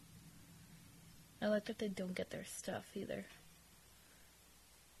 I like that they don't get their stuff either.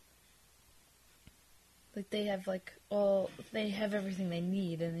 Like they have they have everything they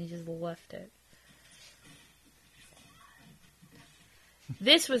need and they just left it.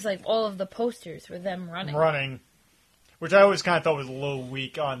 This was like all of the posters were them running. Which I always kind of thought was a little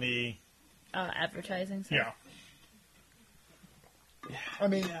weak on the... advertising side. Yeah. I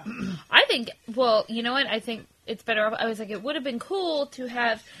mean... I think, well, you know what? I think it's better off. I was like, it would have been cool to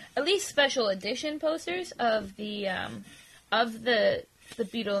have at least special edition posters of the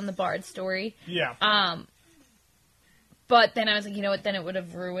Beetle and the Bard story. Yeah. But then I was like, you know what? Then it would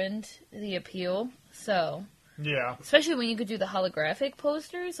have ruined the appeal. So... Yeah. Especially when you could do the holographic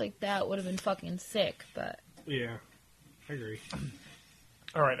posters, like that would have been fucking sick. But Yeah, I agree.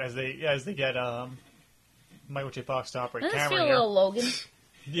 All right, as they get Michael J. Fox to operate doesn't this camera feel a here. little Logan?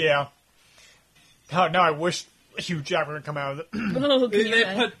 Yeah. Now I wish Hugh Jackman would come out of it. Oh, can you They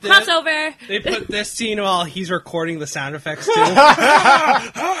imagine? put this- Crossover. They put this scene while he's recording the sound effects too. Do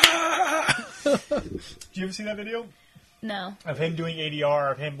you ever see that video No. of him doing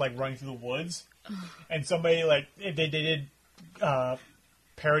ADR of him like running through the woods? And somebody like they did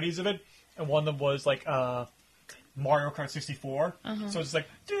parodies of it, and one of them was like Mario Kart 64. So it's like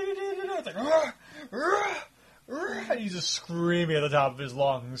it's like and he's just screaming at the top of his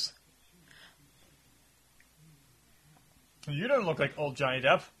lungs. You don't look like old Johnny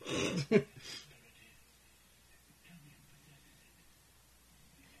Depp.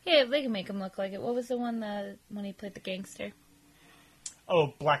 Yeah, they can make him look like it. What was the one when he played the gangster?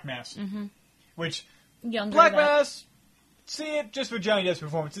 Oh, Black Mass. Which Younger. Black that. Mass, see it just for Johnny Depp's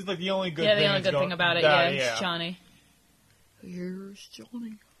performance. It's like the only good Yeah, thing the only that's good thing going- about it, that- it's Johnny. Here's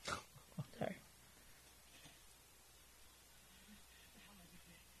Johnny. Sorry.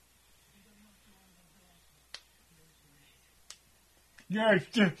 Yeah,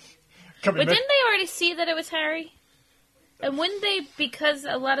 coming But back. didn't they already see that it was Harry? And wouldn't they, because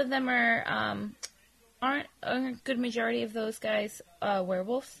a lot of them aren't a good majority of those guys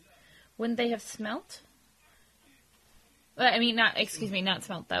werewolves, wouldn't they have smelt? I mean, not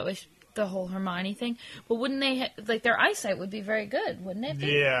smelt, that was the whole Hermione thing. But wouldn't they, like, their eyesight would be very good, wouldn't it be?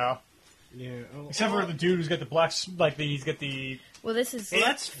 Yeah. Yeah. Except for the dude who's got the black, he's got the... Well, this is... Well,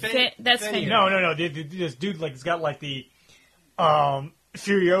 that's Fenrir. That's Fenrir. No. This dude, like, has got, like, the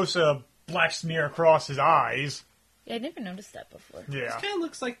Furiosa black smear across his eyes. Yeah, I never noticed that before. This Yeah. kind of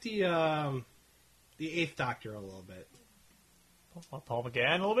looks like the Eighth Doctor a little bit. Paul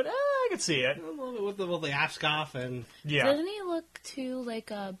McGann, a little bit. I can see it. A little bit with the Apscoff and... Yeah. Doesn't he look, too,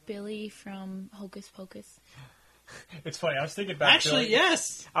 like Billy from Hocus Pocus? It's funny. I was thinking about Actually, Billy.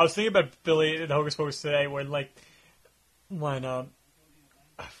 yes! I was thinking about Billy in Hocus Pocus today when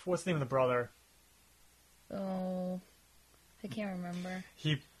what's the name of the brother? Oh, I can't remember.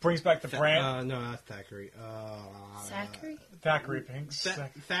 He brings back the brand. No, not Thackeray. Zachary? Thackeray Pinks.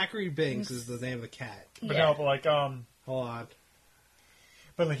 Thackeray Binks is the name of the cat. But Yeah. no, but like, Hold on.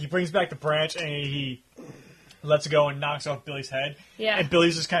 but like he brings back the branch and he lets it go and knocks off Billy's head. Yeah. And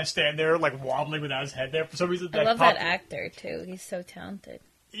Billy's just kind of standing there, like wobbling without his head there. For some reason, I love that actor, too. He's so talented.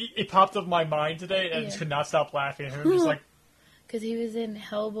 It popped up in my mind today, and I just could not stop laughing. And I'm just like, Because he was in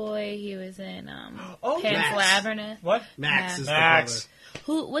Hellboy, he was in oh, Pan's Max. Labyrinth. what? Max is Max.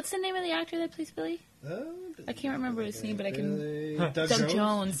 What's the name of the actor that plays Billy? the brother. I can't remember his name, but I can... Doug Doug Jones.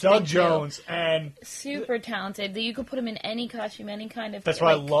 Jones. Doug thank you. Jones, and Super talented. You could put him in any costume, any kind of... that's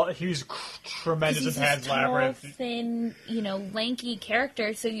why I like, love. He was tremendous he's in this Pan's tall, Labyrinth. thin, lanky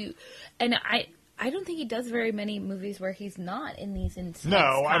character. So you... And I don't think he does very many movies where he's not in these intense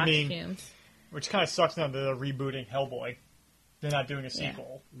No, costumes. I mean- Which kind of sucks now that they're rebooting Hellboy. They're not doing a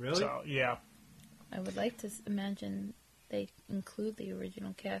sequel. Really? So, yeah. I would like to imagine they include the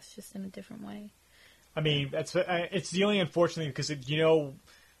original cast just in a different way. I mean, it's the only unfortunate thing because,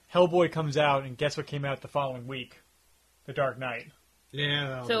 Hellboy comes out, and guess what came out the following week? The Dark Knight.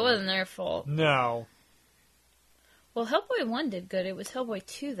 Yeah. So it wasn't their fault. No. Well, Hellboy 1 did good. It was Hellboy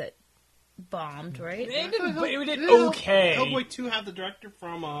 2 that bombed, right? It did okay. Hellboy 2 have the director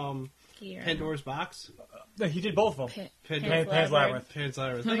from Here. Pandora's Box. He did both of them. Pan's Labyrinth. Pan's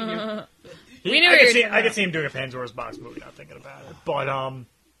Labyrinth. Thank you. We knew you were talking I could see him doing a Pandora's Box movie. Not thinking about it, but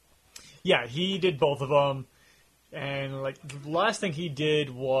yeah, he did both of them. And like the last thing he did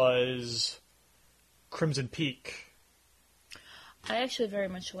was Crimson Peak. I actually very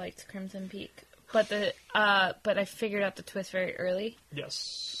much liked Crimson Peak, but I figured out the twist very early.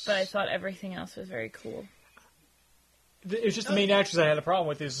 Yes, But I thought everything else was very cool. It was just the main actress I had a problem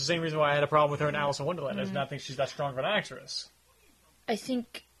with. It's the same reason why I had a problem with her in Alice in Wonderland. I did not think she's that strong of an actress. I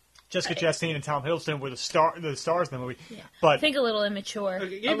think Jessica Chastain and Tom Hiddleston were the stars in the movie. Yeah. But I think a little immature.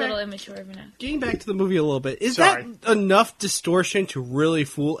 Okay, A little immature of an actor. Getting back to the movie a little bit, is Sorry. that enough distortion to really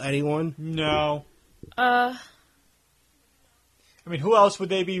fool anyone? no. I mean, who else would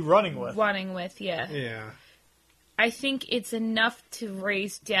they be running with? Running with, yeah. Yeah. I think it's enough to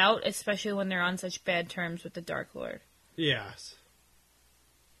raise doubt, especially when they're on such bad terms with the Dark Lord. Yes.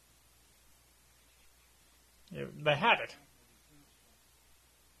 Yeah, they had it.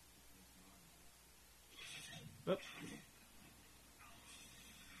 Oh.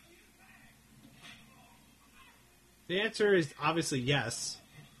 The answer is obviously yes.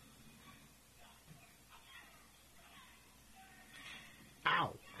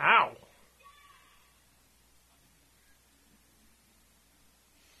 Ow. Ow.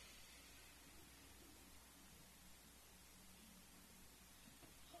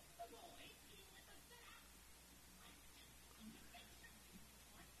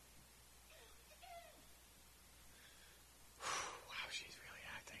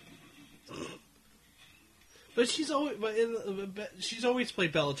 But she's always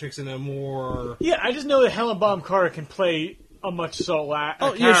played Bellatrix in a more. Yeah, I just know that Helen Bonham Carter can play a much subtle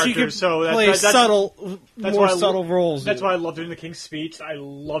character. Yeah, she can play more subtle roles. That's why I loved her in The King's Speech. I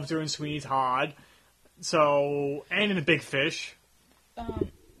loved her in Sweeney Todd. So, and in The Big Fish.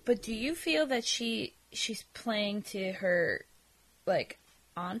 But do you feel that she's playing to her, like,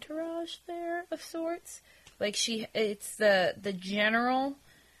 entourage there of sorts? Like it's the general.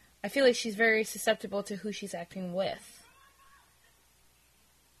 I feel like she's very susceptible to who she's acting with.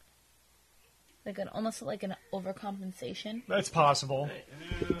 Like almost like an overcompensation. That's possible.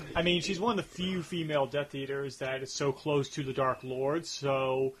 I mean, she's one of the few female Death Eaters that is so close to the Dark Lord,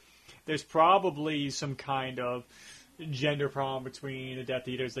 so there's probably some kind of gender problem between the Death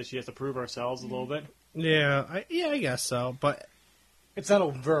Eaters that she has to prove ourselves a little bit. Yeah, I guess so, but it's not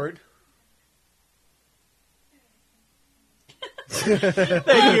overt. Thank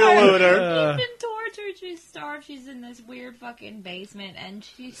you, Lunar. She's been tortured. She's starved. She's in this weird fucking basement, and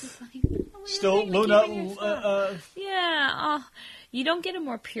she's just like, still Luna. Yeah, you don't get a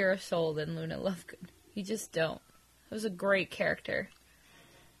more pure soul than Luna Lovegood. You just don't. It was a great character.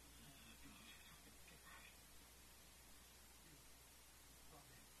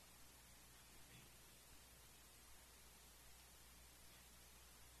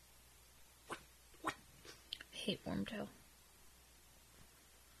 I hate Wormtail.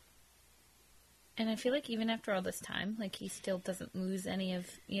 And I feel like even after all this time, like, he still doesn't lose any of,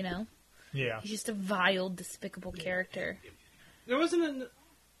 Yeah. He's just a vile, despicable character. There wasn't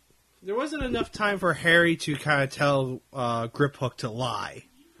enough time for Harry to kind of tell Griphook to lie.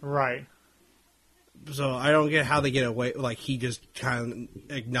 Right. So I don't get how they get away. Like, he just kind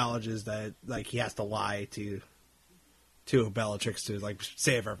of acknowledges that, like, he has to lie to Bellatrix to, like,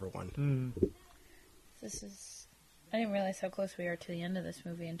 save everyone. I didn't realize how close we are to the end of this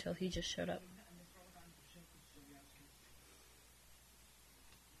movie until he just showed up.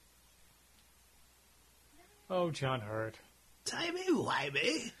 Oh, John Hurt.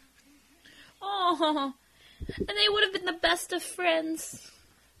 Timey-wimey. Oh, and they would have been the best of friends.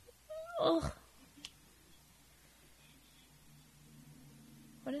 Oh.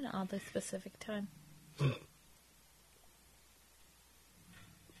 What an oddly specific time.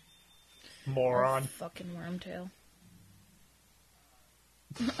 Moron. Oh, fucking Wormtail.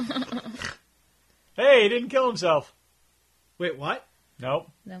 Hey, he didn't kill himself. Wait, what? Nope.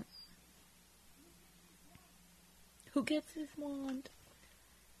 No. Who gets his wand?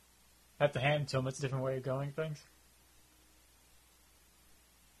 Have to hand it to him. It's a different way of going things.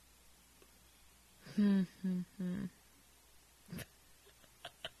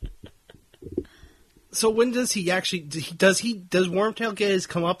 So when does he actually does Wormtail get his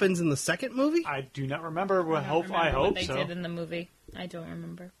comeuppance in the second movie? I do not remember. I hope what they so. did in the movie. I don't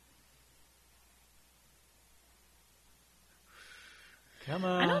remember. Come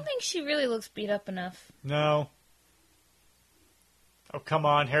on. I don't think she really looks beat up enough. No. Oh, come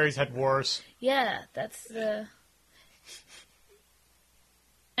on. Harry's had worse. Yeah, that's the...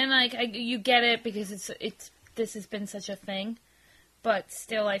 And like, you get it because this has been such a thing, but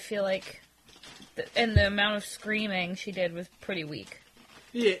still, I feel like, and the amount of screaming she did was pretty weak.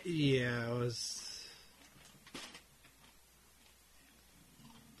 Yeah, it was.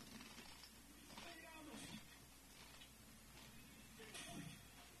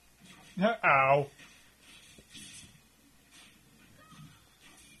 Ow.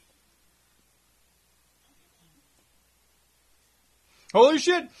 Holy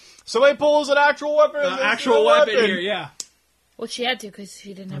shit! Somebody pulls an actual weapon. Actual weapon here, yeah. Well, she had to because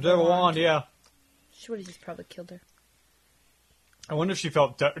she didn't have a a wand. wand, yeah. She would have just probably killed her. I wonder if she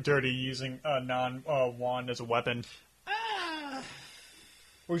felt dirty using a non-wand as a weapon.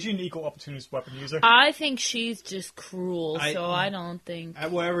 Or is she an equal opportunist weapon user? I think she's just cruel, so I don't think...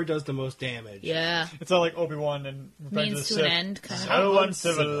 Whatever does the most damage. Yeah. It's not like Obi-Wan and Revenge of the Means to Sith. an end, kind of. So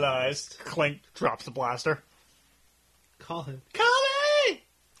uncivilized. Clink drops the blaster. Call him. Call me!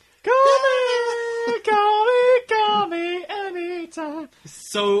 Call me! Call me! Call me anytime.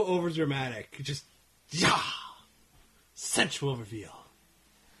 So overdramatic. Just, sensual reveal.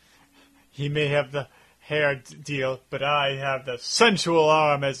 He may have the hair deal, but I have the sensual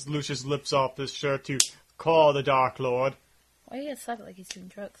arm as Lucius lifts off his shirt to call the Dark Lord. Why do you guys it like he's doing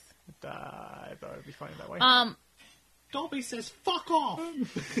drugs? I thought it would be funny that way. Dolby says, fuck off!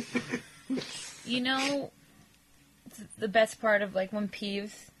 You know, the best part of, like, when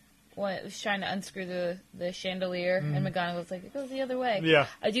Peeves was trying to unscrew the chandelier, and McGonagall's like, it goes the other way. Yeah.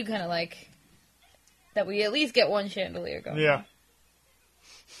 I do kind of like that we at least get one chandelier going. Yeah.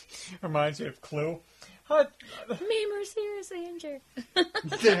 Reminds me of Clue. Mamer seriously injured.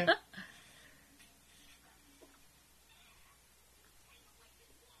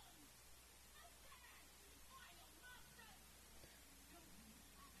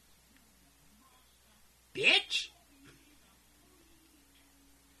 Bitch!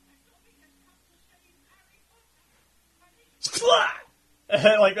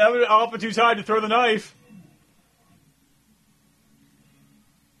 Like, that would up too tight to throw the knife.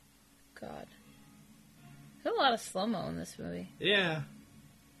 God. There's a lot of slow-mo in this movie. Yeah.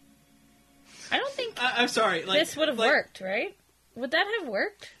 I don't think I'm sorry. Like, this would have worked, right? Would that have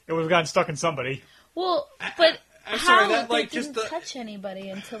worked? It would have gotten stuck in somebody. Well, but I'm how sorry, that, like, they just didn't the... touch anybody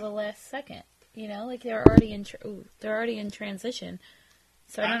until the last second? You know, like they're already in transition.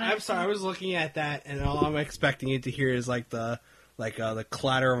 So I don't know. I'm sorry. I was looking at that, and all I'm expecting it to hear is like the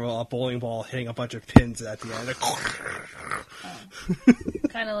clatter of a bowling ball hitting a bunch of pins at the end.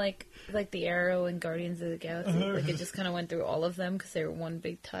 Kind of like the arrow in Guardians of the Galaxy. Like it just kind of went through all of them because they were one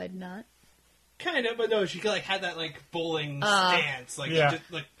big tied knot. Kind of, but no, she like had that like bowling stance, like yeah.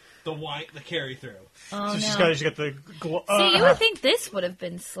 just, like the carry through. Oh, So no. she's got the. See, you would think this would have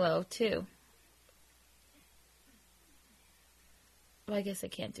been slow too. Well, I guess they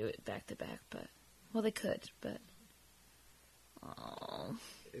can't do it back to back, but they could, but. Oh.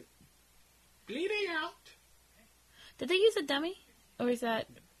 Bleeding out. Did they use a dummy? Or is that...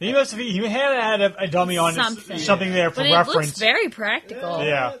 He must have. He had a dummy on something there for but reference. It looks very practical.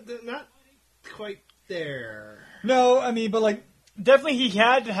 Yeah. Not quite there. No, I mean, but like, definitely he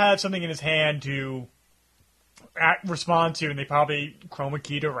had to have something in his hand to respond to, and they probably chroma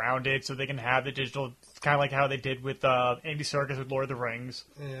keyed around it so they can have the digital, kind of like how they did with Andy Serkis with Lord of the Rings.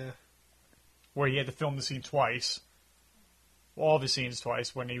 Yeah. Where he had to film the scene twice. All of his scenes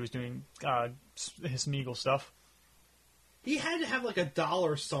twice when he was doing his Smeagol stuff. He had to have like a doll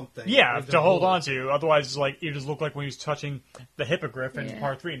or something. Yeah, like to hold on to. Otherwise, it's like it just looked like when he was touching the hippogriff in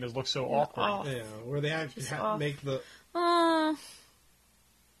part 3, and it just looked so awkward. Off. Yeah, where they had to make the. Oh.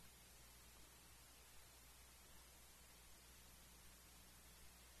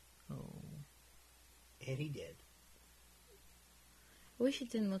 And he did. I wish it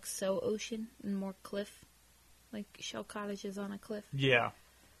didn't look so ocean and more cliff. Like shell cottages on a cliff. Yeah.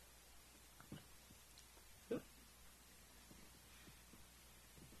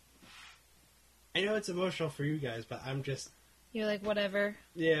 I know it's emotional for you guys, but I'm just... You're like, whatever.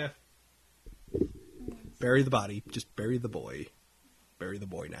 Yeah. Bury the body. Just bury the boy. Bury the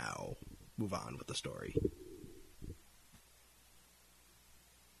boy now. Move on with the story.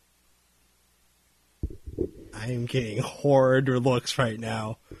 I am getting horrid looks right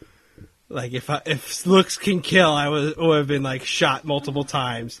now. Like, if looks can kill, I would have been, like, shot multiple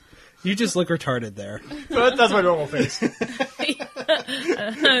times. You just look retarded there. But that's my normal face.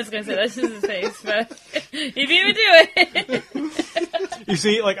 I was going to say, that's just his face, but he didn't even do it. You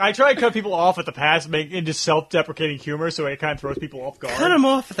see, like, I try to cut people off at the pass into self-deprecating humor, so it kind of throws people off guard. Cut them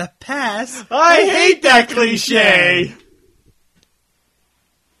off at the pass? I hate that cliche!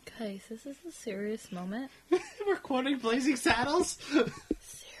 Guys, this is a serious moment. We're quoting Blazing Saddles? Serious.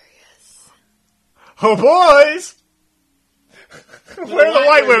 Oh, boys! Where are the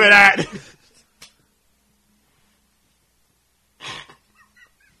white women at?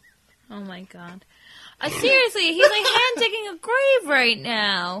 Oh my god. Seriously, he's like hand digging a grave right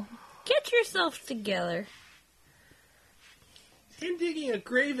now. Get yourself together. Him digging a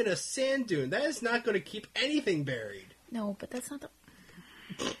grave in a sand dune. That is not going to keep anything buried. No, but that's not the...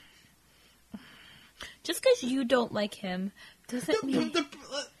 Just because you don't like him doesn't mean...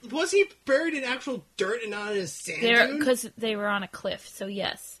 Was he buried in actual dirt and not in a sand dune? Because they were on a cliff, so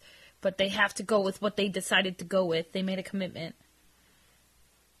yes. But they have to go with what they decided to go with. They made a commitment.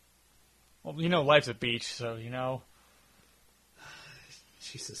 Well, you know, life's a beach, so, you know.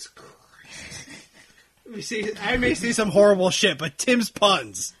 Jesus Christ. Let me see. I may see some horrible shit, but Tim's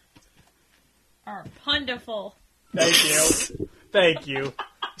puns Are wonderful. Thank you. Thank you.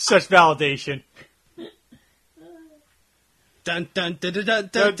 Such validation. Dun dun dun dun dun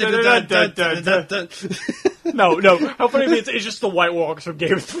dun dun dun dun dun dun. No. How funny is it's just the White Walkers from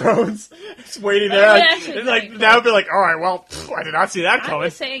Game of Thrones. It's waiting there. actually Like, pretty now I'd be like, all right, well, I did not see that I coming.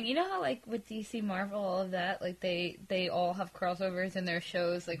 was saying, you know how, like, with DC Marvel, all of that, like, they all have crossovers in their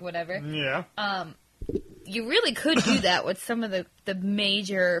shows, like, whatever. Yeah. You really could do that with some of the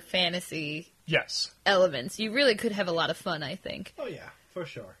major fantasy Yes. elements. You really could have a lot of fun, I think. Oh, yeah, for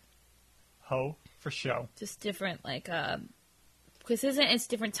sure. Ho, for show. Just different, like, because it's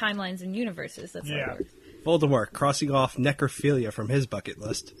different timelines and universes. That's how Yeah. it works. Voldemort crossing off necrophilia from his bucket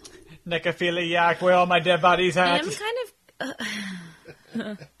list. Necrophiliac, where all my dead bodies And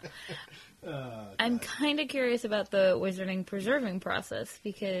at? I'm kind of curious about the wizarding preserving process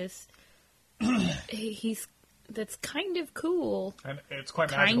because that's kind of cool, And it's quite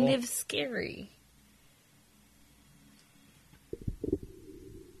magical. kind of scary.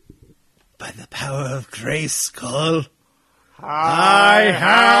 By the power of Grayskull, I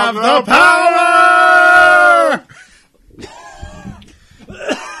have the power!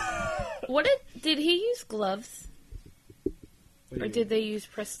 What did he use gloves? Or did they use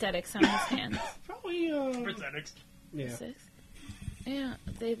prosthetics on his hands? Probably, Prosthetics. yeah. Prosthetics? Yeah,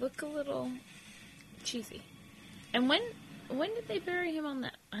 they look a little cheesy. And when did they bury him on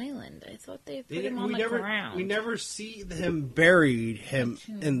that island? I thought they put him on the ground. We never see him buried him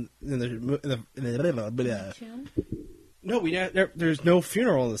in the Tomb? No, there's no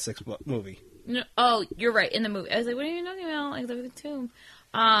funeral in the sixth movie. No, oh, you're right. In the movie, I was like, "What are you talking about?" Like the tomb.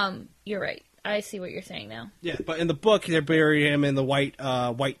 You're right. I see what you're saying now. Yeah, but in the book they bury him in the white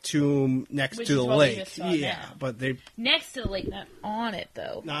tomb next Which to is the what we lake. just saw Yeah, now. but they Next to the lake, not on it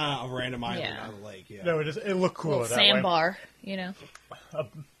though. a random island Yeah. on the lake. Yeah. No, it looked cooler Little that sandbar, you know.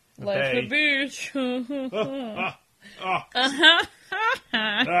 Like the bay. beach.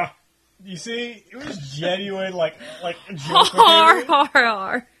 You see, it was genuine, like a joke. Har har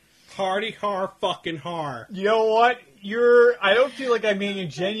har. Hardy har fucking har. You know what? I don't feel like I'm getting a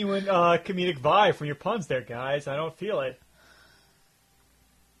genuine comedic vibe from your puns there, guys. I don't feel it.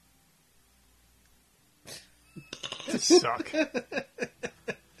 They suck. I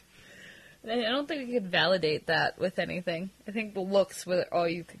don't think we could validate that with anything. I think the looks were all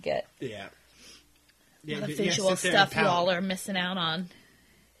you could get. Yeah. The visual stuff y'all are missing out on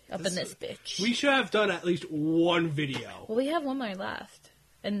up in this bitch. We should have done at least one video. Well, we have one more left.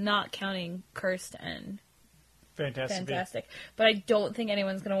 And not counting Cursed and Fantastic. But I don't think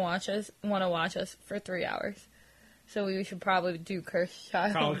anyone's going to want to watch us for 3 hours. So we should probably do Cursed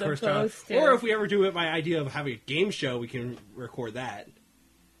Child. Probably the first time. post, Or if we ever do it, my idea of having a game show, we can record that.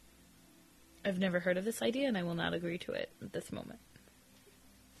 I've never heard of this idea, and I will not agree to it at this moment.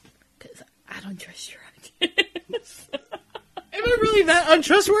 Because I don't trust your ideas. Am I really that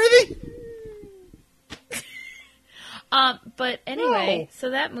untrustworthy? But anyway, No. so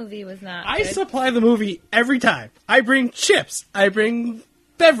that movie was not I good. supply the movie every time. I bring chips. I bring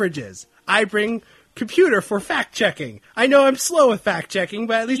beverages. I bring computer for fact checking. I know I'm slow with fact checking,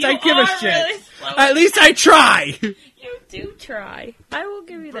 but at least You I give a are shit. really slow At least I try. You do try. I will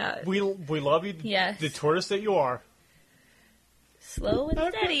give you that. We love you, Yes. the tortoise that you are. Slow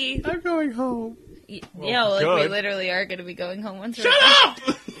and steady. I'm going home. Yeah, like we good. literally are going to be going home once. Shut up!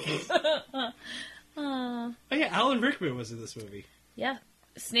 Aw. Oh yeah, Alan Rickman was in this movie. Yeah.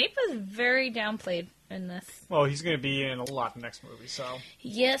 Snape was very downplayed in this. Well, he's going to be in a lot in the next movie, so.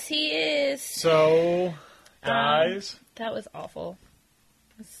 Yes, he is. So, guys. That was awful.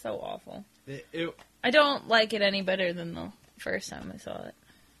 It was so awful. It, I don't like it any better than the first time I saw it.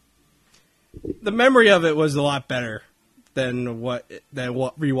 the memory of it was a lot better than what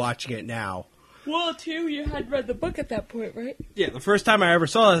rewatching it now. Well, too, you had read the book at that point, right? Yeah, the first time I ever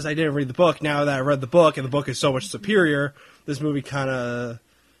saw this, I didn't read the book. Now that I read the book, and the book is so much superior, this movie kind of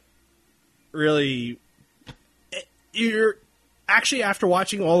really. You're actually, after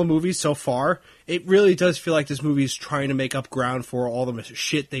watching all the movies so far, it really does feel like this movie is trying to make up ground for all the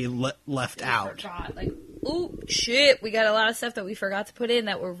shit they left out. Forgot, like, oh shit, we got a lot of stuff that we forgot to put in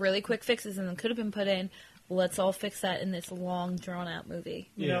that were really quick fixes and could have been put in. Let's all fix that in this long, drawn-out movie.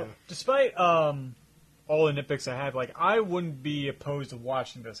 You know, despite all the nitpicks I have, like, I wouldn't be opposed to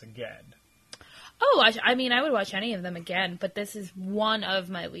watching this again. Oh, I mean, I would watch any of them again, but this is one of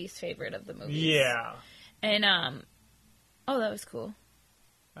my least favorite of the movies. Yeah. And, oh, that was cool.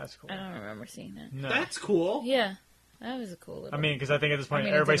 That's cool. I don't remember seeing that. No. That's cool. Yeah, that was a cool little... I mean, because I think at this point,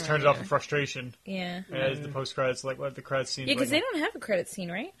 it everybody's didn't turned it really off in frustration. Yeah. As the post-credits, like, what the credits scene... Yeah, because they don't have a credit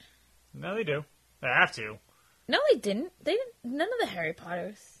scene, right? No, they do. They have to. No, they didn't. They didn't. None of the Harry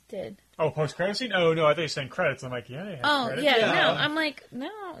Potters did. Oh, post-credit scene? Oh, no, I thought you were saying credits. I'm like, yeah, they have credits. Yeah, no. I'm like,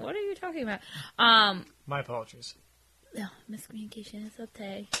 no, what are you talking about? My apologies. No, miscommunication is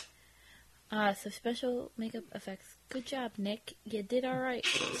okay. So special makeup effects. Good job, Nick. You did all right.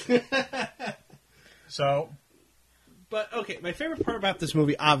 So... But okay, my favorite part about this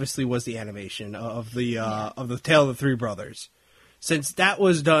movie obviously was the animation of the Tale of the Three Brothers, since that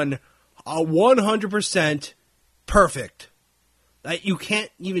was done 100% perfect. You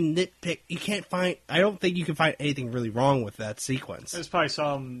can't even nitpick. You can't find. I don't think you can find anything really wrong with that sequence. There's probably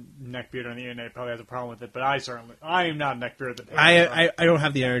some neckbeard on the internet probably has a problem with it, but I am not a neckbeard. I don't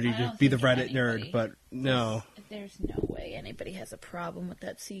have the energy I to don't be the think Reddit anybody- nerd, but no. There's no way anybody has a problem with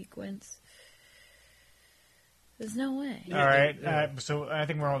that sequence. There's no way. All right, so I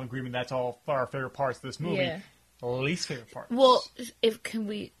think we're all in agreement. That's all our favorite parts of this movie. Yeah. Least favorite parts. Well,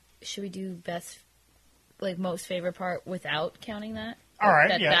 should we do best, like most favorite part without counting that? All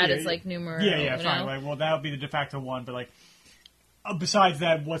right, That is like numero. Yeah, uno? fine. Like, well, that would be the de facto one. But like, besides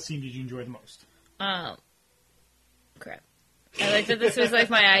that, what scene did you enjoy the most? Crap. I like that this was like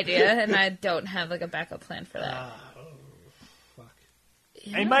my idea, and I don't have like a backup plan for that. Fuck.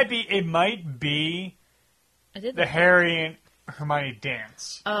 Yeah. It might be I did the that. Harry and Hermione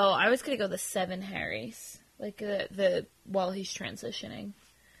dance. Oh, I was gonna go the 7 Harrys, like the while he's transitioning.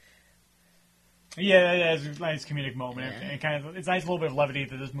 Yeah, it's a nice comedic moment. Yeah. And kind of, it's a nice little bit of levity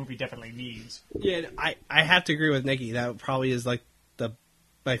that this movie definitely needs. Yeah, I have to agree with Nikki. That probably is like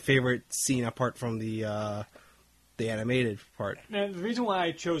my favorite scene apart from the animated part. And the reason why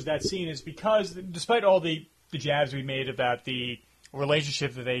I chose that scene is because, despite all the jabs we made about the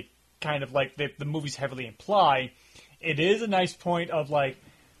relationship that they kind of like the movies heavily imply, it is a nice point of like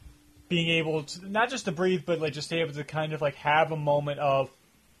being able to not just to breathe, but like just able to kind of like have a moment of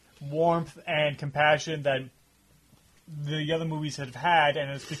warmth and compassion that the other movies have had,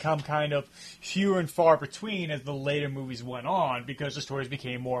 and it's become kind of fewer and far between as the later movies went on because the stories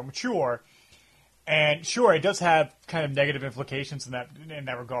became more mature. And sure, it does have kind of negative implications in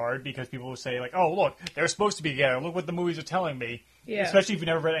that regard because people will say like, "Oh, look, they're supposed to be together. Look what the movies are telling me." Yeah. Especially if you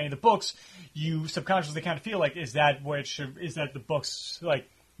never read any of the books, you subconsciously kind of feel like, "Is that what it should? Is that the books like?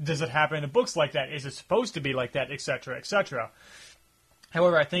 Does it happen in the books like that? Is it supposed to be like that? Etc. Etc."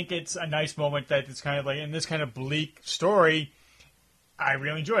 However, I think it's a nice moment that it's kind of like in this kind of bleak story. I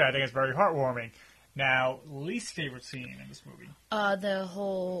really enjoy it. I think it's very heartwarming. Now, least favorite scene in this movie? The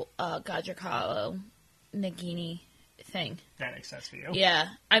whole Godric Hollow Nagini thing. That makes sense for you. Yeah,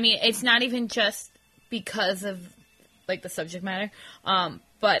 I mean, it's not even just because of like the subject matter,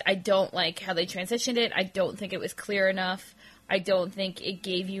 but I don't like how they transitioned it. I don't think it was clear enough. I don't think it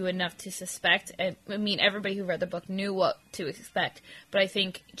gave you enough to suspect. I mean, everybody who read the book knew what to expect, but I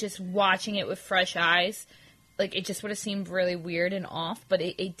think just watching it with fresh eyes, like, it just would have seemed really weird and off, but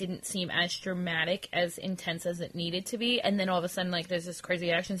it didn't seem as dramatic, as intense as it needed to be, and then all of a sudden, like, there's this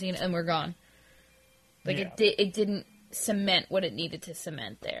crazy action scene, and we're gone. Like, Yeah. it didn't cement what it needed to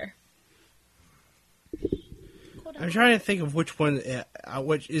cement there. I'm trying to think of which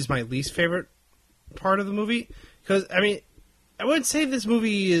is my least favorite part of the movie, because, I mean, I wouldn't say this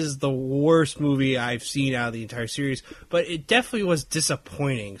movie is the worst movie I've seen out of the entire series, but it definitely was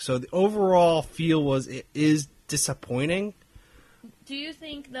disappointing. So the overall feel it is disappointing. Do you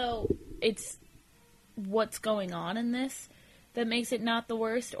think, though, it's what's going on in this that makes it not the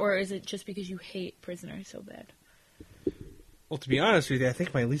worst, or is it just because you hate Prisoner so bad? Well, to be honest with you, I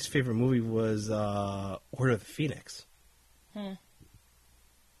think my least favorite movie was Order of the Phoenix.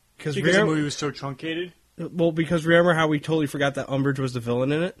 Because the movie was so truncated? Well, because remember how we totally forgot that Umbridge was the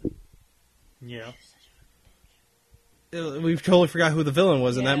villain in it? Yeah. We totally forgot who the villain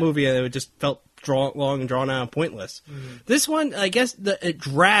was in that Yeah. movie, and it just felt long and drawn out and pointless. Mm-hmm. This one, I guess, it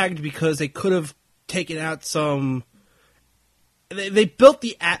dragged because they could have taken out some... They built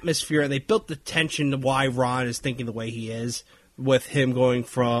the atmosphere, and they built the tension to why Ron is thinking the way he is, with them going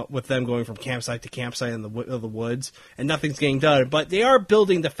from campsite to campsite in the woods, and nothing's getting done. But they are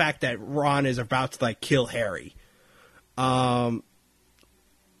building the fact that Ron is about to kill Harry. I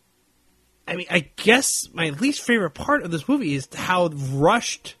mean, I guess my least favorite part of this movie is how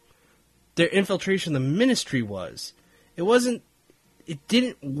rushed their infiltration of the Ministry was. It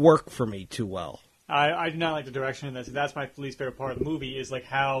didn't work for me too well. I do not like the direction in this. That's my least favorite part of the movie, is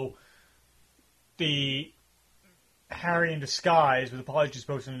how the Harry in disguise with the Polyjuice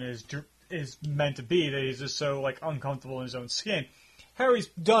Potion is meant to be, that he's just so uncomfortable in his own skin. Harry's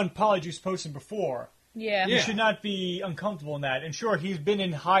done Polyjuice Potion before. Yeah. He should not be uncomfortable in that. And sure, he's been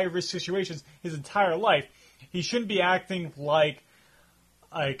in high-risk situations his entire life. He shouldn't be acting like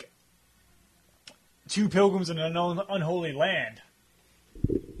two pilgrims in an unholy land.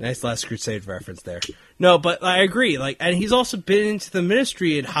 Nice Last Crusade reference there. No, but I agree. And he's also been into the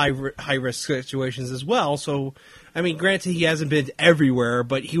Ministry in high risk situations as well. So, I mean, granted, he hasn't been everywhere,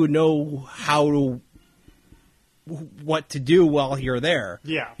 but he would know what to do while you're there.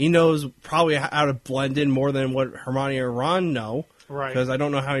 Yeah, he knows probably how to blend in more than what Hermione or Ron know. Right. Because I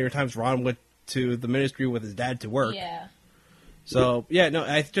don't know how many times Ron went to the Ministry with his dad to work. Yeah. So, yeah, no,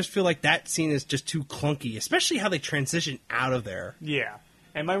 I just feel like that scene is just too clunky, especially how they transition out of there. Yeah.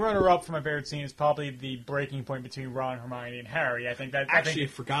 And my runner-up for my favorite scene is probably the breaking point between Ron, Hermione, and Harry. I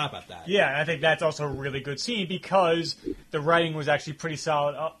forgot about that. Yeah, and I think that's also a really good scene because the writing was actually pretty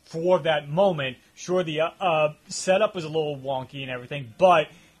solid for that moment. Sure, the setup was a little wonky and everything, but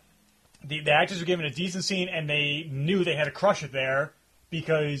the actors were given a decent scene, and they knew they had to crush it there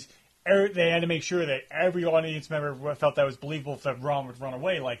because they had to make sure that every audience member felt that it was believable that Ron would run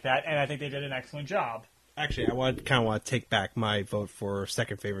away like that, and I think they did an excellent job. Actually, I want to take back my vote for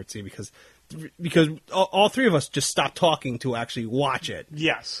second favorite scene because all three of us just stopped talking to actually watch it.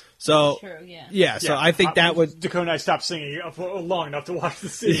 Yes. So true, yeah. Yeah, so I think that would... Dakota and I stopped singing for long enough to watch the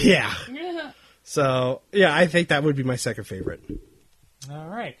scene. Yeah. So, yeah, I think that would be my second favorite. All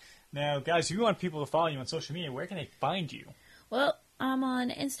right. Now, guys, if you want people to follow you on social media, where can they find you? Well, I'm on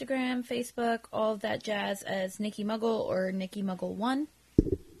Instagram, Facebook, all of that jazz as Nikki Muggle or Nikki Muggle1.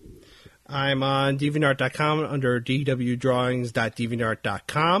 I'm on DeviantArt.com under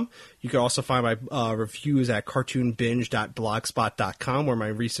dwdrawings.deviantart.com. You can also find my reviews at cartoonbinge.blogspot.com, where my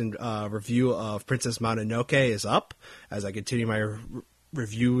recent review of Princess Mononoke is up, as I continue my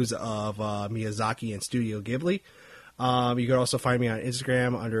reviews of Miyazaki and Studio Ghibli. You can also find me on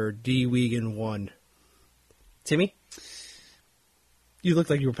Instagram under dwegan1. Timmy? You look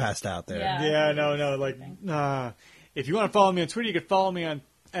like you were passed out there. Yeah, no. If you want to follow me on Twitter, you can follow me on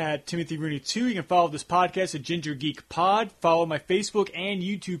at Timothy Rooney 2. You can follow this podcast at Ginger Geek Pod. Follow my Facebook and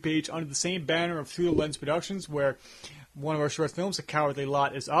YouTube page under the same banner of Through the Lens Productions, where one of our short films, A Cowardly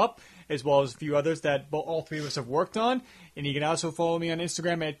Lot, is up, as well as a few others that all three of us have worked on. And you can also follow me on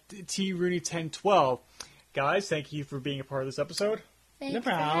Instagram at TRooney1012. Guys, thank you for being a part of this episode. Thanks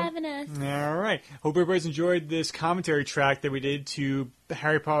for having us. All right. Hope everybody's enjoyed this commentary track that we did to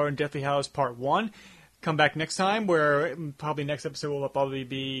Harry Potter and Deathly Hallows Part 1. Come back next time, where probably next episode will probably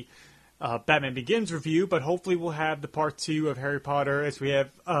be Batman Begins review, but hopefully we'll have the Part 2 of Harry Potter, as we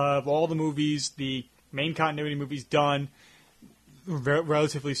have of all the movies, the main continuity movies done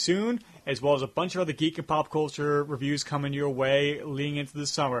relatively soon, as well as a bunch of other geek and pop culture reviews coming your way leading into the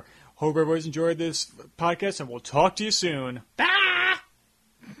summer. Hope everybody's enjoyed this podcast, and we'll talk to you soon. Bye!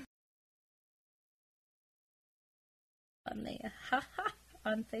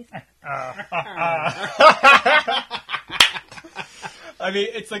 On Facebook. I mean,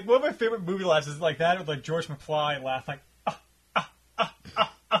 it's like one of my favorite movie laughs is like that with like George McFly laugh like.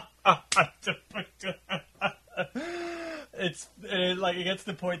 It gets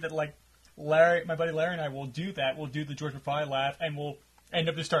to the point that like my buddy Larry and I will do that. We'll do the George McFly laugh, and we'll end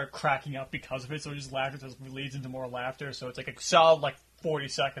up just start cracking up because of it. So just laughter just leads into more laughter. So it's like a solid 40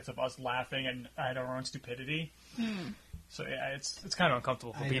 seconds of us laughing and at our own stupidity. So yeah, it's kind of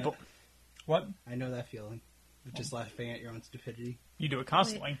uncomfortable for people. What? I know that feeling. Just laughing at your own stupidity. You do it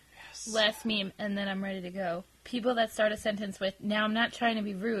constantly. Yes. Last meme, and then I'm ready to go. People that start a sentence with, "Now I'm not trying to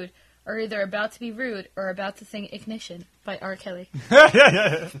be rude," are either about to be rude or about to sing Ignition by R. Kelly.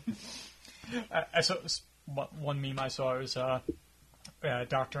 I saw one meme I saw was a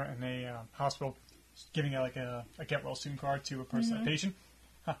doctor in a hospital giving a get well soon card to a person, a patient.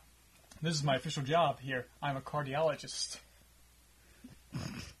 This is my official job here. I'm a cardiologist.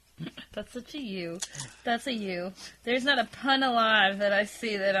 That's such a you. That's a you. There's not a pun alive that I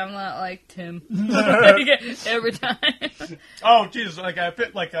see that I'm not like Tim. Every time. Oh, Jesus. I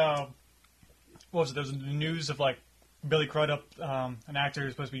fit what was it? There was the news of Billy Crudup, an actor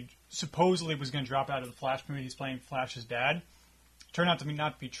who's supposedly was going to drop out of the Flash movie. He's playing Flash's dad. turned out to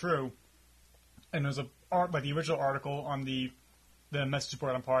not be true. And there's like the original article on the message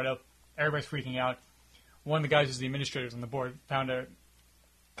board I'm part of. Everybody's freaking out. One of the guys who's the administrators on the board found a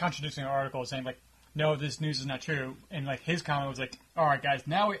contradicting article saying like, no, this news is not true. And like his comment was like, all right, guys,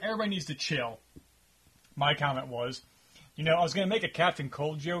 now everybody needs to chill. My comment was, I was going to make a Captain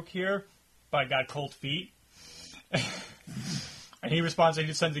Cold joke here, but I got cold feet. And he responds and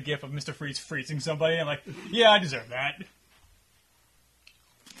he just sends a gif of Mr. Freeze freezing somebody. And I'm like, yeah, I deserve that.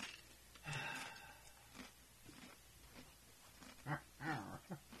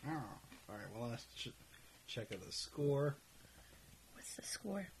 Alright, well, let's check out the score. What's the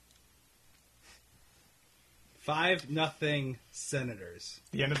score? 5-0 Senators.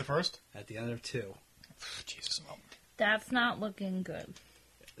 The end of the first? At the end of 2. Jesus. Well. That's not looking good.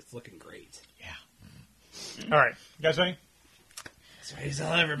 It's looking great. Yeah. All right. You guys ready? As ready as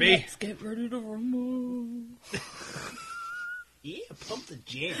I'll ever be. Let's get ready to rumble. Yeah, pump the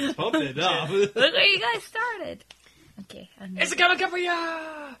jam. Pump it up. Look where you guys started. Okay. It's a coming for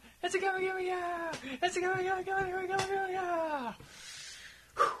ya! It's a coming for ya! It's a coming for ya!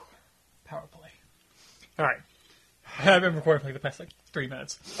 Power play. All right. I've been recording for like the past 3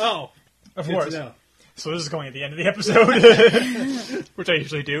 minutes. Oh, of good course. to know. So this is going at the end of the episode, which I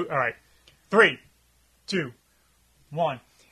usually do. All right. 3, 2, 1.